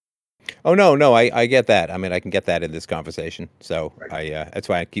 Oh, no, I get that. I mean, I can get that in this conversation. So right. That's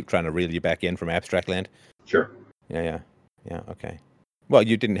why I keep trying to reel you back in from abstract land. Sure. Yeah, okay. Well,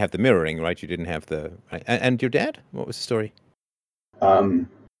 you didn't have the mirroring, right? You didn't have the... And your dad? What was the story?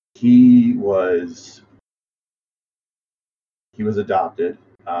 He was adopted.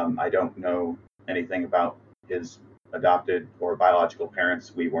 I don't know anything about his adopted or biological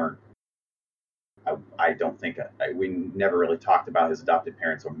parents. We weren't... I don't think... we never really talked about his adopted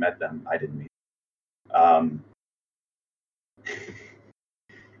parents or met them. I didn't meet them.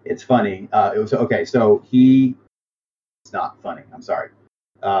 It's funny. It was... Okay, so he... It's not funny. I'm sorry.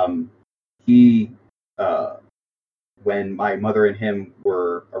 When my mother and him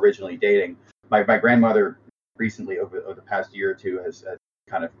were originally dating, my grandmother recently, over the past year or two, has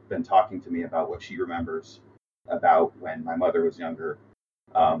kind of been talking to me about what she remembers about when my mother was younger.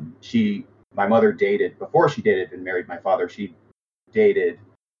 My mother dated, before she dated and married my father, she dated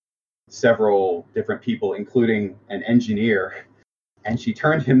several different people, including an engineer, and she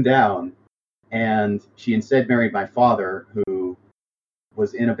turned him down. And she instead married my father, who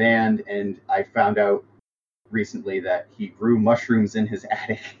was in a band, and I found out recently that he grew mushrooms in his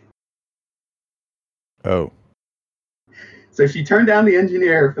attic. Oh. So she turned down the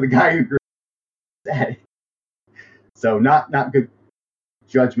engineer for the guy who grew in his attic. So not good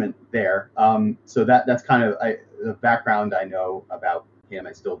judgment there. So that's kind of the background I know about him.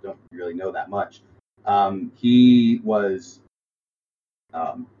 I still don't really know that much. He was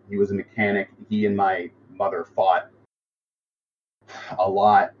a mechanic. He and my mother fought a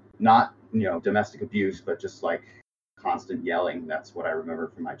lot, not domestic abuse, but just like constant yelling. That's what I remember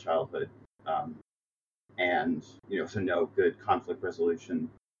from my childhood. And so no good conflict resolution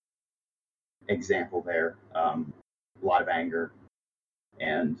example there. A lot of anger.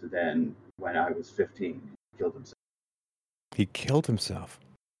 And then when I was 15, he killed himself. He killed himself.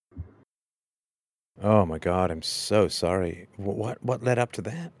 Oh my God, I'm so sorry. What led up to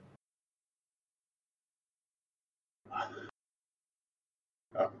that?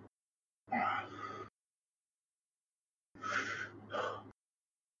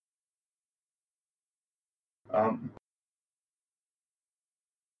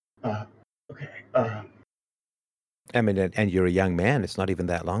 Okay. I mean, and you're a young man. It's not even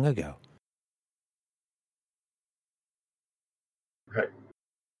that long ago. Right.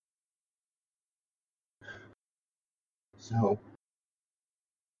 So,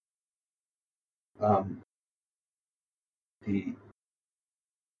 I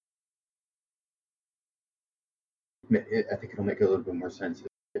think it'll make a little bit more sense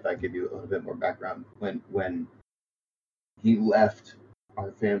if I give you a little bit more background. When he left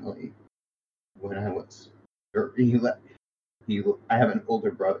our family, when I was, or he left, I have an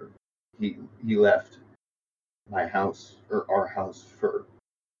older brother. He left my house or our house for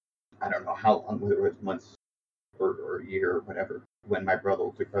I don't know how long, whether it was months or a year or whatever. When my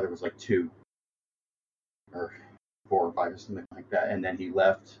older brother was like 2 or 4 or 5 or something like that, and then he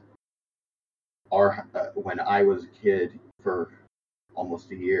left when I was a kid for almost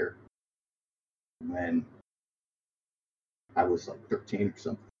a year. When I was like 13 or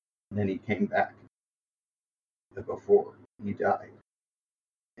something, and then he came back before he died,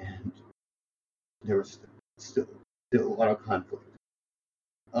 and there was still a lot of conflict.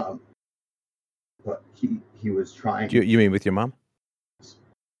 But he was trying. You mean with your mom?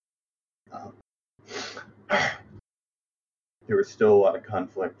 There was still a lot of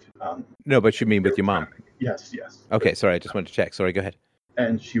conflict. No, but you mean with your mom? Yes. Okay, sorry, I just wanted to check. Sorry, go ahead.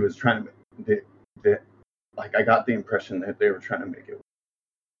 And she was trying to, like, I got the impression that they were trying to make it.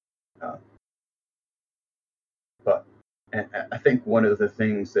 But and I think one of the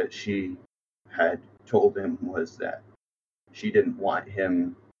things that she had told him was that she didn't want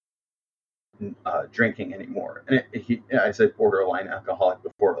him drinking anymore. And I said borderline alcoholic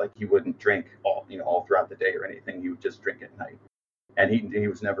before, like he wouldn't drink all throughout the day or anything. He would just drink at night, and he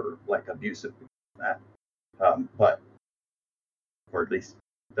was never like abusive with that, but or at least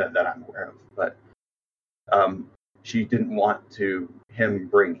that I'm aware of. But she didn't want him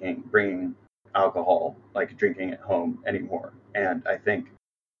bringing alcohol, like drinking at home anymore. And I think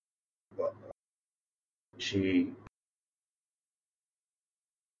she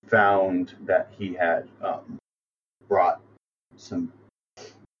found that he had brought some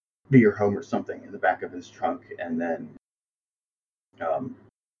beer home or something in the back of his trunk, and then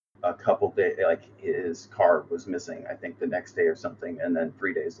a couple days, like his car was missing, I think the next day or something, and then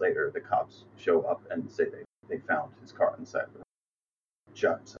 3 days later the cops show up and say they found his car inside the road.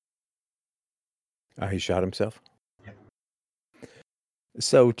 Shot himself. He shot himself? Yeah.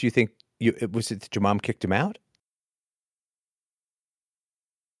 So do you think was it that your mom kicked him out?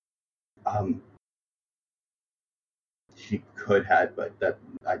 She could have, but that's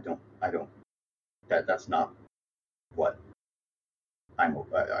not what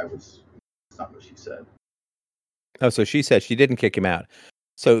it's not what she said. Oh, so she said she didn't kick him out.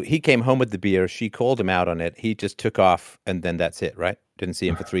 So he came home with the beer. She called him out on it. He just took off, and then that's it, right? Didn't see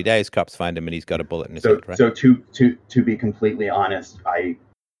him for 3 days. Cops find him, and he's got a bullet in his head, right? So to be completely honest, I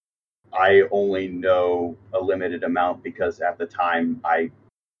only know a limited amount because at the time I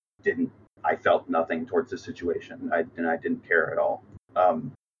felt nothing towards the situation. I didn't care at all.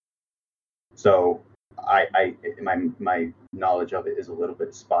 So my knowledge of it is a little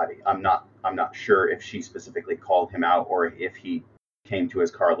bit spotty. I'm not sure if she specifically called him out or if he came to his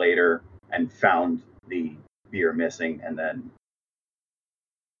car later and found the beer missing and then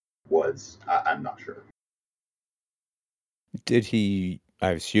I'm not sure. Did he?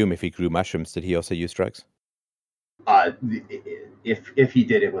 I assume if he grew mushrooms, did he also use drugs? If he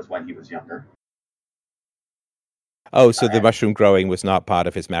did, it was when he was younger. Oh, so the mushroom growing was not part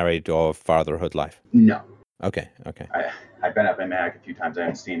of his married or fatherhood life? No. Okay. I've been up in Mag a few times. I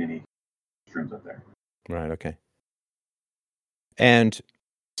haven't seen any mushrooms up there. Right, okay. And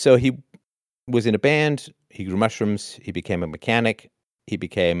so he was in a band, he grew mushrooms, he became a mechanic, he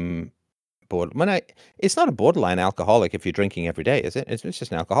became it's not a borderline alcoholic if you're drinking every day, is it? It's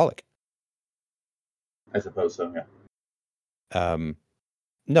just an alcoholic. I suppose so, yeah.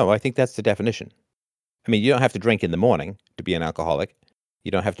 No, I think that's the definition. I mean, you don't have to drink in the morning to be an alcoholic.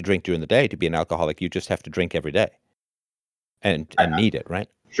 You don't have to drink during the day to be an alcoholic. You just have to drink every day and need it, right?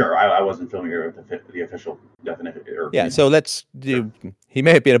 Sure, I wasn't familiar with the official definition. Yeah, so let's do. He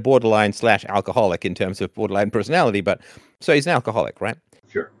may have been a borderline / alcoholic in terms of borderline personality, but so he's an alcoholic, right?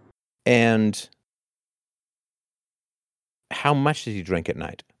 Sure. And how much did he drink at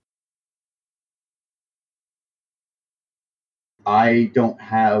night? I don't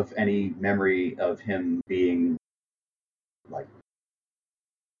have any memory of him being like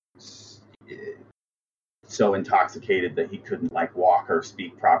so intoxicated that he couldn't like walk or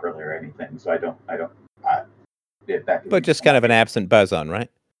speak properly or anything. So I don't. But just kind of an absent buzz on,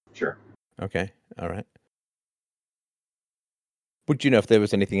 right? Sure. Okay. All right. Would you know if there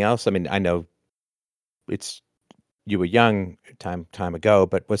was anything else? I mean, I know you were young time ago,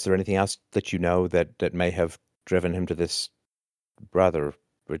 but was there anything else that you know that may have driven him to this rather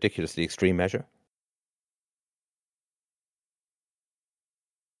ridiculously extreme measure?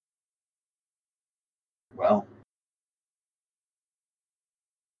 Well,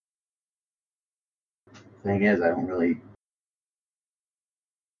 thing is, I don't really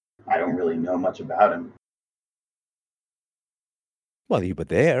know much about him. Well, you were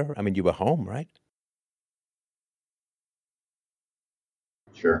there. I mean, you were home, right?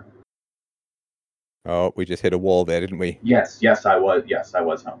 Sure. Oh, we just hit a wall there, didn't we? Yes, I was. Yes, I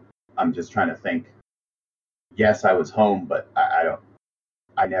was home. I'm just trying to think. Yes, I was home, but I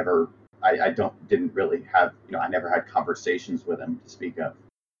didn't really have, I never had conversations with him to speak of.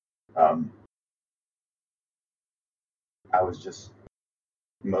 I was just,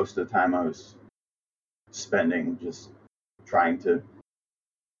 most of the time I was spending just trying to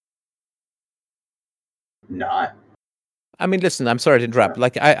not. I mean, listen, I'm sorry to interrupt.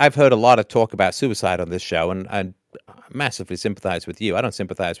 Like, I've heard a lot of talk about suicide on this show, and I massively sympathize with you. I don't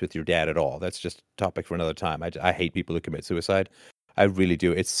sympathize with your dad at all. That's just a topic for another time. I hate people who commit suicide. I really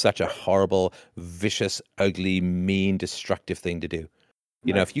do. It's such a horrible, vicious, ugly, mean, destructive thing to do.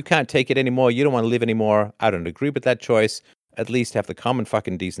 You know, if you can't take it anymore, you don't want to live anymore. I don't agree with that choice. At least have the common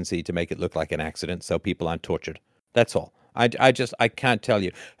fucking decency to make it look like an accident so people aren't tortured. That's all. I can't tell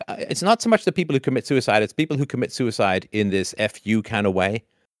you. It's not so much the people who commit suicide. It's people who commit suicide in this FU kind of way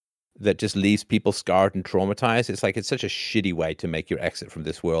that just leaves people scarred and traumatized. It's such a shitty way to make your exit from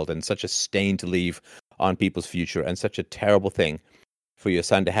this world and such a stain to leave on people's future and such a terrible thing for your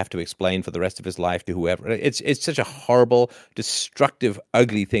son to have to explain for the rest of his life to whoever. It's such a horrible, destructive,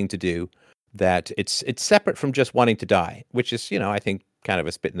 ugly thing to do that it's separate from just wanting to die, which is, I think kind of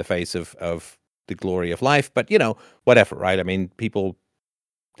a spit in the face of the glory of life. But, whatever, right? I mean, people,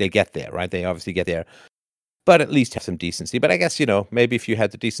 they get there, right? They obviously get there. But at least have some decency. But I guess, maybe if you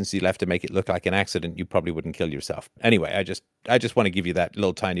had the decency left to make it look like an accident, you probably wouldn't kill yourself. Anyway, I just want to give you that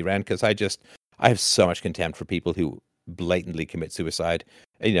little tiny rant because I have so much contempt for people who blatantly commit suicide,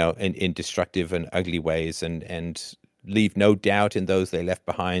 in destructive and ugly ways and leave no doubt in those they left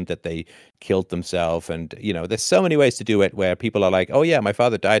behind that they killed themselves. And, there's so many ways to do it where people are like, oh yeah, my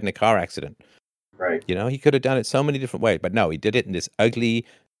father died in a car accident. Right. He could have done it so many different ways, but no, he did it in this ugly,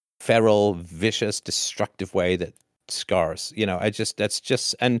 feral, vicious, destructive way that scars. That's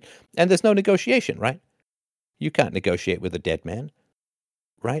just and there's no negotiation, right? You can't negotiate with a dead man,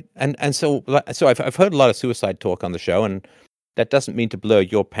 right? And so I've heard a lot of suicide talk on the show, and that doesn't mean to blur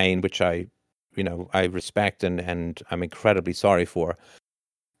your pain, which I respect and I'm incredibly sorry for,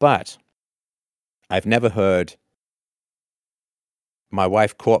 but I've never heard my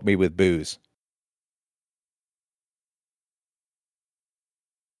wife caught me with booze.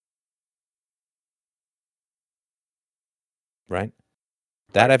 Right?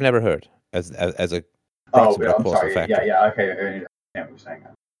 That I've never heard as a proximate I'm sorry. factor. Yeah, okay. I understand what you're saying.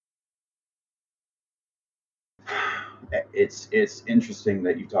 It's interesting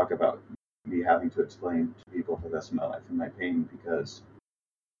that you talk about me having to explain to people for the rest of my life and my pain because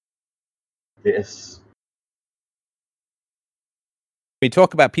we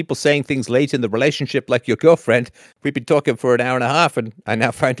talk about people saying things late in the relationship like your girlfriend. We've been talking for an hour and a half and I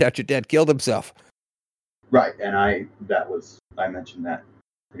now find out your dad killed himself. Right, and I mentioned that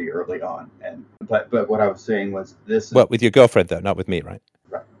pretty early on, but what I was saying was this is Well, with your girlfriend though, not with me, right?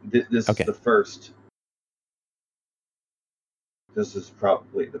 right. This Okay. is the first. This is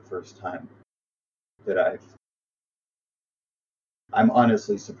probably the first time that I'm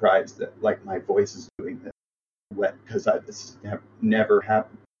honestly surprised that like my voice is doing this wet because this has never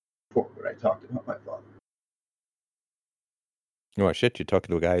happened before when I talked about my father. Oh shit! You're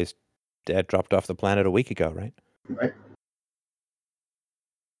talking to a guy whose dad dropped off the planet a week ago, right? Right.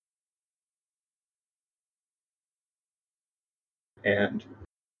 And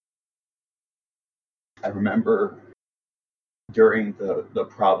I remember during the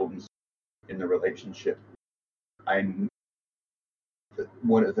problems in the relationship,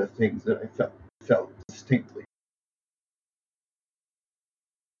 one of the things that I felt distinctly,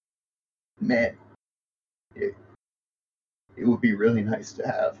 man, it would be really nice to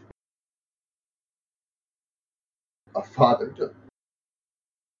have a father to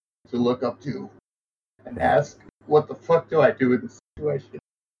look up to and Right. ask, what the fuck do I do in this situation?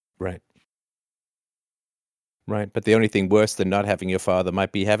 Right. Right. But the only thing worse than not having your father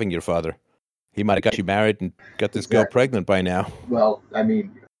might be having your father. He might have got you married and got this girl Exactly. pregnant by now. Well, I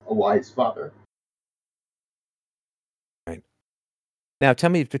mean, a wise father. Right. Now tell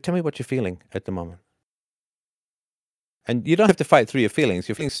me what you're feeling at the moment. And you don't have to fight through your feelings.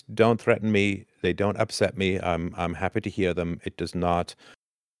 Your feelings don't threaten me. They don't upset me. I'm happy to hear them. It does not,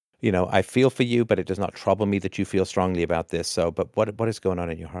 I feel for you, but it does not trouble me that you feel strongly about this. So, but what is going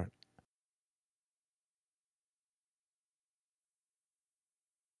on in your heart?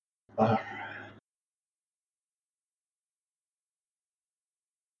 I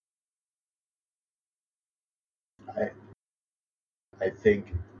think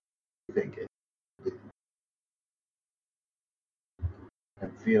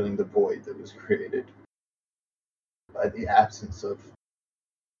I'm feeling the void that was created by the absence of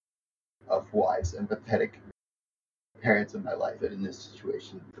wise, empathetic parents in my life. And in this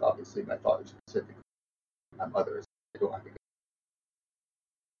situation, obviously, my father specifically, my mother is going to go.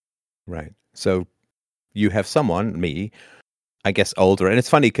 Right. So you have someone, me, I guess older. And it's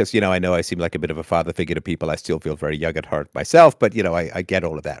funny because, I know I seem like a bit of a father figure to people. I still feel very young at heart myself, but, I get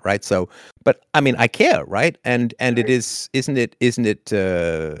all of that, right? So, but I mean, I care, right? And it is, isn't it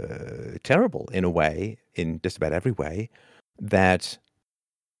terrible in a way, in just about every way, that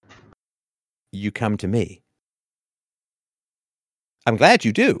you come to me? I'm glad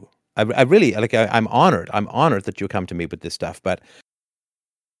you do. I really, I'm honored. I'm honored that you come to me with this stuff, but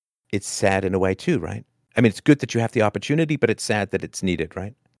it's sad in a way too, right? I mean, it's good that you have the opportunity, but it's sad that it's needed,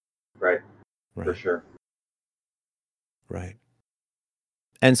 right? Right. Right. For sure. Right.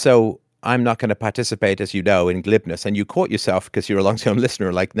 And so I'm not going to participate, as you know, in glibness. And you caught yourself because you're a long-term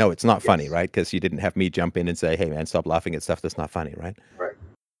listener. Like, no, it's not funny, right? Because you didn't have me jump in and say, hey, man, stop laughing at stuff that's not funny, right? Right.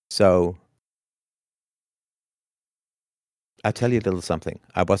 So I'll tell you a little something.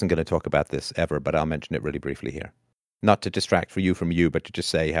 I wasn't going to talk about this ever, but I'll mention it really briefly here. Not to distract from you, but to just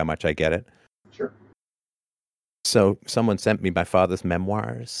say how much I get it. Sure. So someone sent me my father's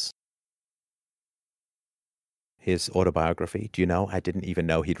memoirs, his autobiography. Do you know? I didn't even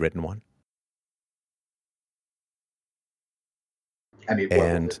know he'd written one. I mean,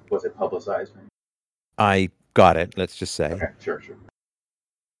 was it publicized? I got it, let's just say. Okay, sure.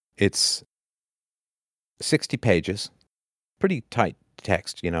 It's 60 pages, pretty tight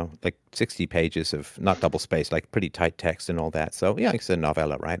text, like 60 pages of not double spaced, like pretty tight text and all that. So yeah, it's a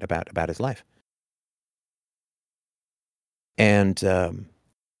novella, right, about his life. And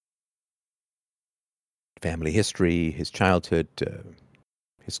family history, his childhood,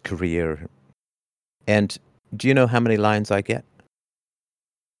 his career. And do you know how many lines I get?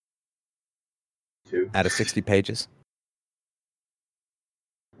 2 out of 60 pages?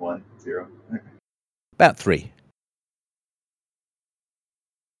 1, 0. About 3.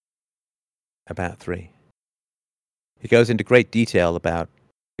 About 3. He goes into great detail about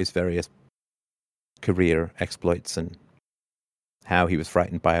his various career exploits and how he was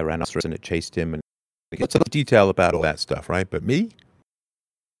frightened by a rhinoceros and it chased him, and lots of detail about all that stuff, right? But me?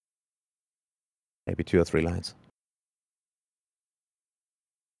 Maybe 2 or 3 lines.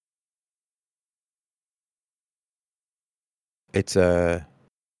 It's an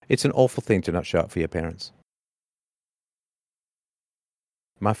awful thing to not show up for your parents.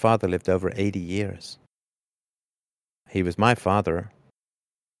 My father lived over 80 years. He was my father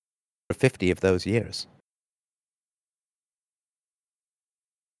for 50 of those years.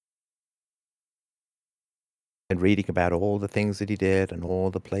 And reading about all the things that he did and all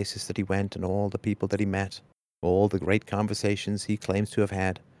the places that he went and all the people that he met, all the great conversations he claims to have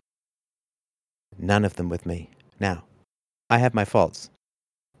had. None of them with me. Now, I have my faults,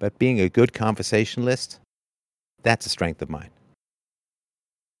 but being a good conversationalist, that's a strength of mine.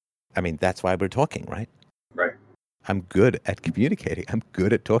 I mean, that's why we're talking, right? Right. I'm good at communicating. I'm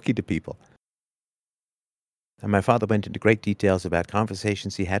good at talking to people. And my father went into great details about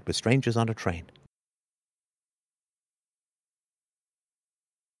conversations he had with strangers on a train.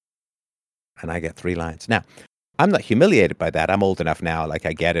 And I get 3 lines. Now, I'm not humiliated by that. I'm old enough now, like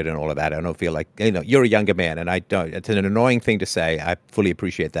I get it and all of that. I don't feel like, you're a younger man, and I don't. It's an annoying thing to say. I fully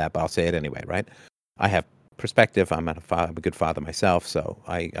appreciate that, but I'll say it anyway, right? I have perspective. I'm a good father myself, so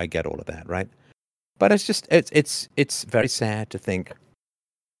I get all of that, right? But it's just, it's very sad to think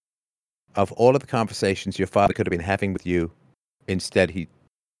of all of the conversations your father could have been having with you. Instead, he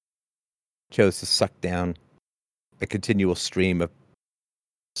chose to suck down a continual stream of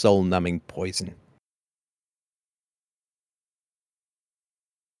soul-numbing poison.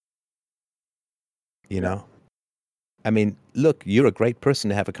 You know? I mean, look, you're a great person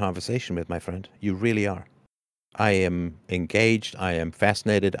to have a conversation with, my friend. You really are. I am engaged. I am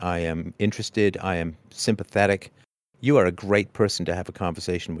fascinated. I am interested. I am sympathetic. You are a great person to have a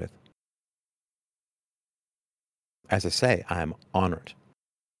conversation with. As I say, I am honored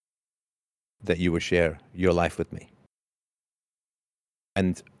that you would share your life with me.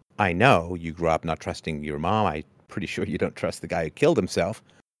 And I know you grew up not trusting your mom. I'm pretty sure you don't trust the guy who killed himself.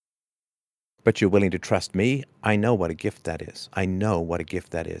 But you're willing to trust me. I know what a gift that is. I know what a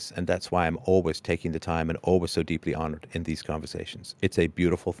gift that is. And that's why I'm always taking the time and always so deeply honored in these conversations. It's a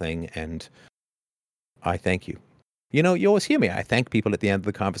beautiful thing, and I thank you. You always hear me. I thank people at the end of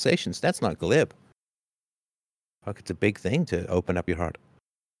the conversations. That's not glib. Look, it's a big thing to open up your heart,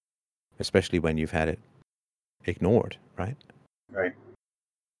 especially when you've had it ignored, right? Right.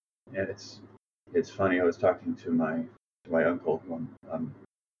 And it's funny. I was talking to my uncle, who I'm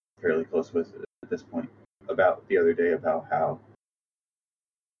fairly close with at this point, about the other day about how,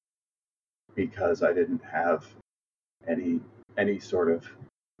 because I didn't have any sort of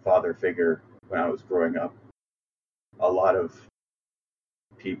father figure when I was growing up, a lot of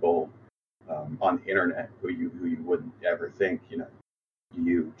people on the internet who you wouldn't ever think,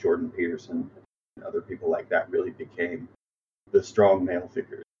 you, Jordan Peterson, and other people like that really became the strong male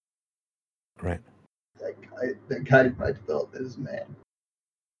figures. Right. That guided my development as a man.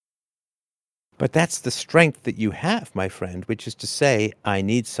 But that's the strength that you have, my friend, which is to say, I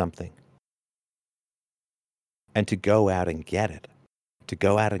need something. And to go out and get it, to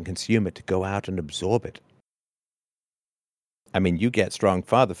go out and consume it, to go out and absorb it. I mean, you get strong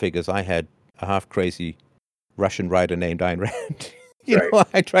father figures. I had a half-crazy Russian writer named Ayn Rand.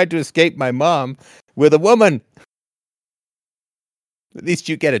 I tried to escape my mom with a woman. At least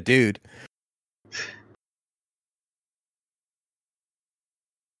you get a dude.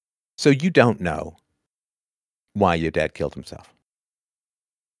 So you don't know why your dad killed himself.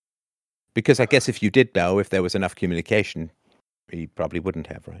 Because I guess if you did know, if there was enough communication, he probably wouldn't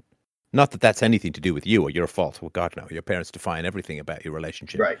have, right? Not that that's anything to do with you or your fault. Well, God, no. Your parents define everything about your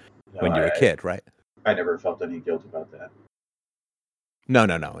relationship when you're a kid, right? I never felt any guilt about that. No,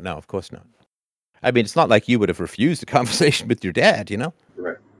 of course not. I mean, it's not like you would have refused a conversation with your dad,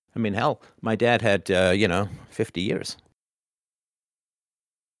 Right. I mean, hell, my dad had, 50 years.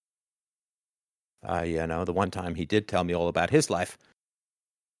 The one time he did tell me all about his life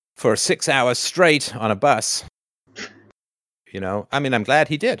for 6 hours straight on a bus. I mean, I'm glad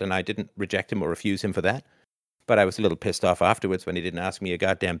he did, and I didn't reject him or refuse him for that. But I was a little pissed off afterwards when he didn't ask me a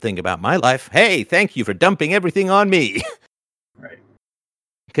goddamn thing about my life. Hey, thank you for dumping everything on me. Right.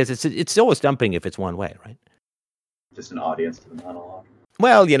 Because it's always dumping if it's one way, right? Just an audience to the monologue.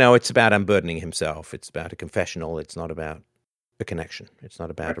 Well, it's about unburdening himself. It's about a confessional. It's not about a connection. It's not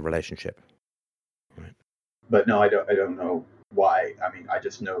about a relationship. Right. But no, I don't know why. I mean, I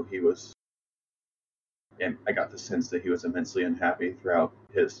just know he was, and I got the sense that he was immensely unhappy throughout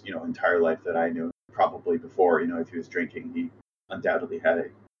his, entire life that I knew. Probably before, if he was drinking, he undoubtedly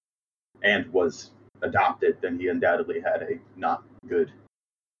had and was adopted, then he undoubtedly had a not good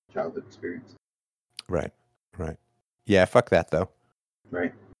childhood experience. Right. Yeah, fuck that, though.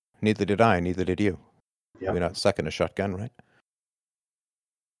 Right. Neither did I, neither did you. Yep. We're not sucking a shotgun, right?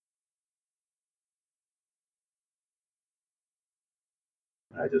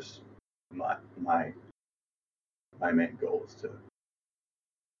 I just, my main goal is to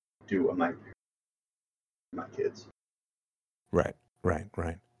do what my kids. Right. And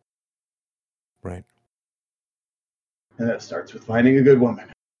that starts with finding a good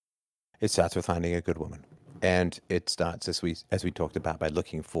woman. It starts with finding a good woman. And it starts, as we talked about, by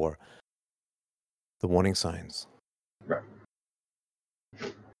looking for the warning signs. Right.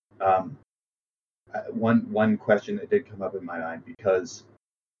 One question that did come up in my mind because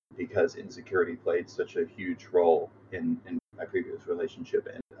insecurity played such a huge role in my previous relationship,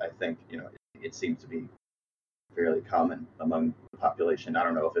 and I think it seems to be fairly common among the population. I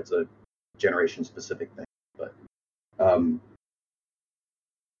don't know if it's a generation specific thing, but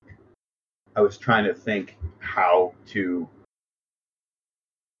I was trying to think how to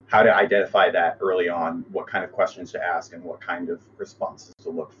identify that early on, what kind of questions to ask and what kind of responses to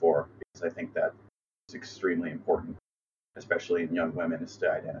look for, because I think that is extremely important, especially in young women, is to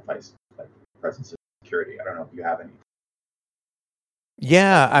identify like presence of security. I don't know if you have any.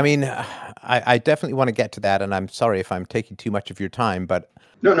 Yeah, I mean, I definitely want to get to that, and I'm sorry if I'm taking too much of your time, but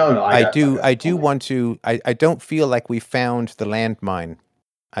No. I do want to. I don't feel like we found the landmine.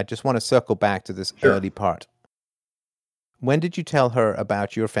 I just want to circle back to this Sure. early part. When did you tell her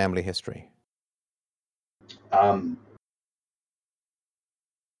about your family history?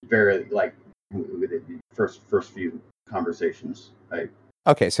 Very like first few conversations.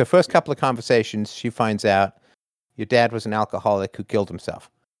 Okay, so first couple of conversations, she finds out your dad was an alcoholic who killed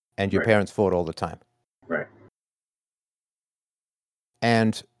himself, and your Right. parents fought all the time. Right.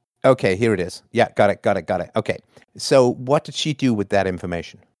 And okay, here it is. Yeah, got it. Okay, so what did she do with that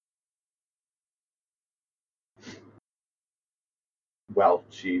information? Well,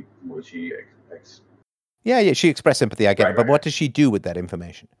 she Yeah, she expressed sympathy, I get it. But what does she do with that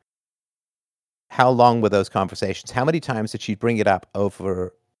information? How long were those conversations? How many times did she bring it up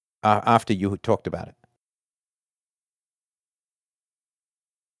over after you talked about it?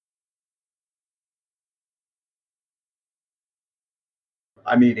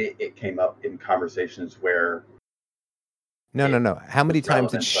 I mean, it came up in conversations where. No. How many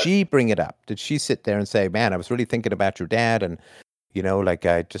times did relevant, she bring it up? Did she sit there and say, "Man, I was really thinking about your dad, and like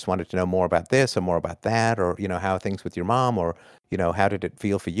I just wanted to know more about this or more about that, or how are things with your mom, or how did it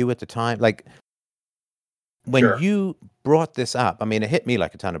feel for you at the time?" Like when Sure. you brought this up, I mean, it hit me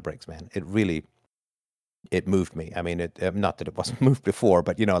like a ton of bricks, man. It moved me. I mean, not that it wasn't moved before,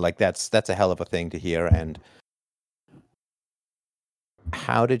 but like that's a hell of a thing to hear. And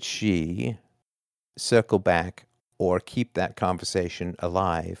how did she circle back or keep that conversation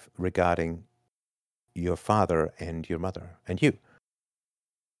alive regarding your father and your mother and you?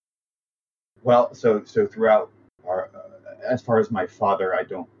 Well, so throughout our, as far as my father, I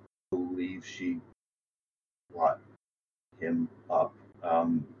don't believe she brought him up.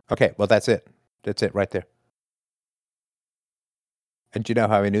 Okay, well, that's it. That's it right there. And do you know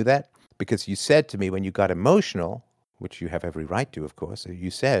how I knew that? Because you said to me when you got emotional, which you have every right to, of course,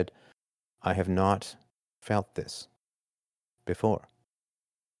 you said, "I have not felt this before."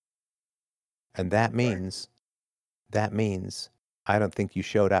 And that means I don't think you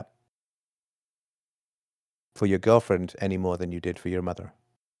showed up for your girlfriend any more than you did for your mother.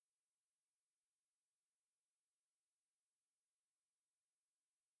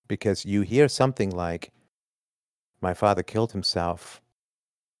 Because you hear something like, "My father killed himself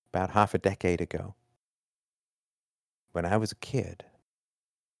about half a decade ago when I was a kid,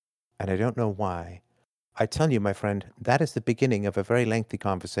 and I don't know why." I tell you, my friend, that is the beginning of a very lengthy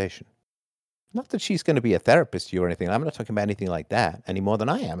conversation. Not that she's going to be a therapist to you or anything. I'm not talking about anything like that any more than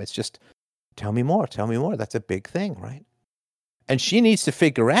I am. It's just, tell me more. That's a big thing, right? And she needs to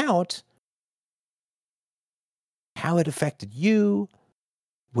figure out how it affected you,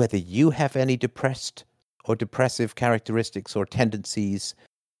 whether you have any depressed or depressive characteristics or tendencies.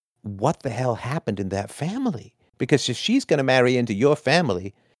 What the hell happened in that family? Because if she's going to marry into your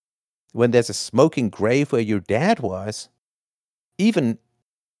family when there's a smoking grave where your dad was, even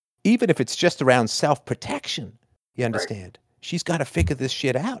if it's just around self-protection, you understand? Right. She's got to figure this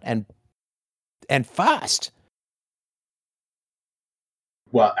shit out and fast.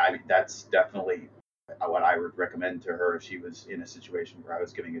 Well, I mean, that's definitely what I would recommend to her if she was in a situation where I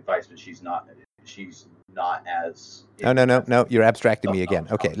was giving advice, but she's not as. No, you're abstracting me again.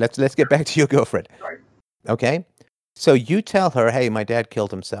 Okay, let's get back to your girlfriend. Right. Okay, so you tell her, "Hey, my dad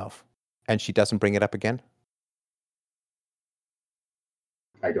killed himself," and she doesn't bring it up again?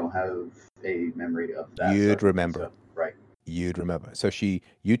 I don't have a memory of that. You'd remember. So, right. You'd remember. So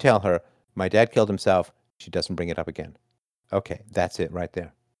you tell her, "My dad killed himself." She doesn't bring it up again. Okay, that's it right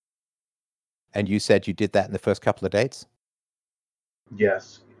there. And you said you did that in the first couple of dates?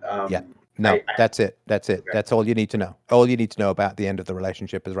 Yes. Yeah. No, that's it. That's it. Okay. That's all you need to know. All you need to know about the end of the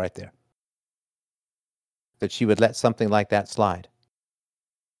relationship is right there. That she would let something like that slide.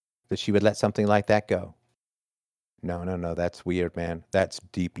 That she would let something like that go. No. That's weird, man. That's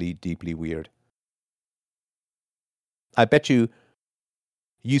deeply, deeply weird. I bet you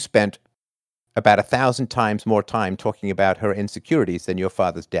spent about 1,000 times more time talking about her insecurities than your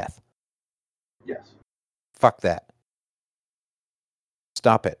father's death. Yes. Fuck that.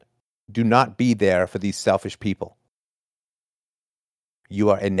 Stop it. Do not be there for these selfish people. You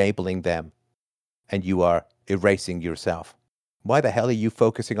are enabling them, and you are erasing yourself. Why the hell are you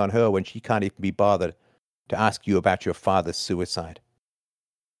focusing on her when she can't even be bothered to ask you about your father's suicide?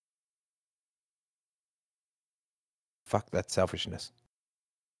 Fuck that selfishness.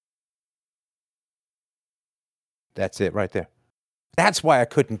 That's it right there. That's why I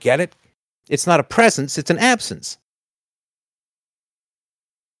couldn't get it. It's not a presence, it's an absence.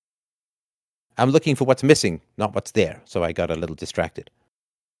 I'm looking for what's missing, not what's there, so I got a little distracted.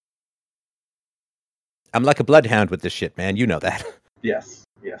 I'm like a bloodhound with this shit, man. You know that. Yes.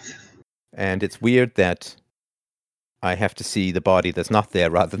 Yes. And it's weird that I have to see the body that's not there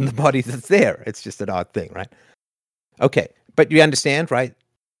rather than the body that's there. It's just an odd thing, right? Okay, but you understand, right?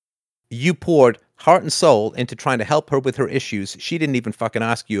 You poured heart and soul into trying to help her with her issues. She didn't even fucking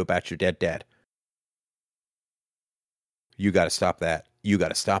ask you about your dead dad. You got to stop that. You got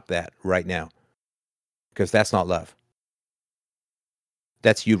to stop that right now. Because that's not love.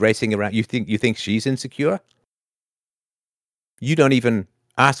 That's you racing around. You think she's insecure? You don't even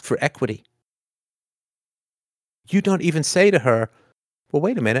ask for equity. You don't even say to her, well,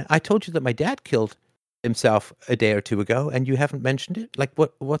 wait a minute. I told you that my dad killed himself a day or two ago, and you haven't mentioned it? Like,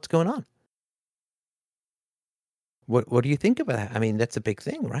 what's going on? What do you think about that? I mean, that's a big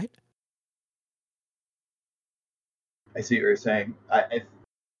thing, right? I see what you're saying.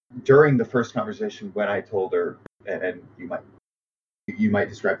 During the first conversation, when I told her, and you might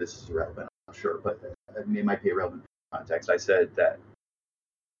describe this as irrelevant, I'm not sure, but it might be irrelevant context. I said that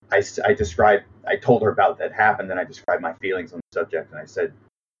I told her about that happened, and I described my feelings on the subject, and I said,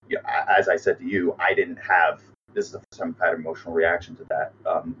 as I said to you, this is the first time I've had an emotional reaction to that.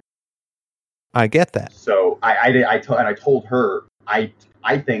 I get that. So I told her I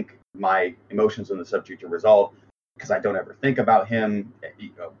think my emotions on the subject are resolved because I don't ever think about him.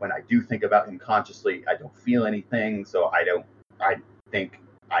 When I do think about him consciously, I don't feel anything. So I think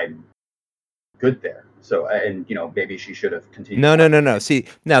I'm good there. So, and maybe she should have continued. No. See,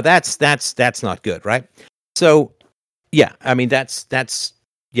 now that's not good, right? So, yeah, I mean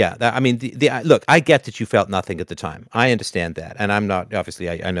look, I get that you felt nothing at the time. I understand that, and I'm not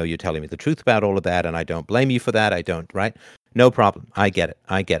obviously. I know you're telling me the truth about all of that, and I don't blame you for that. I don't, right? No problem. I get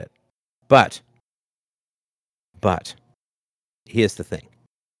it. But here's the thing: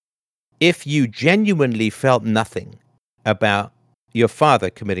 if you genuinely felt nothing about your father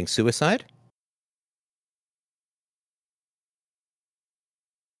committing suicide,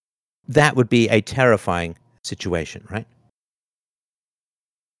 that would be a terrifying situation, right?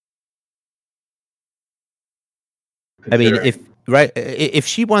 I mean, if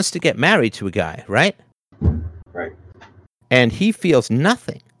she wants to get married to a guy, right? Right. And he feels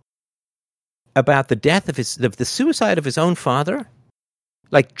nothing about the death of the suicide of his own father,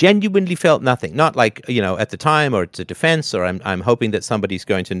 like genuinely felt nothing. Not like, at the time, or it's a defense, or I'm hoping that somebody's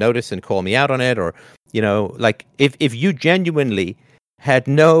going to notice and call me out on it, or, like if you genuinely had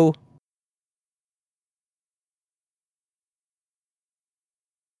no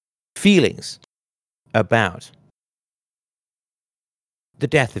feelings about the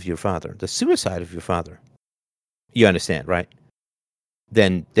death of your father, the suicide of your father, you understand, right?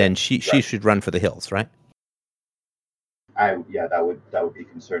 Then she should run for the hills, right? That would be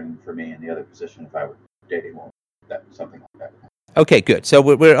concerning for me in the other position if I were dating one, something like that. Okay, good. So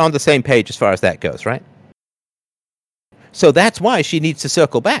we're on the same page as far as that goes, right? So that's why she needs to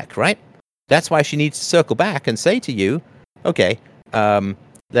circle back, right? That's why she needs to circle back and say to you, okay,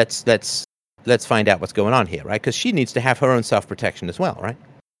 let's find out what's going on here, right? Because she needs to have her own self-protection as well, right?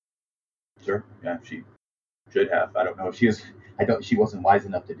 Sure. Yeah, she should have. I don't know if she wasn't wise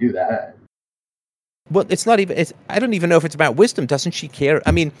enough to do that. Well, it's not even. I don't even know if it's about wisdom. Doesn't she care?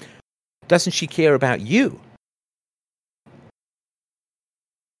 I mean, doesn't she care about you?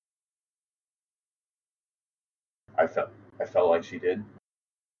 I felt like she did.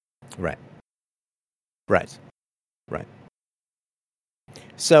 Right.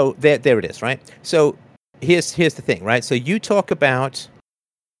 So there it is, right? So here's the thing, right? So you talk about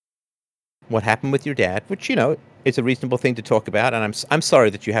what happened with your dad, which it's a reasonable thing to talk about, and I'm sorry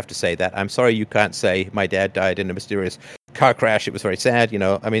that you have to say that. I'm sorry you can't say my dad died in a mysterious car crash. It was very sad,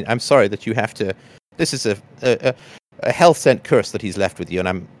 I mean, I'm sorry that you have to. This is a hell sent curse that he's left with you,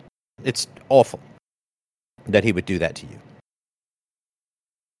 and it's awful that he would do that to you.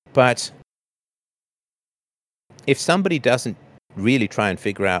 But if somebody doesn't really try and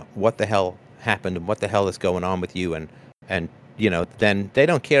figure out what the hell happened and what the hell is going on with you, and then they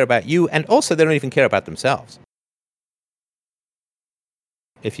don't care about you, and also they don't even care about themselves.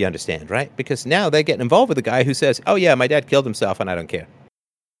 if you understand, right? Because now they're getting involved with a guy who says, oh yeah, my dad killed himself and I don't care.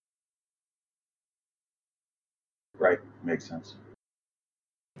 Right. Makes sense.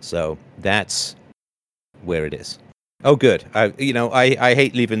 So that's where it is. Oh, good. I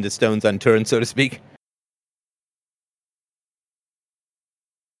hate leaving the stones unturned, so to speak.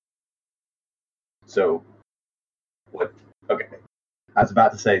 So what? Okay. I was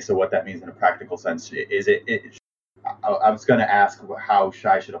about to say, so what that means in a practical sense is I was going to ask how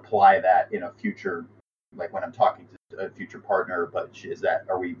I should apply that in a future, like when I'm talking to a future partner, but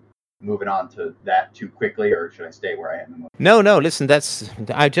are we moving on to that too quickly, or should I stay where I am? No, listen,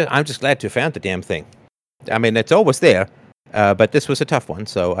 I'm just glad to have found the damn thing. I mean, it's always there, but this was a tough one,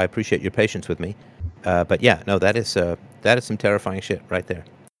 so I appreciate your patience with me. But yeah, no, that is some terrifying shit right there.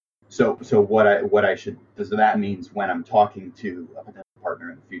 So what I should, does that means when I'm talking to a potential partner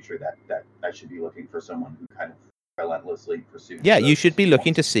in the future that I should be looking for someone who kind of relentlessly pursues? Yeah, you should be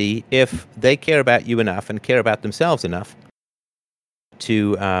looking to see if they care about you enough and care about themselves enough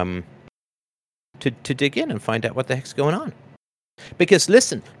to dig in and find out what the heck's going on. Because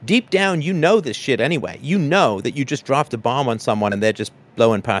listen, deep down you know this shit anyway. You know that you just dropped a bomb on someone and they're just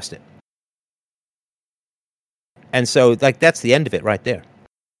blowing past it. And so like that's the end of it right there.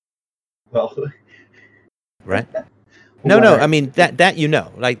 Well, right? No, I mean that you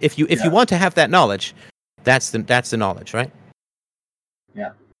know. Like if you want to have that knowledge, that's the knowledge, right?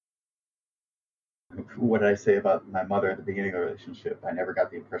 Yeah. What did I say about my mother at the beginning of the relationship? I never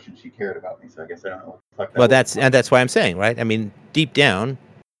got the impression she cared about me, so I guess I don't know what the fuck that was. That's why I'm saying, right? I mean, deep down,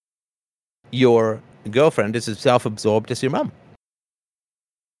 your girlfriend is as self-absorbed as your mom.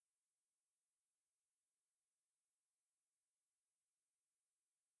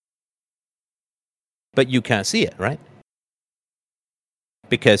 But you can't see it, right?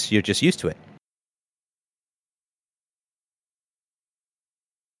 Because you're just used to it.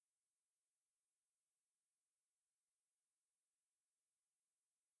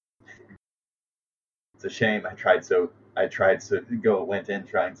 It's a shame. Went in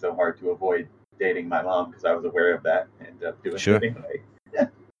trying so hard to avoid dating my mom because I was aware of that and ended up doing it anyway.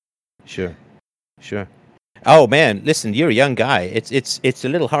 Sure. Oh man, listen, you're a young guy. It's a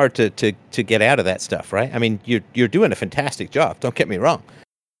little hard to get out of that stuff, right? I mean, you're doing a fantastic job. Don't get me wrong,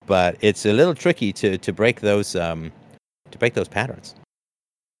 but it's a little tricky to break those patterns.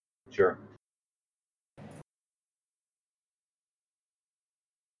 Sure.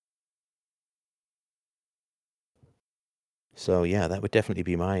 So yeah, that would definitely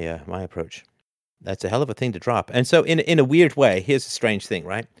be my my approach. That's a hell of a thing to drop. And so in a weird way, here's a strange thing,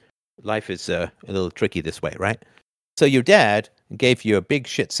 right? Life is a little tricky this way, right? So your dad gave you a big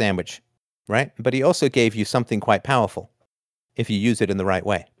shit sandwich, right? But he also gave you something quite powerful if you use it in the right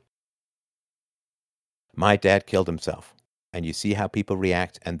way. My dad killed himself. And you see how people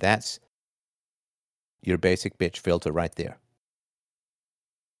react, and that's your basic bitch filter right there.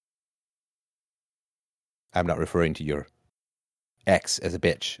 I'm not referring to your ex as a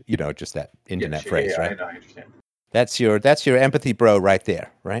bitch, just that internet phrase, right? I know, I understand. That's your empathy bro right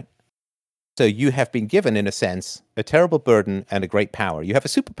there, right? So you have been given, in a sense, a terrible burden and a great power. You have a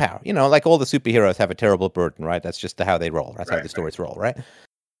superpower, like all the superheroes have a terrible burden, right? That's just how they roll. That's how the stories roll, right?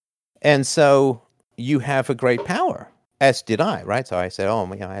 And so you have a great power, as did I, right? So I said,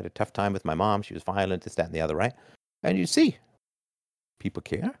 I had a tough time with my mom. She was violent, this, that, and the other, right? And you see, people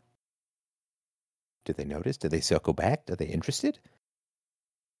care. Do they notice? Do they circle back? Are they interested?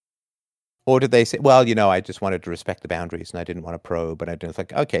 Or do they say, well, I just wanted to respect the boundaries and I didn't want to probe. And I didn't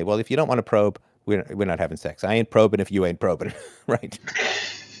like, okay, well, if you don't want to probe, we're not having sex. I ain't probing if you ain't probing, right?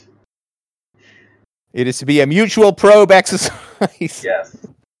 It is to be a mutual probe exercise. Yes.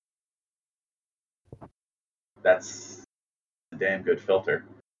 That's a damn good filter.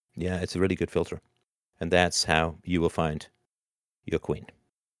 Yeah, it's a really good filter. And that's how you will find your queen.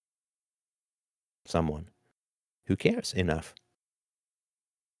 Someone who cares enough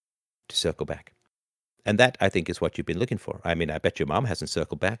to circle back. And that, I think, is what you've been looking for. I mean, I bet your mom hasn't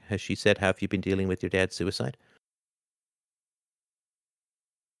circled back. Has she said, how have you been dealing with your dad's suicide?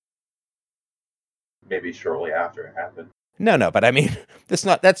 Maybe shortly after it happened. No, but I mean, that's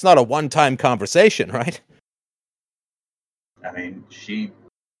not a one-time conversation, right? I mean,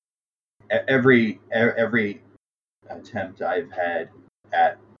 every attempt I've had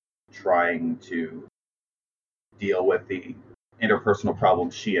at trying to deal with the interpersonal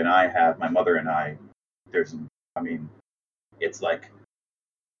problems she and I have, my mother and I, it's like,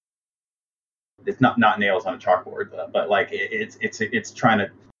 it's not nails on a chalkboard, but like it's trying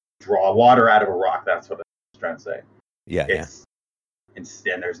to draw water out of a rock. That's what I'm trying to say. Yeah. And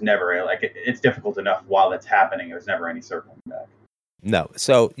there's never it's difficult enough while it's happening. There's never any circling back. No.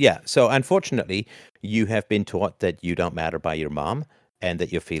 So unfortunately, you have been taught that you don't matter by your mom and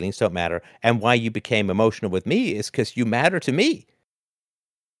that your feelings don't matter. And why you became emotional with me is because you matter to me.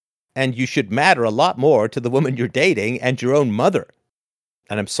 And you should matter a lot more to the woman you're dating and your own mother.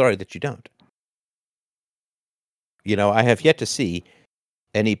 And I'm sorry that you don't. You know, I have yet to see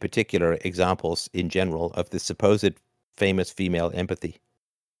any particular examples in general of the supposed famous female empathy.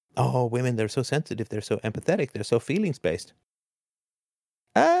 Oh, women, they're so sensitive, they're so empathetic, they're so feelings-based.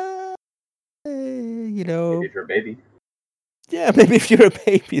 You know. Maybe if you're a baby. Yeah, maybe if you're a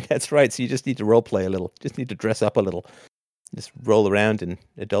baby, that's right. So you just need to role play a little. Just need to dress up a little. Just roll around in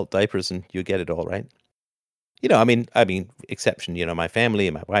adult diapers and you get it all, right? You know, I mean, exception, you know, my family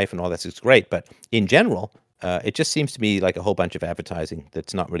and my wife and all that's great. But in general, it just seems to me like a whole bunch of advertising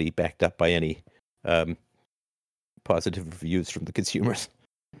that's not really backed up by any positive reviews from the consumers.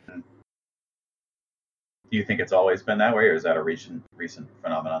 Do you think it's always been that way, or is that a recent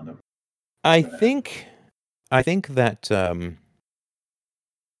phenomenon? I think that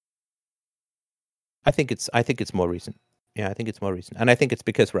I think it's more recent. Yeah, I think it's more recent, and I think it's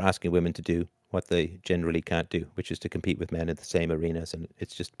because we're asking women to do what they generally can't do, which is to compete with men in the same arenas, and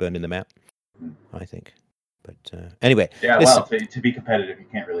it's just burning them out. I think. But anyway, yeah. listen. Well, to be competitive, you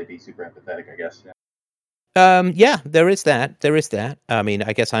can't really be super empathetic, I guess. Yeah. Yeah, there is that. I mean,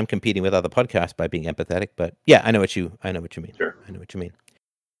 I guess I'm competing with other podcasts by being empathetic, but yeah, I know what you mean. Sure. I know what you mean.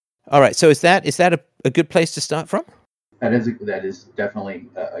 All right, so is that a good place to start from? That is definitely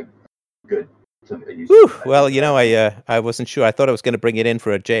a good. Well, you know, I wasn't sure. I thought I was going to bring it in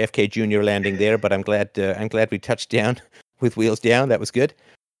for a JFK Jr. landing there, but I'm glad we touched down with wheels down. That was good.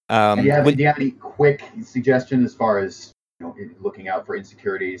 Do you have any quick suggestion as far as, you know, looking out for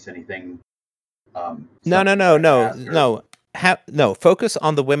insecurities? Anything? No. Focus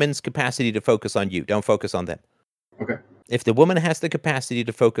on the women's capacity to focus on you. Don't focus on them. Okay. If the woman has the capacity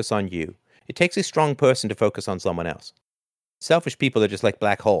to focus on you, it takes a strong person to focus on someone else. Selfish people are just like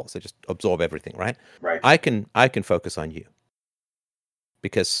black holes. They just absorb everything, right? Right. I can focus on you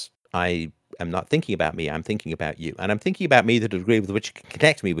because I am not thinking about me. I'm thinking about you. And I'm thinking about me to the degree with which you can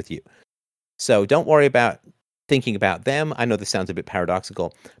connect me with you. So don't worry about thinking about them. I know this sounds a bit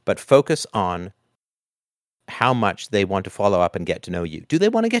paradoxical, but focus on how much they want to follow up and get to know you. Do they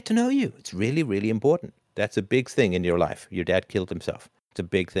want to get to know you? It's really, really important. That's a big thing in your life. Your dad killed himself. It's a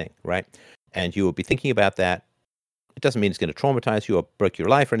big thing, right? And you will be thinking about that. It doesn't mean it's going to traumatize you or break your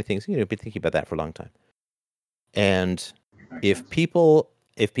life or anything. So you'll be thinking about that for a long time. And if people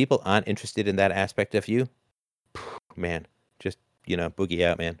aren't interested in that aspect of you, man, just, you know, boogie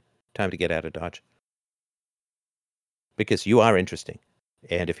out, man. Time to get out of Dodge. Because you are interesting.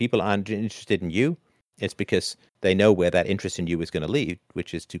 And if people aren't interested in you, it's because they know where that interest in you is going to lead,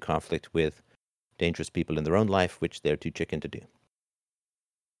 which is to conflict with dangerous people in their own life, which they're too chicken to do.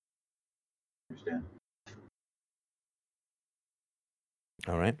 Understand.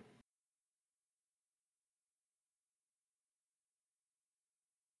 All right.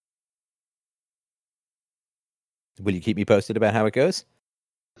 Will you keep me posted about how it goes?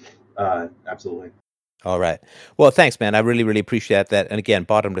 Absolutely. All right. Well, thanks, man. I really, really appreciate that. And again,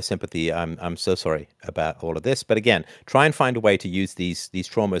 bottomless sympathy. I'm so sorry about all of this. But again, try and find a way to use these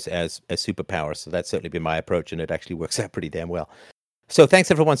traumas as superpowers. So that's certainly been my approach, and it actually works out pretty damn well. So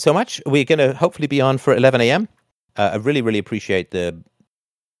thanks, everyone, so much. We're going to hopefully be on for 11 a.m. I really, really appreciate the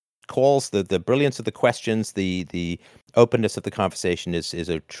calls, the brilliance of the questions, the openness of the conversation is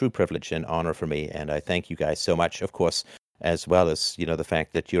a true privilege and honor for me. And I thank you guys so much, of course, as well as, you know, the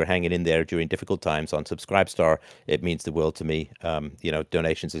fact that you're hanging in there during difficult times on Subscribestar. It means the world to me. You know,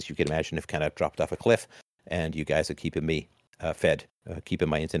 donations, as you can imagine, have kind of dropped off a cliff, and you guys are keeping me fed, keeping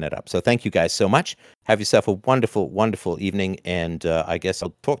my internet up. So thank you guys so much. Have yourself a wonderful, wonderful evening, and I guess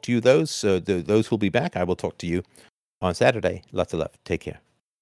I'll talk to you those who'll be back. I will talk to you on Saturday. Lots of love. Take care.